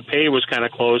pay. The pay was kind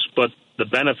of close, but the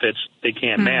benefits they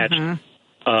can't match.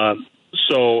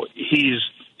 So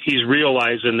he's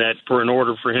realizing that in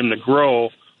order for him to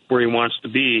grow where he wants to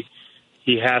be,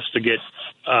 he has to get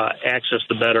access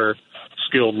to better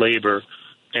skilled labor,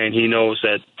 and he knows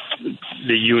that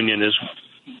the union is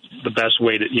the best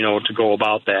way to go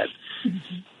about that.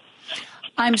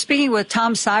 I'm speaking with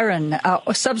Tom Syron,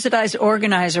 a subsidized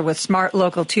organizer with Smart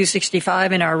Local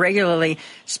 265 in our regularly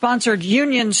sponsored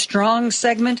Union Strong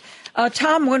segment.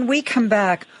 Tom, when we come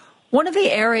back, one of the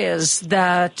areas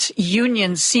that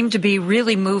unions seem to be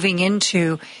really moving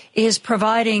into is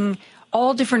providing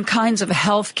all different kinds of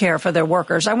health care for their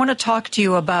workers. I want to talk to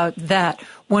you about that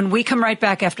when we come right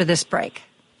back after this break.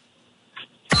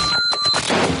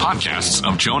 Podcasts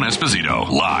of Joan Esposito,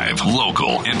 live,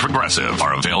 local, and progressive,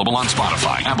 are available on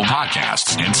Spotify, Apple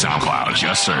Podcasts, and SoundCloud.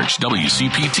 Just search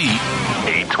WCPT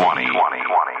 820.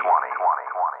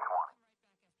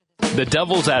 The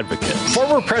Devil's Advocate.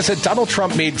 Former President Donald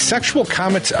Trump made sexual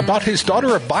comments about his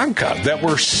daughter Ivanka that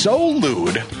were so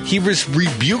lewd, he was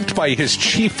rebuked by his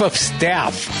chief of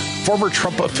staff. Former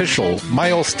Trump official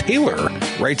Miles Taylor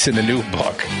writes in a new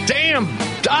book. Damn,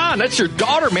 Don, that's your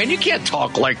daughter, man. You can't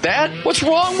talk like that. What's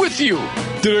wrong with you?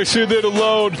 Did I say that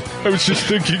aloud? I was just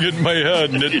thinking it in my head,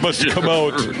 and it must come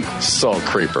out. So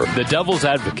creeper. The Devil's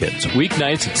Advocates,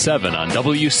 weeknights at 7 on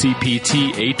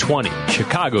WCPT 820,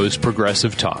 Chicago's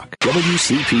Progressive Talk.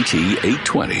 WCPT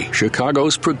 820,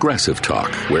 Chicago's Progressive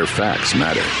Talk, where facts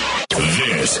matter.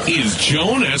 This is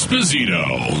Joan Esposito,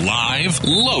 live,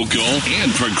 local,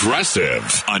 and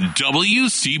progressive on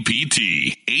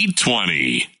WCPT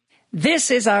 820.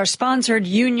 This is our sponsored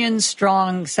Union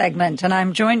Strong segment, and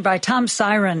I'm joined by Tom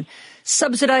Syron,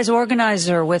 subsidized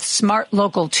organizer with Smart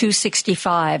Local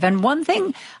 265. And one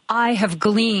thing I have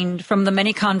gleaned from the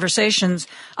many conversations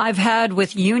I've had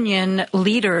with union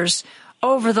leaders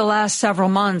over the last several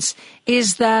months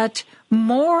is that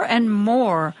more and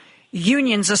more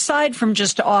unions, aside from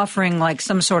just offering like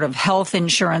some sort of health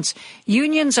insurance,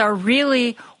 unions are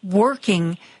really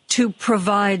working to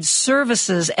provide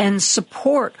services and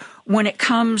support when it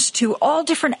comes to all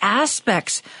different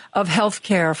aspects of health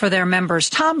care for their members.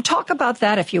 Tom, talk about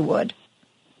that if you would.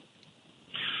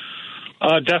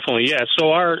 Definitely, yeah.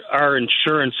 So our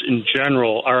insurance in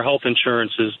general, our health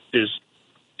insurance is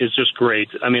just great.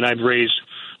 I mean, I've raised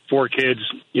 4 kids,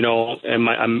 and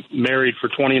I'm married for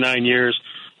 29 years.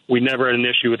 We never had an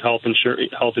issue with health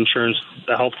insurance.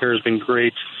 The health care has been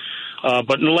great.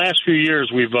 But in the last few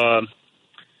years, we've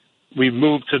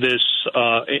moved to this.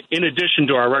 In addition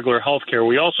to our regular health care,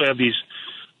 we also have these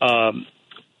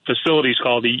facilities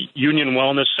called the Union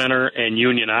Wellness Center and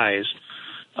Union Eyes.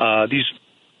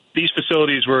 These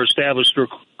facilities were established through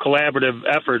a collaborative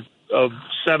effort of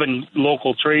 7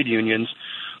 local trade unions,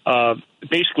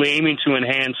 basically aiming to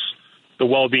enhance the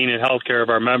well-being and health care of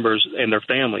our members and their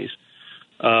families.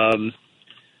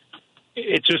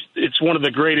 It's one of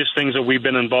the greatest things that we've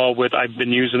been involved with. I've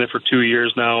been using it for 2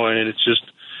 years now, and it's just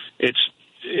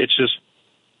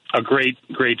a great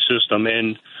system.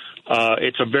 And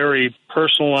it's a very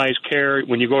personalized care.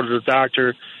 When you go to the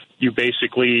doctor, you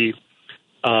basically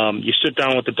you sit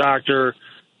down with the doctor,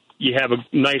 you have a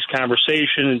nice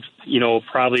conversation,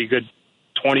 probably a good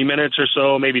 20 minutes or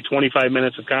so, maybe 25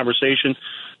 minutes of conversation,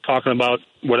 talking about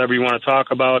whatever you want to talk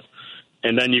about,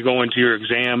 and then you go into your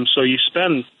exam. So you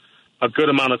spend a good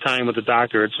amount of time with the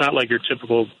doctor. It's not like your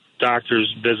typical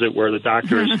doctor's visit where the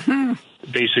doctor is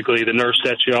basically the nurse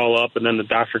sets you all up and then the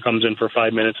doctor comes in for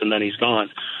 5 minutes and then he's gone.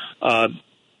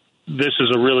 This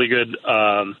is a really good,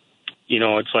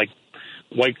 it's like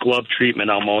white glove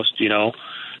treatment almost,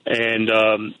 and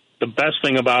the best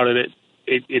thing about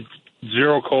it's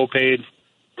zero copays,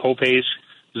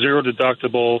 0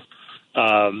 deductible,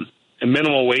 and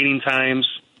minimal waiting times,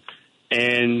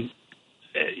 and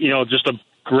just a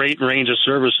great range of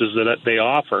services that they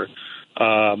offer.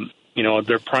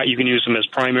 You can use them as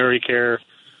primary care,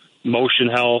 motion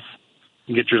health,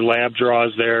 you can get your lab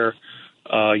draws there,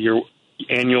 your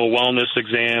annual wellness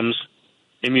exams,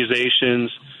 immunizations,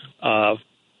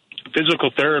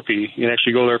 physical therapy. You can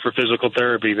actually go there for physical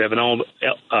therapy. If you have an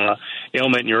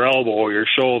ailment in your elbow or your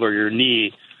shoulder or your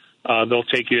knee, they'll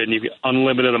take you and you get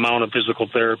unlimited amount of physical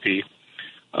therapy.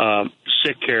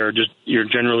 Sick care, just you're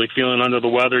generally feeling under the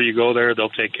weather, you go there, they'll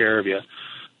take care of you.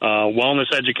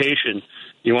 Wellness education,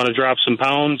 you want to drop some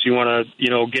pounds, you want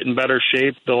to get in better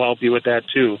shape, they'll help you with that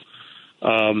too.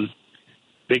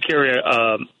 They carry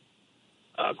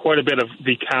quite a bit of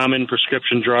the common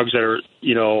prescription drugs that are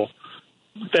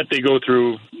that they go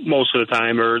through most of the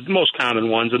time, or the most common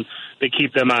ones, and they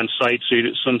keep them on site, so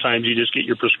sometimes you just get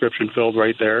your prescription filled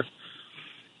right there.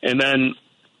 And then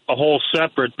a whole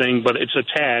separate thing, but it's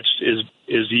attached, is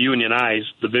the Union Eyes,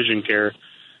 the vision care.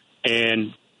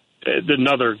 And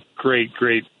another great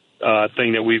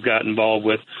thing that we've got involved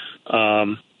with.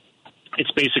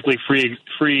 It's basically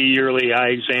free yearly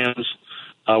eye exams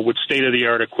with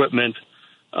state-of-the-art equipment,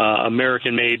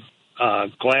 American-made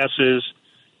glasses.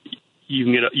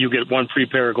 You get 1 free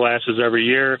pair of glasses every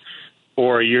year,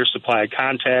 or a year's supply of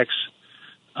contacts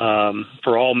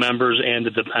for all members and the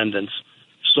dependents.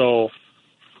 So,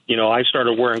 I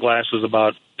started wearing glasses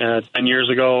about 10 years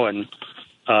ago, and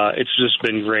it's just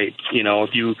been great.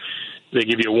 They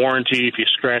give you a warranty. If you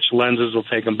scratch lenses, they'll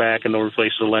take them back and they'll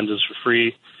replace the lenses for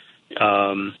free.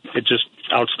 It's just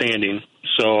outstanding.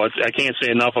 So I can't say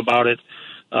enough about it.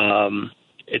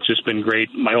 It's just been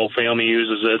great. My whole family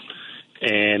uses it,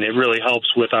 and it really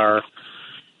helps with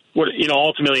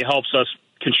ultimately helps us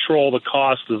control the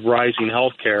cost of rising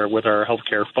health care with our health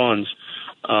care funds.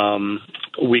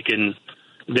 We can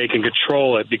they can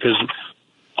control it, because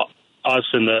us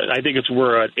and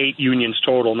we're at 8 unions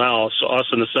total now, so us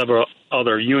and the several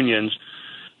other unions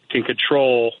can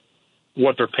control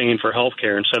what they're paying for health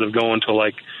care instead of going to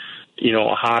a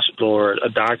hospital or a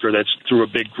doctor that's through a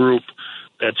big group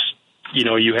that's,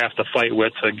 you have to fight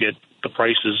with to get the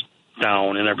prices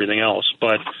down and everything else.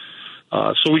 But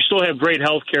so we still have great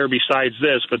health care besides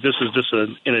this, but this is just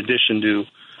in addition to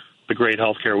the great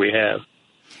health care we have.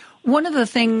 One of the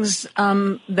things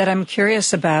that I'm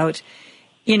curious about,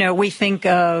 we think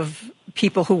of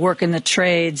people who work in the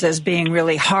trades as being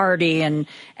really hardy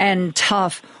and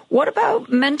tough. What about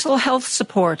mental health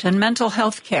support and mental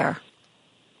health care?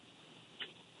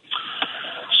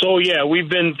 So, yeah, we've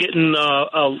been getting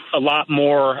a lot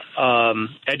more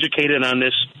educated on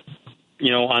this,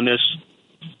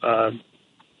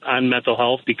 on mental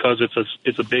health, because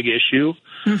it's a big issue.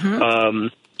 Mm-hmm.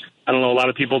 I don't know, a lot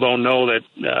of people don't know that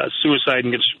suicide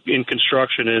in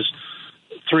construction is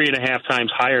 3.5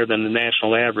 times higher than the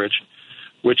national average,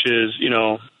 which is,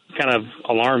 kind of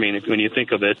alarming when you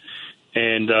think of it.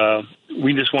 And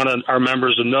we just want our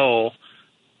members to know,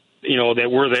 that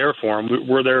we're there for them.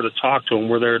 We're there to talk to them.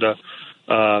 We're there to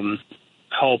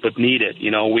help if needed.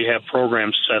 We have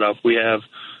programs set up. We have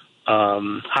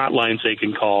hotlines they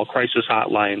can call, crisis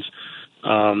hotlines.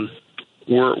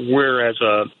 We're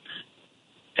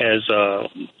as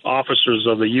officers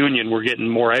of the union, we're getting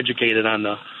more educated on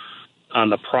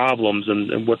the problems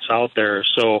and what's out there.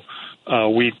 So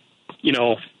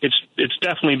it's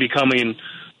definitely becoming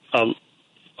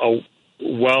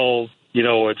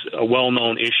it's a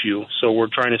well-known issue. So we're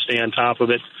trying to stay on top of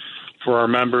it for our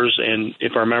members. And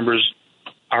if our members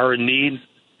are in need,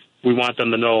 we want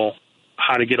them to know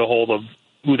how to get a hold of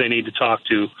who they need to talk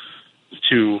to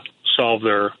solve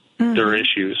their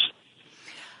issues.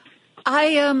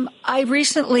 I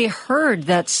recently heard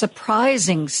that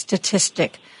surprising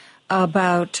statistic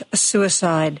about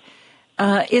suicide.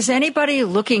 Is anybody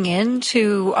looking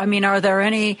into, are there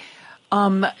any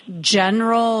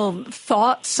general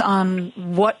thoughts on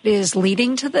what is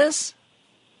leading to this?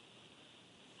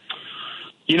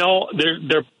 We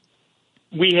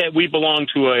belong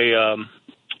to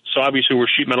so obviously we're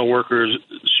sheet metal workers,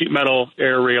 sheet metal,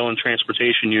 air, rail, and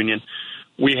transportation union.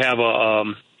 We have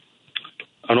an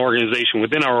organization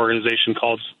within our organization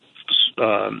called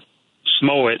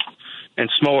SMOIT, and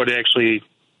SMOIT actually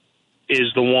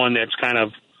is the one that's kind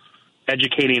of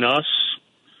educating us,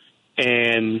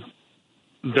 and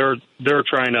they're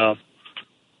trying to,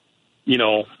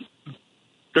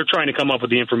 they're trying to come up with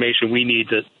the information we need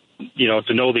to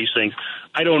know these things.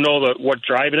 I don't know what's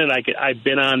driving it. I've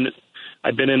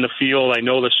been in the field. I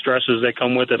know the stresses that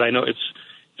come with it. I know it's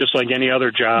just like any other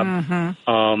job.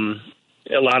 Mm-hmm.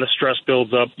 A lot of stress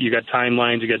builds up. You got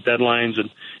timelines, you got deadlines,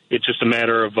 and it's just a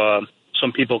matter of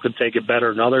some people could take it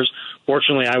better than others.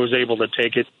 Fortunately, I was able to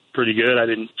take it pretty good. I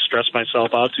didn't stress myself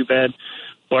out too bad.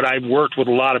 But I've worked with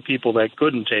a lot of people that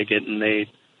couldn't take it, and they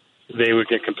would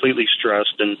get completely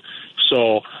stressed. And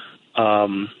so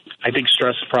I think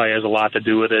stress probably has a lot to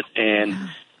do with it. And,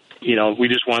 we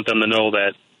just want them to know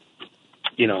that,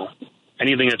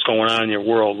 anything that's going on in your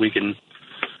world, we can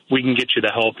get you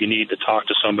the help you need to talk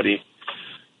to somebody.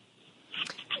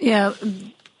 Yeah,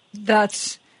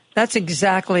 that's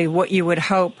exactly what you would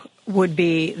hope would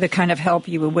be the kind of help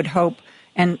you would hope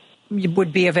and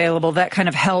would be available, that kind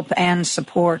of help and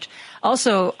support.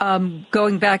 Also,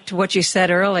 going back to what you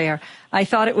said earlier, I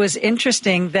thought it was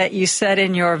interesting that you said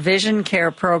in your vision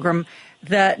care program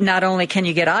that not only can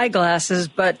you get eyeglasses,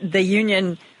 but the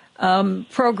union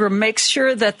program makes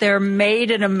sure that they're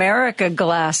made in America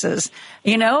glasses,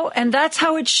 and that's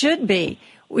how it should be.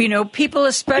 People,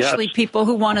 especially people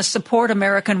who want to support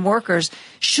American workers,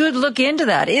 should look into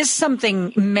that. Is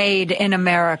something made in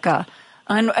America?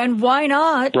 And why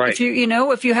not? Right.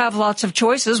 If you have lots of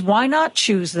choices, why not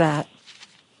choose that?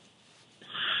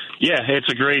 Yeah, it's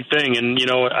a great thing. And,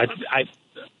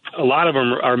 a lot of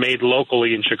them are made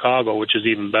locally in Chicago, which is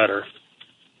even better.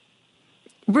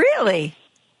 Really?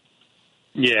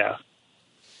 Yeah.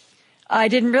 I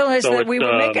didn't realize that we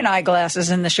were making eyeglasses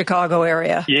in the Chicago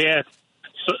area. Yeah.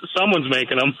 Someone's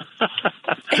making them.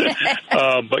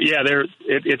 But yeah,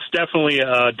 it's definitely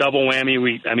a double whammy.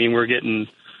 We're getting,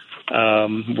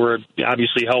 we're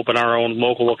obviously helping our own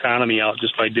local economy out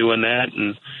just by doing that.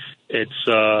 And it's,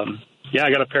 I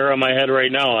got a pair on my head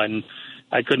right now, and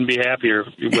I couldn't be happier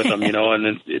with them,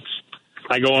 and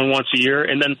I go in once a year.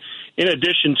 And then in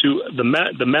addition to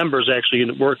the members actually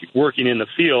working in the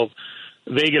field,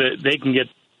 they can get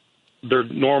their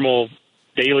normal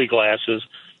daily glasses.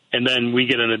 And then we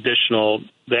get an additional,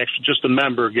 just the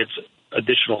member gets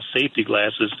additional safety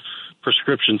glasses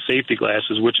prescription safety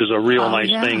glasses, which is a real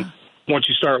nice thing. Once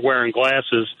you start wearing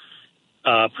glasses,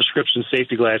 prescription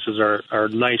safety glasses are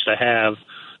nice to have,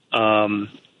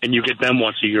 and you get them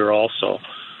once a year also.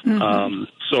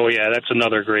 So that's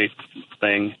another great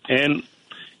thing. And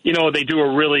they do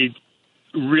a really,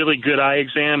 really good eye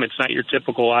exam. It's not your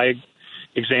typical eye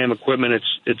exam equipment.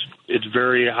 It's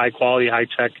very high quality, high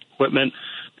tech equipment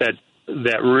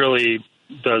that really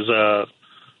does a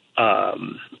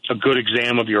good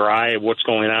exam of your eye, of what's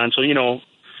going on. So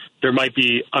there might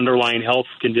be underlying health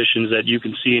conditions that you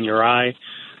can see in your eye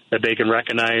that they can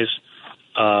recognize.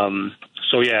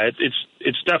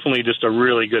 It's definitely just a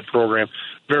really good program.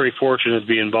 Very fortunate to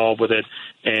be involved with it,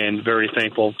 and very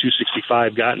thankful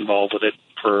 265 got involved with it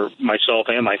for myself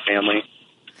and my family.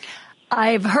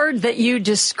 I've heard that you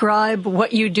describe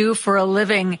what you do for a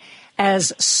living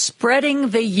as spreading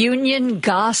the union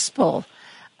gospel.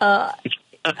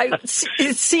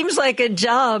 It seems like a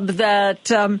job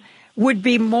that would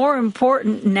be more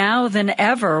important now than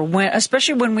ever,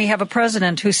 especially when we have a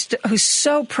president who's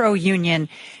so pro-union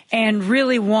and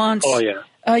really wants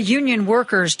union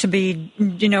workers to be,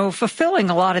 fulfilling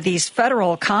a lot of these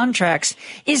federal contracts.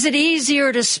 Is it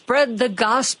easier to spread the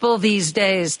gospel these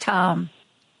days, Tom?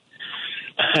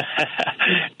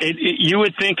 You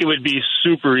would think it would be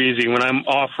super easy when I'm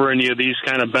offering you these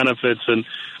kind of benefits and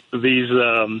these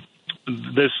a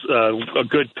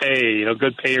good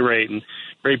pay rate and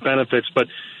great benefits, but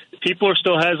people are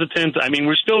still hesitant. I mean,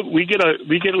 we get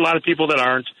a lot of people that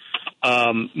aren't.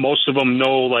 Most of them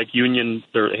know, like, union.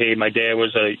 Hey, my dad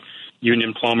was a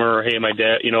union plumber. Or, hey, my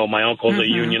dad, my uncle's a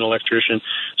union electrician.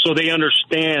 So they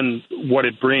understand what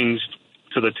it brings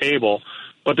to the table.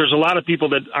 But there's a lot of people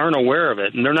that aren't aware of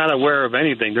it, and they're not aware of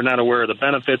anything. They're not aware of the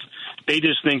benefits. They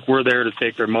just think we're there to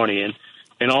take their money,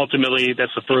 and ultimately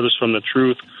that's the furthest from the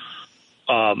truth.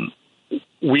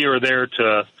 We are there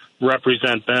to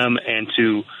represent them and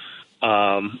to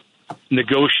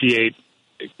negotiate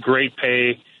great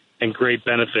pay and great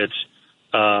benefits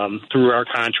through our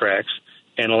contracts.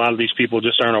 And a lot of these people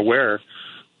just aren't aware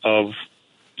of,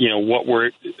 what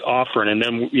we're offering. And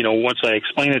then, once I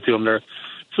explain it to them,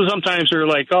 so sometimes they're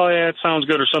like, oh, yeah, it sounds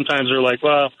good. Or sometimes they're like,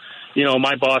 well,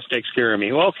 my boss takes care of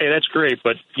me. Well, okay, that's great.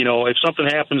 But, if something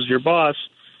happens to your boss,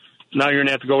 now you're going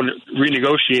to have to go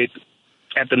renegotiate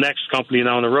at the next company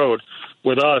down the road.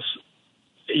 With us,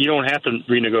 you don't have to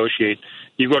renegotiate.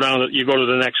 You go to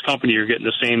the next company, you're getting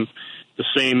the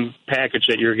same package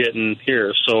that you're getting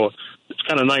here. So it's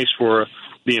kind of nice for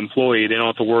the employee. They don't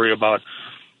have to worry about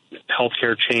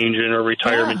healthcare changing or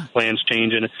retirement plans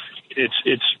changing.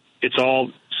 It's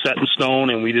all set in stone,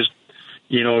 and we just,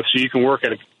 so you can work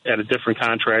at a different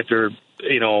contractor,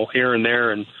 here and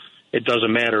there, and it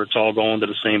doesn't matter. It's all going to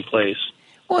the same place,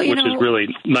 which is really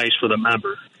nice for the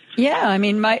member. Yeah, I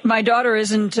mean, my daughter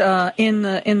isn't in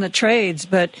the trades,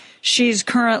 but she's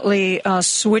currently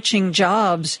switching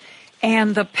jobs,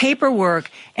 and the paperwork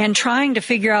and trying to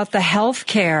figure out the health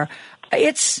care.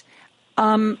 It's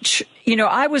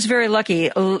I was very lucky,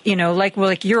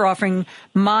 like you're offering.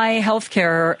 My health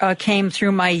care came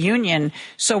through my union.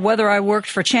 So whether I worked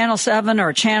for Channel 7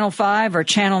 or Channel 5 or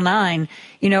Channel 9,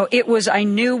 I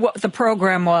knew what the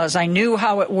program was. I knew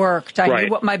how it worked. I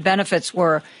knew what my benefits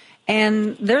were.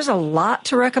 And there's a lot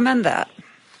to recommend that.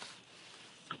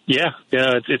 Yeah.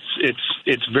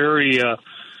 It's very,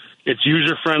 it's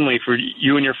user friendly for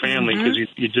you and your family, because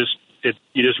you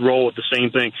just roll with the same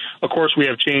thing. Of course, we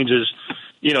have changes,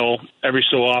 every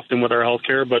so often with our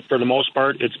healthcare, but for the most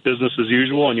part, it's business as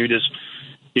usual, and you just,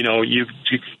 you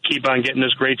keep on getting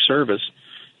this great service.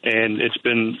 And it's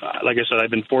been, like I said,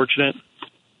 I've been fortunate.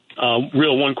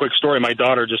 One quick story. My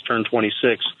daughter just turned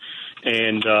 26,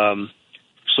 and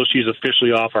so she's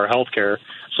officially off our healthcare.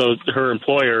 So her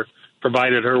employer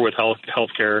provided her with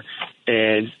healthcare,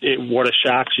 and what a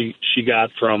shock she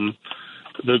got from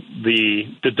the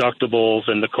deductibles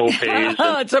and the co-pays.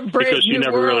 It's a brave because she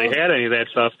never really had any of that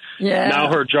stuff. Yeah.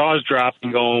 Now her jaw's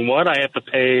dropping, going, what? I have to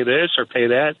pay this or pay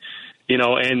that?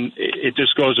 And it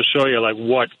just goes to show you, like,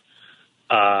 what,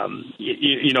 how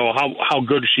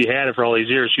good she had it for all these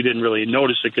years. She didn't really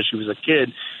notice it because she was a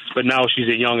kid, but now she's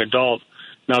a young adult.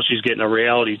 Now she's getting a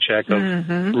reality check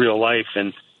of real life.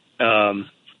 And,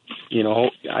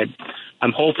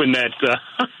 I'm hoping that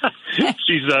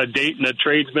she's dating a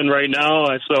tradesman right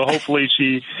now. So hopefully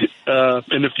she,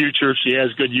 in the future, she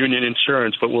has good union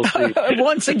insurance, but we'll see.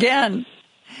 Once again.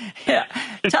 Yeah.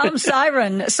 Tom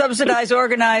Syron, subsidized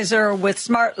organizer with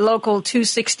Smart Local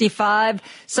 265,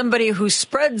 somebody who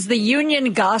spreads the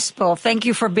union gospel. Thank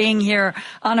you for being here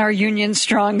on our Union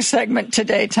Strong segment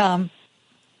today, Tom.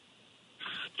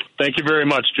 Thank you very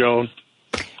much, Joan.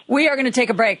 We are going to take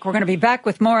a break. We're going to be back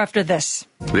with more after this.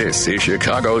 This is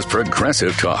Chicago's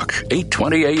Progressive Talk,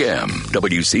 820 AM,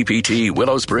 WCPT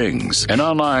Willow Springs, and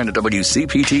online at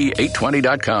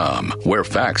WCPT820.com, where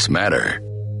facts matter.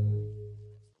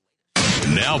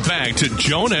 Now back to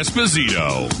Joan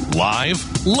Esposito,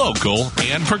 live, local,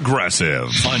 and progressive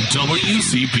on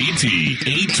WCPT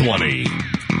 820.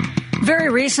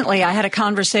 Very recently, I had a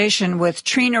conversation with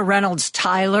Trina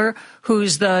Reynolds-Tyler,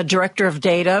 who's the director of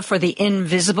data for the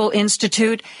Indivisible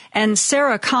Institute, and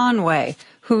Sarah Conway,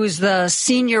 who's the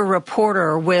senior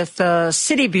reporter with the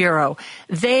City Bureau.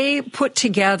 They put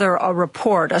together a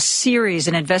report, an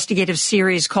investigative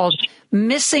series called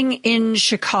Missing in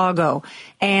Chicago.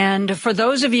 And for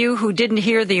those of you who didn't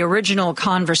hear the original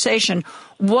conversation,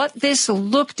 what this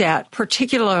looked at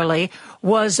particularly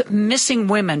was missing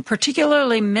women,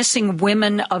 particularly missing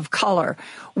women of color.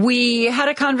 We had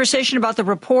a conversation about the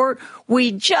report.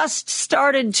 We just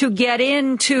started to get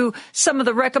into some of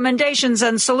the recommendations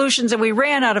and solutions, and we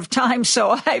ran out of time,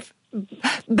 so I've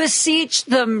beseeched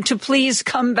them to please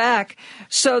come back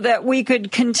so that we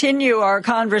could continue our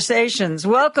conversations.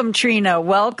 Welcome, Trina.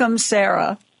 Welcome,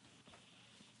 Sarah.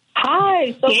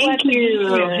 Hi. So glad to be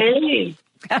here. Hey.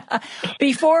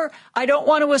 Before, I don't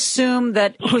want to assume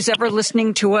that who's ever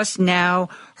listening to us now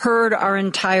heard our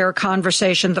entire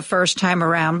conversation the first time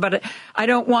around, but I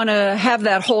don't want to have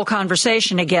that whole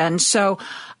conversation again. So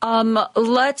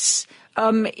let's...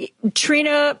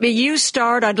 Trina, you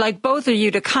start. I'd like both of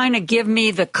you to kind of give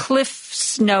me the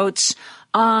Cliff's Notes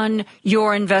on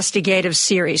your investigative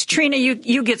series. Trina,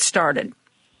 you get started.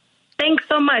 Thanks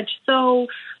so much. So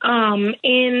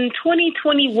in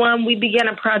 2021, we began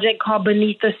a project called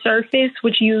Beneath the Surface,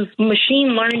 which used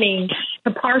machine learning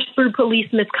to parse through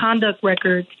police misconduct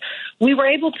records. We were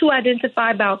able to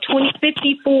identify about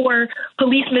 54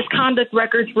 police misconduct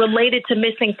records related to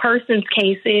missing persons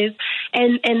cases.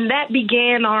 And that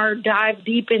began our dive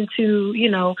deep into,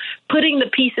 putting the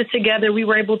pieces together. We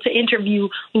were able to interview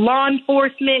law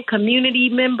enforcement, community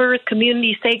members,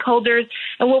 community stakeholders.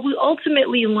 And what we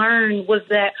ultimately learned was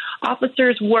that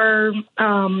officers were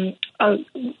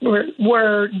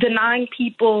denying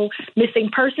people missing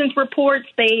persons reports.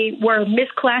 They were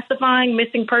misclassifying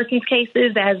missing persons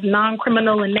cases as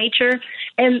non-criminal in nature.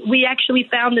 And we actually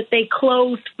found that they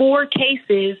closed 4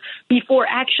 cases before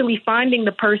actually finding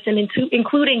the person,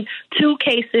 including 2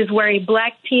 cases where a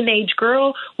black teenage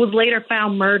girl was later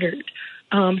found murdered.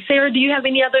 Sarah, do you have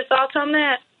any other thoughts on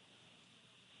that?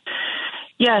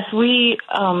 Yes, we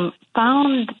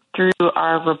found through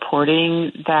our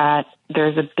reporting that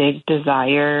there's a big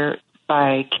desire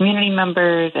by community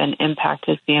members and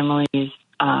impacted families,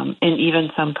 and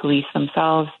even some police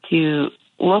themselves, to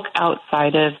look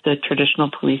outside of the traditional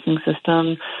policing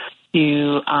system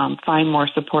to find more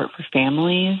support for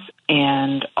families,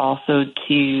 and also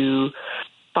to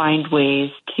find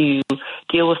ways to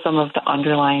deal with some of the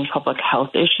underlying public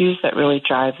health issues that really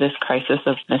drive this crisis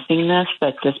of missingness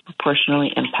that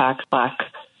disproportionately impacts Black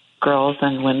girls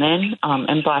and women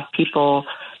and Black people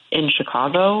in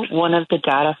Chicago. One of the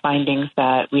data findings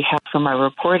that we have from our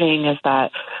reporting is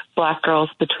that Black girls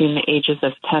between the ages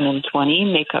of 10 and 20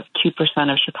 make up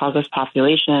 2% of Chicago's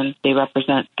population. They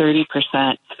represent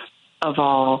 30% of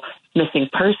all missing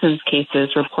persons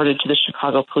cases reported to the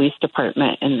Chicago Police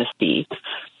Department in the state.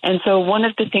 And so one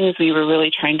of the things we were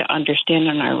really trying to understand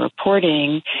in our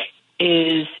reporting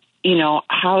is,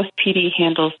 how PD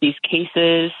handles these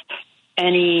cases,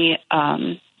 any,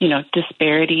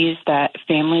 disparities that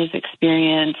families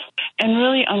experience, and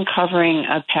really uncovering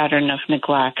a pattern of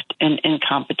neglect and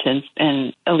incompetence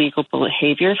and illegal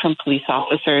behavior from police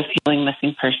officers handling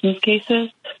missing persons cases.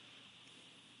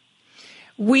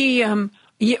 We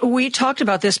talked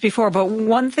about this before, but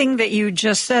one thing that you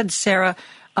just said, Sarah,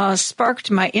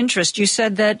 sparked my interest. You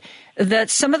said that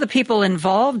some of the people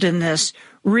involved in this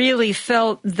really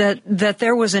felt that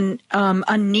there was a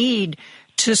need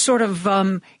to sort of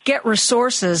get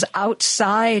resources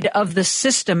outside of the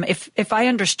system. If I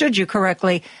understood you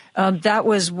correctly, that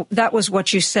was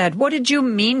what you said. What did you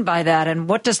mean by that, and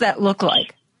what does that look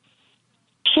like?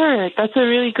 Sure, that's a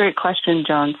really great question,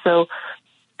 Joan. So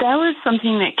that was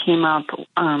something that came up.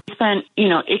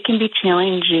 It can be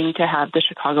challenging to have the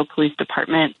Chicago Police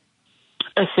Department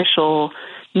official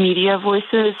media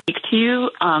voices speak to you,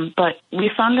 but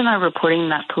we found in our reporting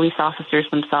that police officers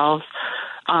themselves,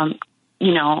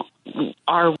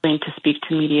 are willing to speak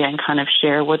to media and kind of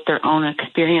share what their own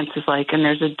experience is like. And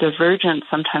there's a divergence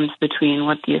sometimes between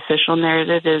what the official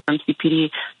narrative is from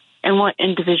CPD and what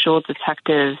individual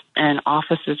detectives and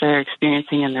officers are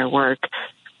experiencing in their work.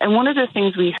 And one of the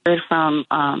things we heard from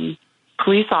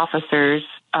police officers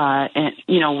and,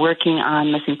 working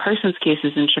on missing persons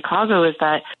cases in Chicago is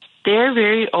that they're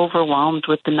very overwhelmed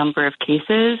with the number of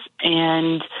cases,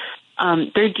 and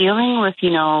they're dealing with,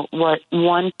 what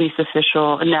one police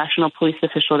official, a national police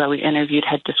official that we interviewed,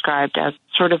 had described as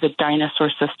sort of a dinosaur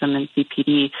system in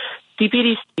CPD.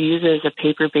 CPD uses a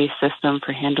paper-based system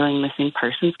for handling missing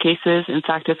persons cases. In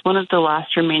fact, it's one of the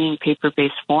last remaining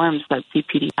paper-based forms that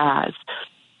CPD has.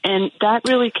 And that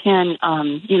really can,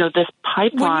 this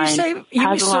pipeline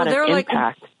has a lot of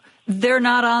impact. They're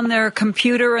not on their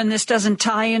computer, and this doesn't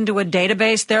tie into a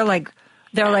database. They're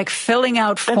like filling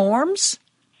out forms.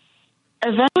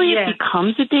 Eventually, it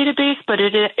becomes a database, but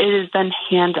it is then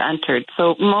hand entered.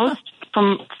 So most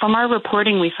from our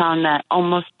reporting, we found that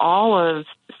almost all of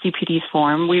CPD's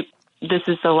form, this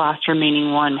is the last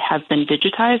remaining one, have been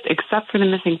digitized, except for the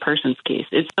missing persons case.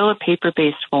 It's still a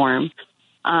paper-based form,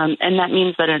 and that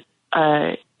means that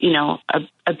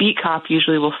a beat cop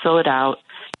usually will fill it out,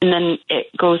 and then it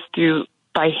goes through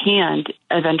by hand,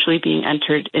 eventually being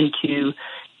entered into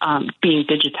being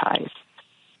digitized.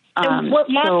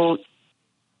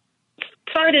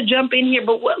 Sorry to jump in here,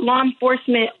 but what law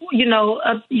enforcement,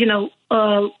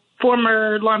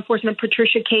 former law enforcement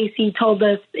Patricia Casey told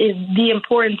us is the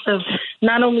importance of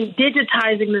not only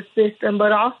digitizing the system,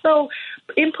 but also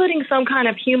inputting some kind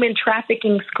of human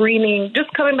trafficking screening.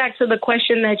 Just coming back to the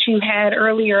question that you had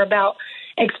earlier about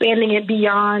expanding it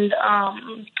beyond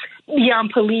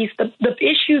police, the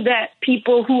issue that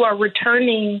people who are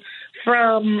returning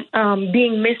from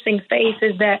being missing face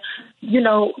is that,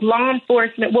 law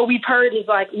enforcement, what we've heard is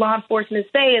like law enforcement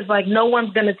say is like no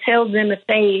one's going to tell them if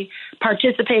they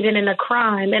participated in a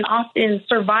crime. And often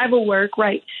survival work,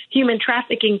 right, human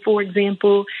trafficking, for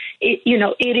example, it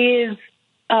is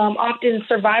often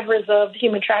survivors of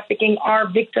human trafficking are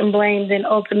victim blamed and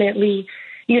ultimately,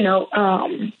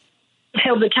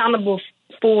 held accountable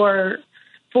for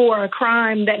a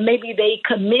crime that maybe they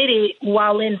committed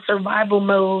while in survival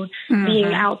mode,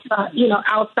 being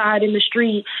outside in the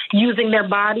street, using their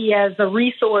body as a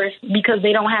resource because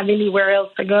they don't have anywhere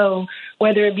else to go,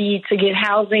 whether it be to get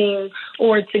housing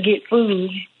or to get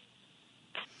food.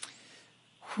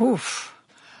 Oof.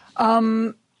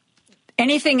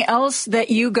 Anything else that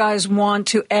you guys want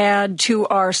to add to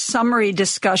our summary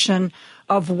discussion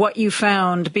of what you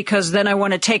found? Because then I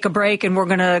want to take a break and we're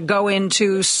going to go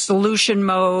into solution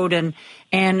mode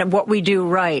and what we do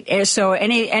right. So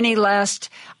any last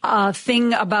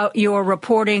thing about your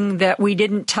reporting that we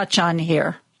didn't touch on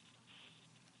here?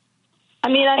 I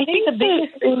think the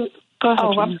biggest thing... Go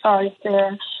ahead, I'm sorry,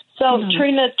 Sarah. So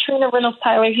Trina Reynolds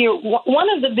Tyler here. One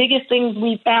of the biggest things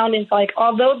we found is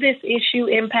although this issue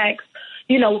impacts,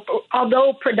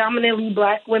 although predominantly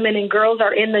Black women and girls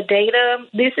are in the data,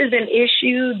 this is an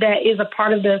issue that is a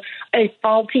part of a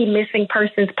faulty missing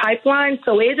persons pipeline.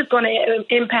 So it is going to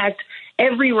impact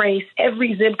every race,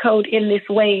 every zip code in this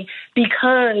way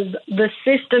because the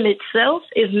system itself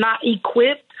is not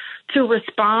equipped to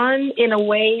respond in a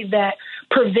way that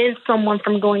prevents someone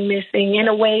from going missing, in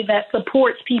a way that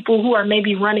supports people who are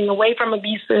maybe running away from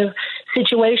abusive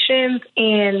situations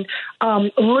and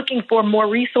looking for more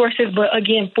resources, but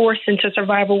again, forced into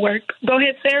survival work. Go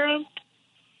ahead, Sarah.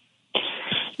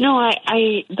 No,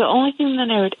 the only thing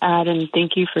that I would add, and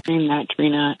thank you for doing that,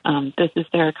 Trina, this is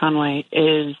Sarah Conway,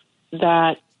 is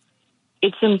that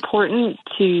it's important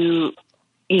to,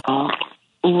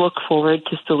 look forward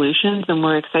to solutions, and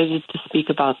we're excited to speak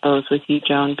about those with you,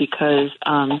 Joan, because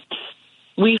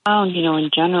we found, in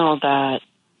general, that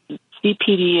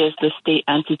CPD is the state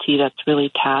entity that's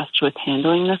really tasked with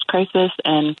handling this crisis.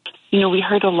 And, we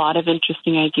heard a lot of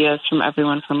interesting ideas from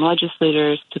everyone from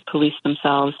legislators to police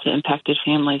themselves to impacted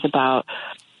families about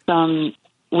some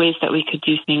ways that we could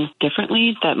do things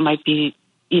differently that might be,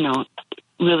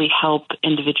 really help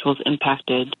individuals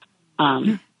impacted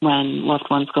when loved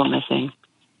ones go missing.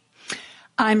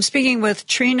 I'm speaking with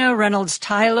Trina Reynolds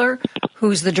Tyler,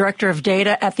 who's the Director of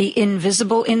Data at the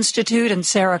Indivisible Institute, and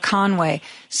Sarah Conway,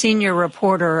 Senior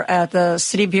Reporter at the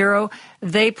City Bureau.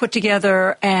 They put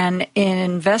together an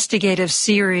investigative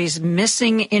series,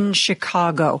 Missing in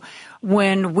Chicago.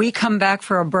 When we come back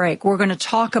for a break, we're going to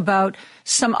talk about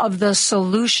some of the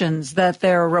solutions that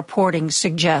their reporting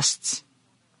suggests.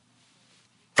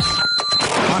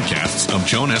 Podcasts of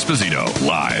Joan Esposito,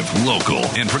 live, local,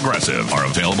 and progressive, are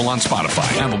available on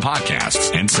Spotify, Apple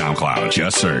Podcasts, and SoundCloud.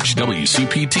 Just search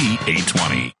WCPT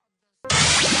 820.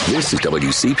 This is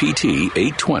WCPT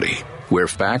 820, where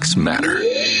facts matter.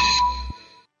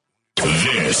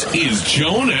 This is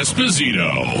Joan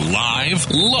Esposito, live,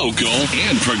 local,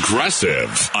 and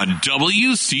progressive on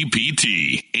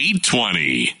WCPT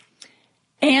 820.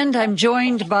 And I'm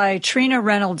joined by Trina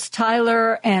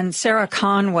Reynolds-Tyler and Sarah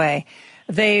Conway.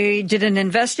 They did an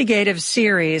investigative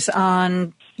series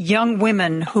on young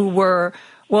women who were,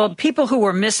 well, people who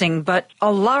were missing, but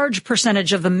a large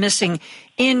percentage of the missing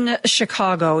in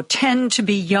Chicago tend to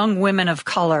be young women of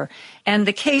color. And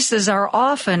the cases are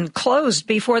often closed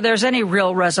before there's any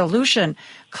real resolution.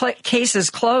 Cases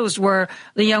closed where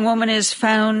the young woman is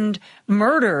found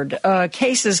murdered.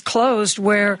 Cases closed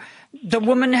where the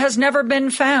woman has never been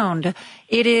found.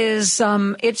 It is,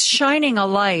 it's shining a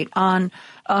light on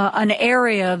an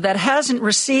area that hasn't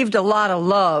received a lot of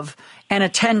love and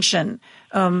attention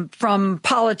from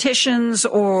politicians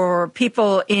or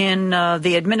people in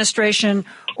the administration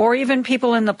or even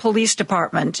people in the police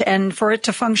department. And for it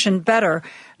to function better,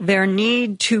 there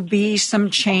need to be some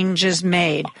changes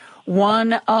made.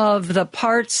 One of the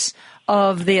parts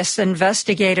of this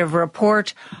investigative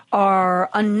report are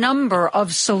a number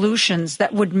of solutions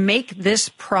that would make this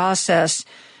process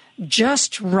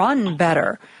just run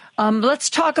better. Let's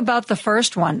talk about the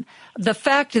first one, the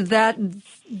fact that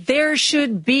there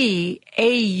should be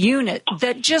a unit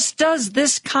that just does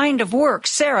this kind of work.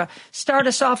 Sarah, start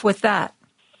us off with that.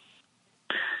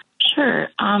 Sure.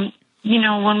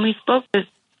 When we spoke with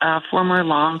former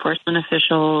law enforcement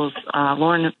officials,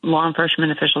 law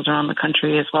enforcement officials around the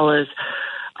country, as well as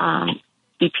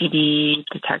CPD,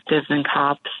 detectives, and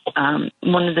cops,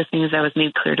 one of the things that was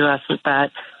made clear to us was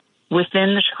that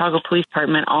within the Chicago Police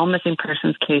Department, all missing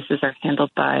persons cases are handled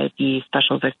by the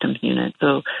Special Victims Unit.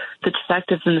 So the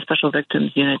detectives in the Special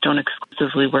Victims Unit don't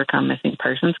exclusively work on missing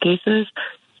persons cases.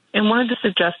 And one of the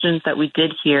suggestions that we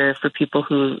did hear for people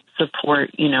who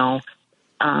support,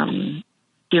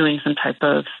 doing some type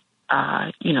of,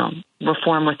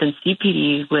 reform within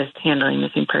CPD with handling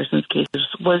missing persons cases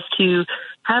was to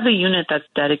have a unit that's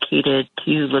dedicated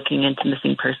to looking into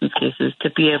missing persons cases, to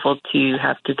be able to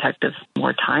have detectives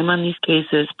more time on these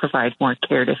cases, provide more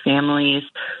care to families,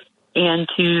 and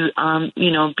to,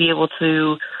 be able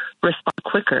to respond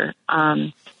quicker.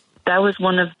 That was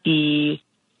one of the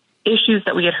issues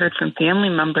that we had heard from family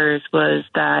members was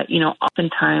that,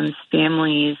 oftentimes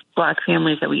families, Black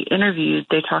families that we interviewed,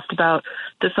 they talked about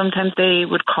that sometimes they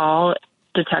would call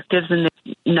detectives and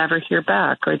they never hear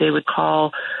back, or they would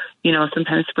call,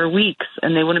 sometimes for weeks,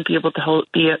 and they wouldn't be able to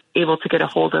get a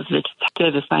hold of the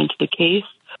detective assigned to the case.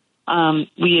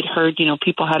 We had heard,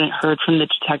 people hadn't heard from the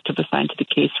detective assigned to the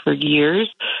case for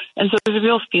years. And so there's a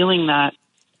real feeling that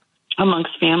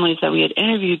amongst families that we had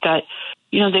interviewed that,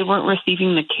 they weren't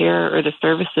receiving the care or the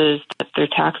services that their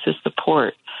taxes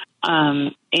support.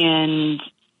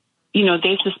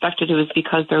 They suspected it was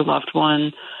because their loved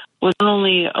one was not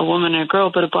only a woman and a girl,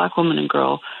 but a Black woman and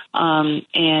girl.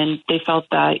 And they felt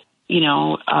that,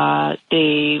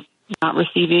 they were not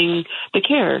receiving the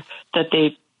care that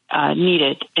they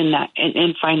needed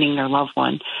in finding their loved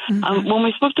one. Mm-hmm. When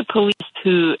we spoke to police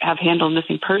who have handled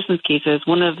missing persons cases,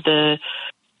 one of the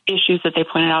issues that they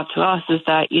pointed out to us is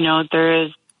that, there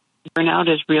is burnout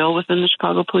is real within the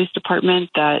Chicago Police Department,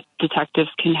 that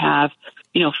detectives can have,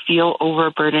 feel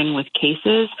overburdened with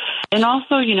cases. And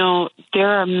also, there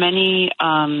are many,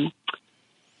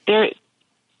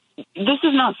 this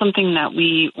is not something that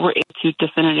we were able to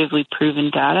definitively prove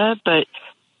in data, but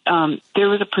there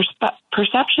was a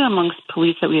perception amongst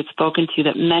police that we had spoken to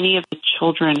that many of the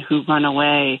children who run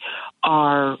away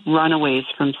are runaways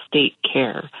from state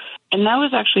care. And that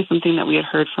was actually something that we had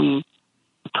heard from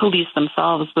police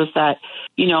themselves, was that,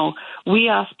 we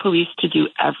ask police to do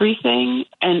everything,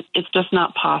 and it's just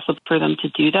not possible for them to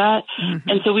do that. Mm-hmm.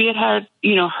 And so we had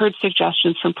heard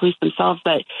suggestions from police themselves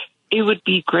that it would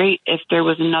be great if there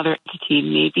was another entity,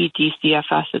 maybe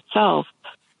DCFS itself,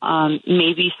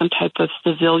 maybe some type of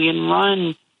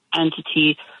civilian-run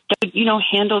entity that would,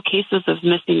 handle cases of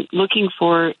looking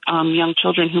for young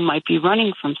children who might be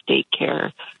running from state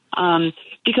care.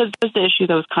 Because that's the issue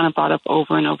that was kind of brought up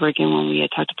over and over again when we had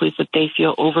talked to police, that they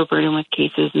feel overburdened with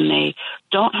cases and they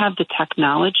don't have the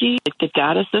technology, like the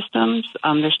data systems.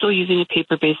 They're still using a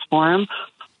paper-based form,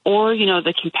 or,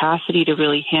 the capacity to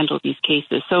really handle these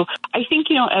cases. So I think,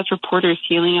 as reporters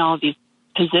healing all of these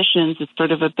positions, it's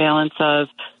sort of a balance of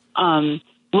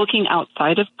looking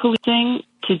outside of policing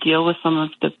to deal with some of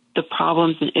the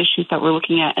problems and issues that we're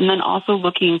looking at, and then also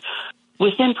looking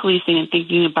within policing and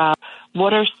thinking about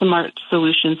what are smart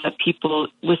solutions that people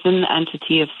within the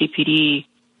entity of CPD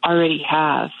already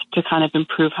have to kind of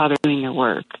improve how they're doing their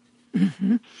work.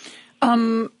 Mm-hmm.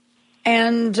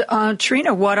 And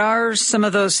Trina, what are some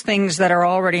of those things that are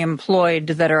already employed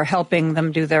that are helping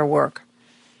them do their work?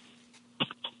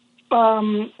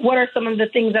 What are some of the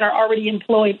things that are already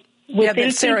employed within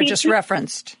that Sarah just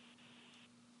referenced?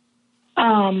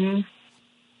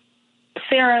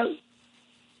 Sarah,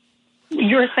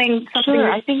 you're saying something.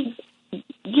 Sure, I think,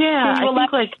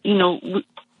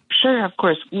 sure, of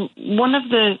course. One of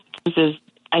the things is,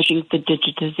 I think, the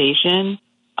digitization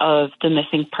of the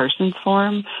missing persons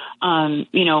form.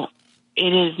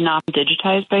 It is not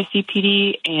digitized by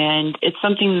CPD, and it's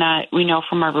something that we know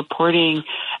from our reporting.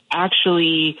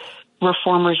 Actually,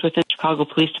 reformers within the Chicago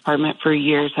Police Department for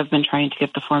years have been trying to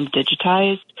get the form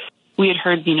digitized. We had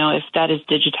heard, if that is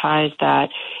digitized,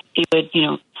 that it would,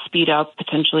 speed up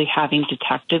potentially having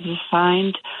detectives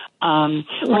assigned.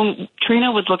 When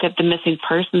Trina would look at the missing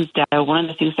persons data, one of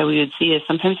the things that we would see is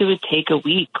sometimes it would take a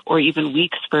week or even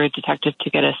weeks for a detective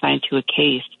to get assigned to a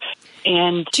case.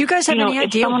 And do you guys have any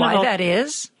idea why that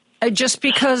is? Just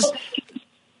because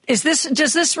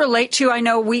does this relate to, I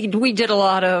know we did a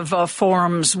lot of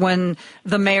forums when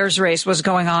the mayor's race was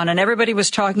going on, and everybody was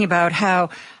talking about how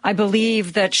I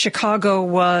believe that Chicago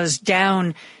was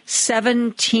down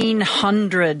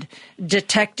 1,700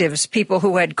 detectives, people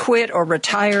who had quit or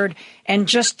retired and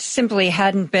just simply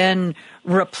hadn't been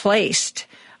replaced.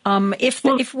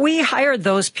 If we hired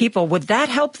those people, would that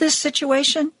help this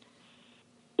situation?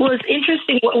 Well, it's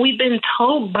interesting. What we've been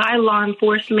told by law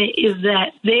enforcement is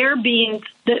that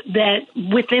that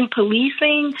within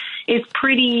policing is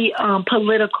pretty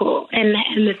political, and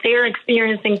that they're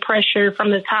experiencing pressure from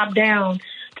the top down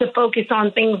to focus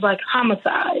on things like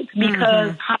homicides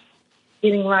because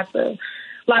getting lots of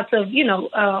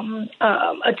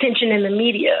attention in the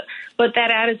media. But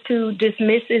that attitude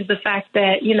dismisses the fact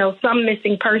that, some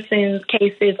missing persons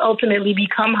cases ultimately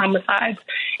become homicides.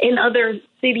 In other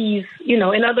cities,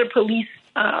 in other police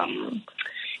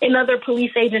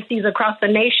agencies across the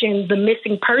nation, the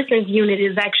missing persons unit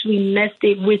is actually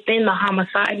nested within the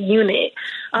homicide unit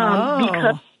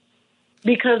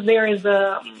because there is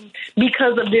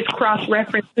because of this cross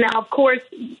reference. Now, of course,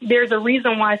 there's a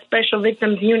reason why Special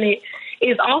Victims Unit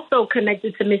is also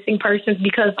connected to missing persons,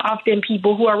 because often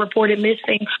people who are reported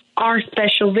missing are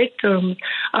special victims.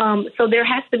 So there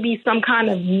has to be some kind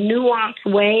of nuanced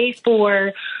way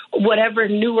for whatever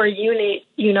newer unit,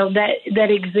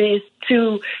 that exists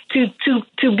to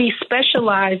be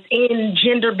specialized in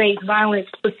gender-based violence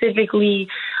specifically.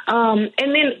 And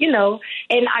then,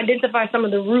 and identify some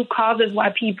of the root causes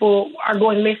why people are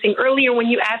going missing. Earlier, when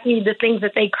you asked me the things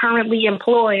that they currently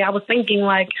employ, I was thinking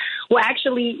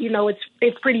actually,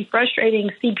 it's pretty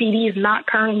frustrating. CPD is not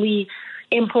currently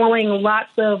employing lots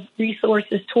of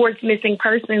resources towards missing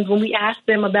persons. When we ask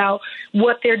them about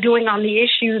what they're doing on the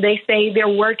issue, they say they're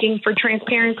working for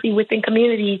transparency within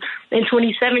community. In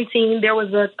 2017, there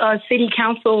was a city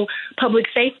council public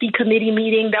safety committee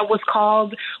meeting that was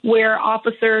called where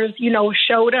officers,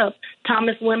 showed up.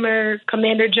 Thomas Limmer,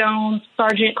 Commander Jones,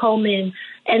 Sergeant Coleman,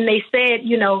 and they said,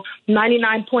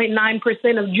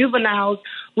 99.9% of juveniles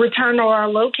return or are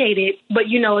located. But,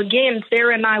 again,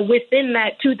 Sarah and I, within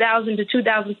that 2000 to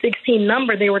 2016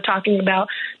 number they were talking about,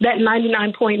 that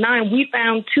 99.9, we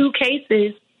found 2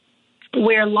 cases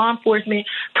where law enforcement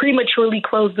prematurely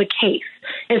closed the case.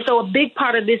 And so a big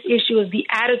part of this issue is the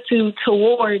attitude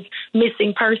towards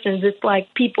missing persons. It's like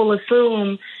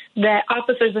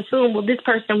officers assume, well, this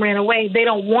person ran away. They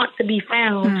don't want to be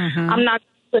found. I'm not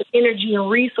put energy and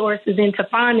resources into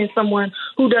finding someone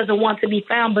who doesn't want to be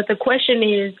found. But the question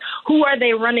is, who are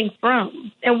they running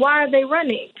from? And why are they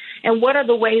running? And what are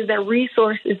the ways that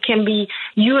resources can be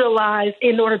utilized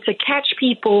in order to catch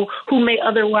people who may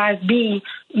otherwise be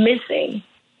missing?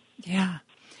 Yeah.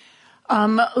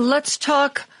 Let's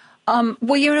talk.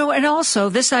 And also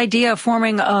this idea of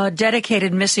forming a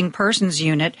dedicated missing persons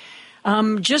unit.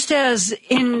 Just as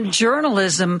in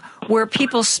journalism where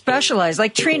people specialize,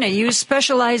 like Trina, you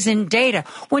specialize in data.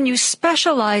 When you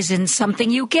specialize in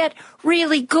something, you get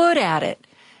really good at it.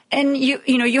 And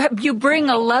you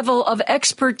bring a level of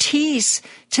expertise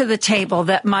to the table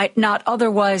that might not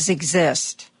otherwise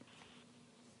exist.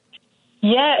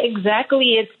 Yeah,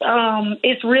 exactly.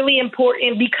 It's really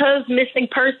important because missing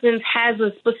persons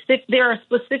there are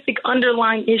specific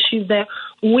underlying issues that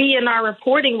we in our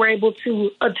reporting were able to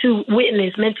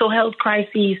witness: mental health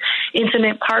crises,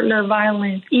 intimate partner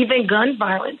violence, even gun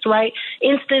violence, right?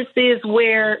 Instances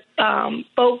where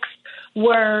folks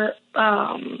were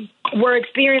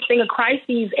experiencing a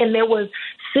crisis and there was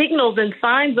signals and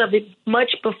signs of it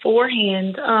much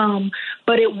beforehand,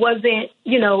 but it wasn't,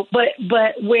 but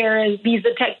whereas these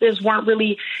detectives weren't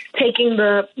really taking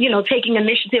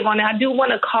initiative on it. I do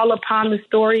want to call upon the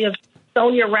story of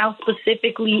Sonia Rouse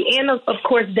specifically, and of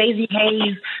course Daisy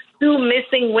Hayes, 2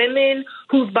 missing women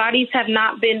whose bodies have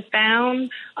not been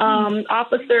found.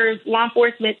 Officers, law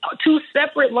enforcement, 2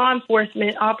 separate law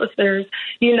enforcement officers,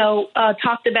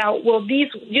 talked about, well, these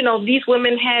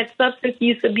women had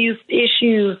substance abuse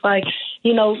issues. Like,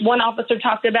 one officer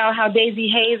talked about how Daisy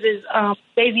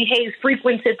Hayes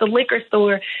frequented the liquor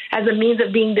store as a means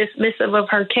of being dismissive of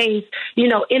her case. In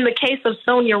the case of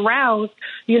Sonia Rouse,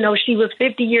 she was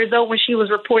 50 years old when she was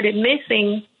reported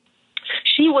missing.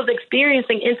 She was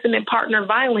experiencing intimate partner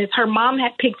violence. Her mom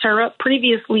had picked her up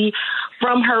previously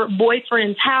from her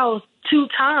boyfriend's house 2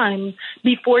 times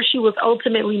before she was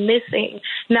ultimately missing.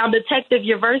 Now, Detective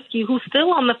Yaversky, who's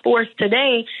still on the force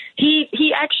today,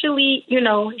 he actually,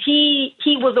 he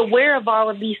was aware of all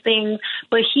of these things,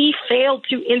 but he failed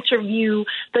to interview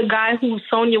the guy who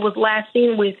Sonia was last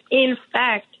seen with. In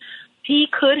fact, he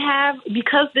could have,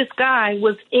 because this guy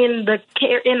was in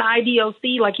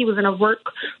IDOC, like he was in a work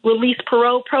release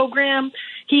parole program,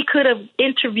 he could have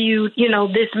interviewed,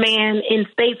 this man in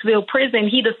Statesville prison.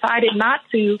 He decided not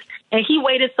to, and he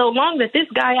waited so long that this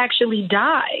guy actually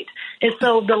died. And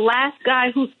so the last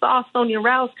guy who saw Sonia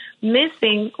Rouse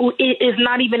missing is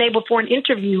not even able for an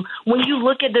interview. When you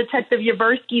look at Detective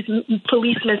Yaversky's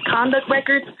police misconduct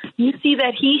records, you see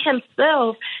that he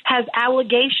himself has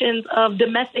allegations of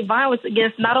domestic violence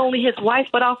against not only his wife,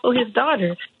 but also his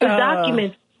daughter. The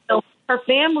documents. So her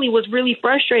family was really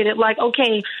frustrated. Like,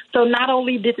 okay, so not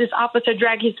only did this officer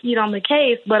drag his feet on the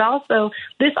case, but also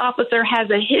this officer has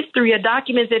a history, a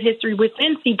documented history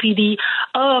within CPD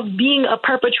of being a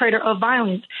perpetrator of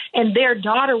violence. And their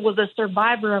daughter was a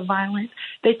survivor of violence.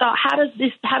 They thought, how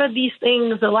do these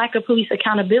things, the lack of police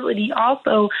accountability,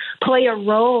 also play a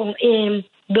role in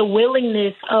the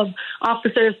willingness of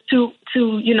officers to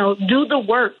do the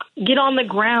work, get on the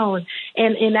ground,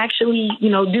 and actually,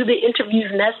 do the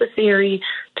interviews necessary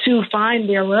to find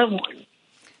their loved ones.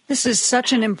 This is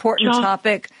such an important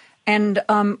topic. And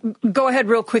go ahead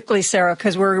real quickly, Sarah,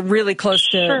 because we're really close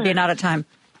to being out of time.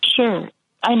 Sure.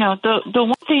 I know. The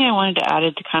one thing I wanted to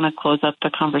add to kind of close up the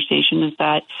conversation is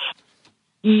that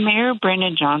Mayor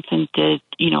Brandon Johnson did,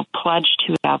 pledge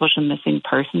to establish a missing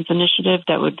persons initiative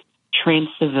that would train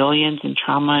civilians in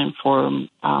trauma-informed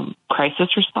crisis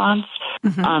response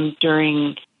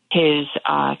during his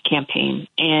campaign.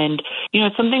 And,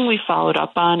 it's something we followed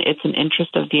up on. It's an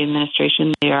interest of the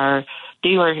administration. They are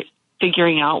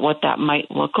figuring out what that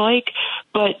might look like.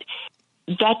 But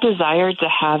that desire to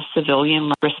have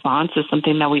civilian response is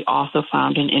something that we also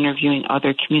found in interviewing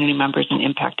other community members and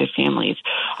impacted families.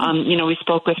 We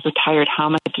spoke with retired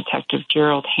homicide detective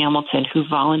Gerald Hamilton, who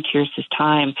volunteers his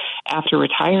time after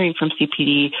retiring from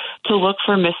CPD to look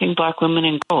for missing Black women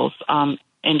and girls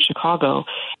in Chicago.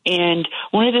 And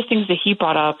one of the things that he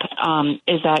brought up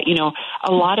is that,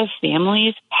 a lot of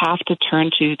families have to turn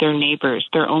to their neighbors,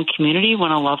 their own community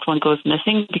when a loved one goes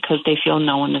missing because they feel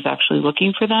no one is actually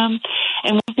looking for them.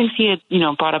 And one of the things he had,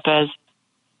 brought up as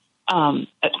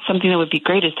something that would be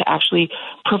great is to actually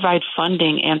provide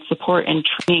funding and support and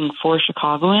training for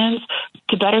Chicagoans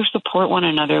to better support one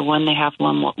another when they have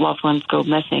loved ones go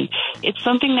missing. It's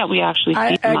something that we actually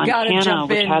see in Montana,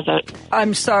 which has a...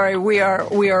 I'm sorry, we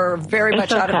are very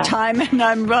much out of time,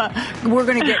 and we're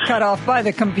going to get cut off by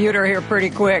the computer here pretty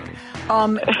quick.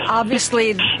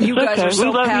 Obviously, you guys are so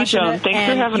we love passionate. You, Joan.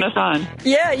 Thanks for having us on.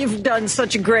 Yeah, you've done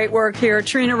such great work here.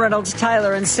 Trina Reynolds,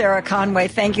 Tyler, and Sarah Conway.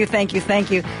 Thank you.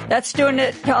 That's doing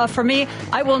it for me.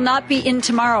 I will not be in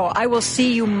tomorrow. I will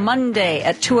see you Monday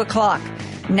at 2 o'clock.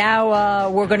 Now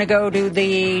we're going to go to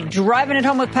the Driving It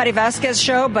Home with Patty Vasquez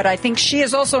show, but I think she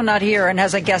is also not here and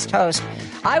has a guest host.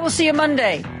 I will see you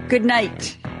Monday. Good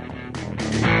night.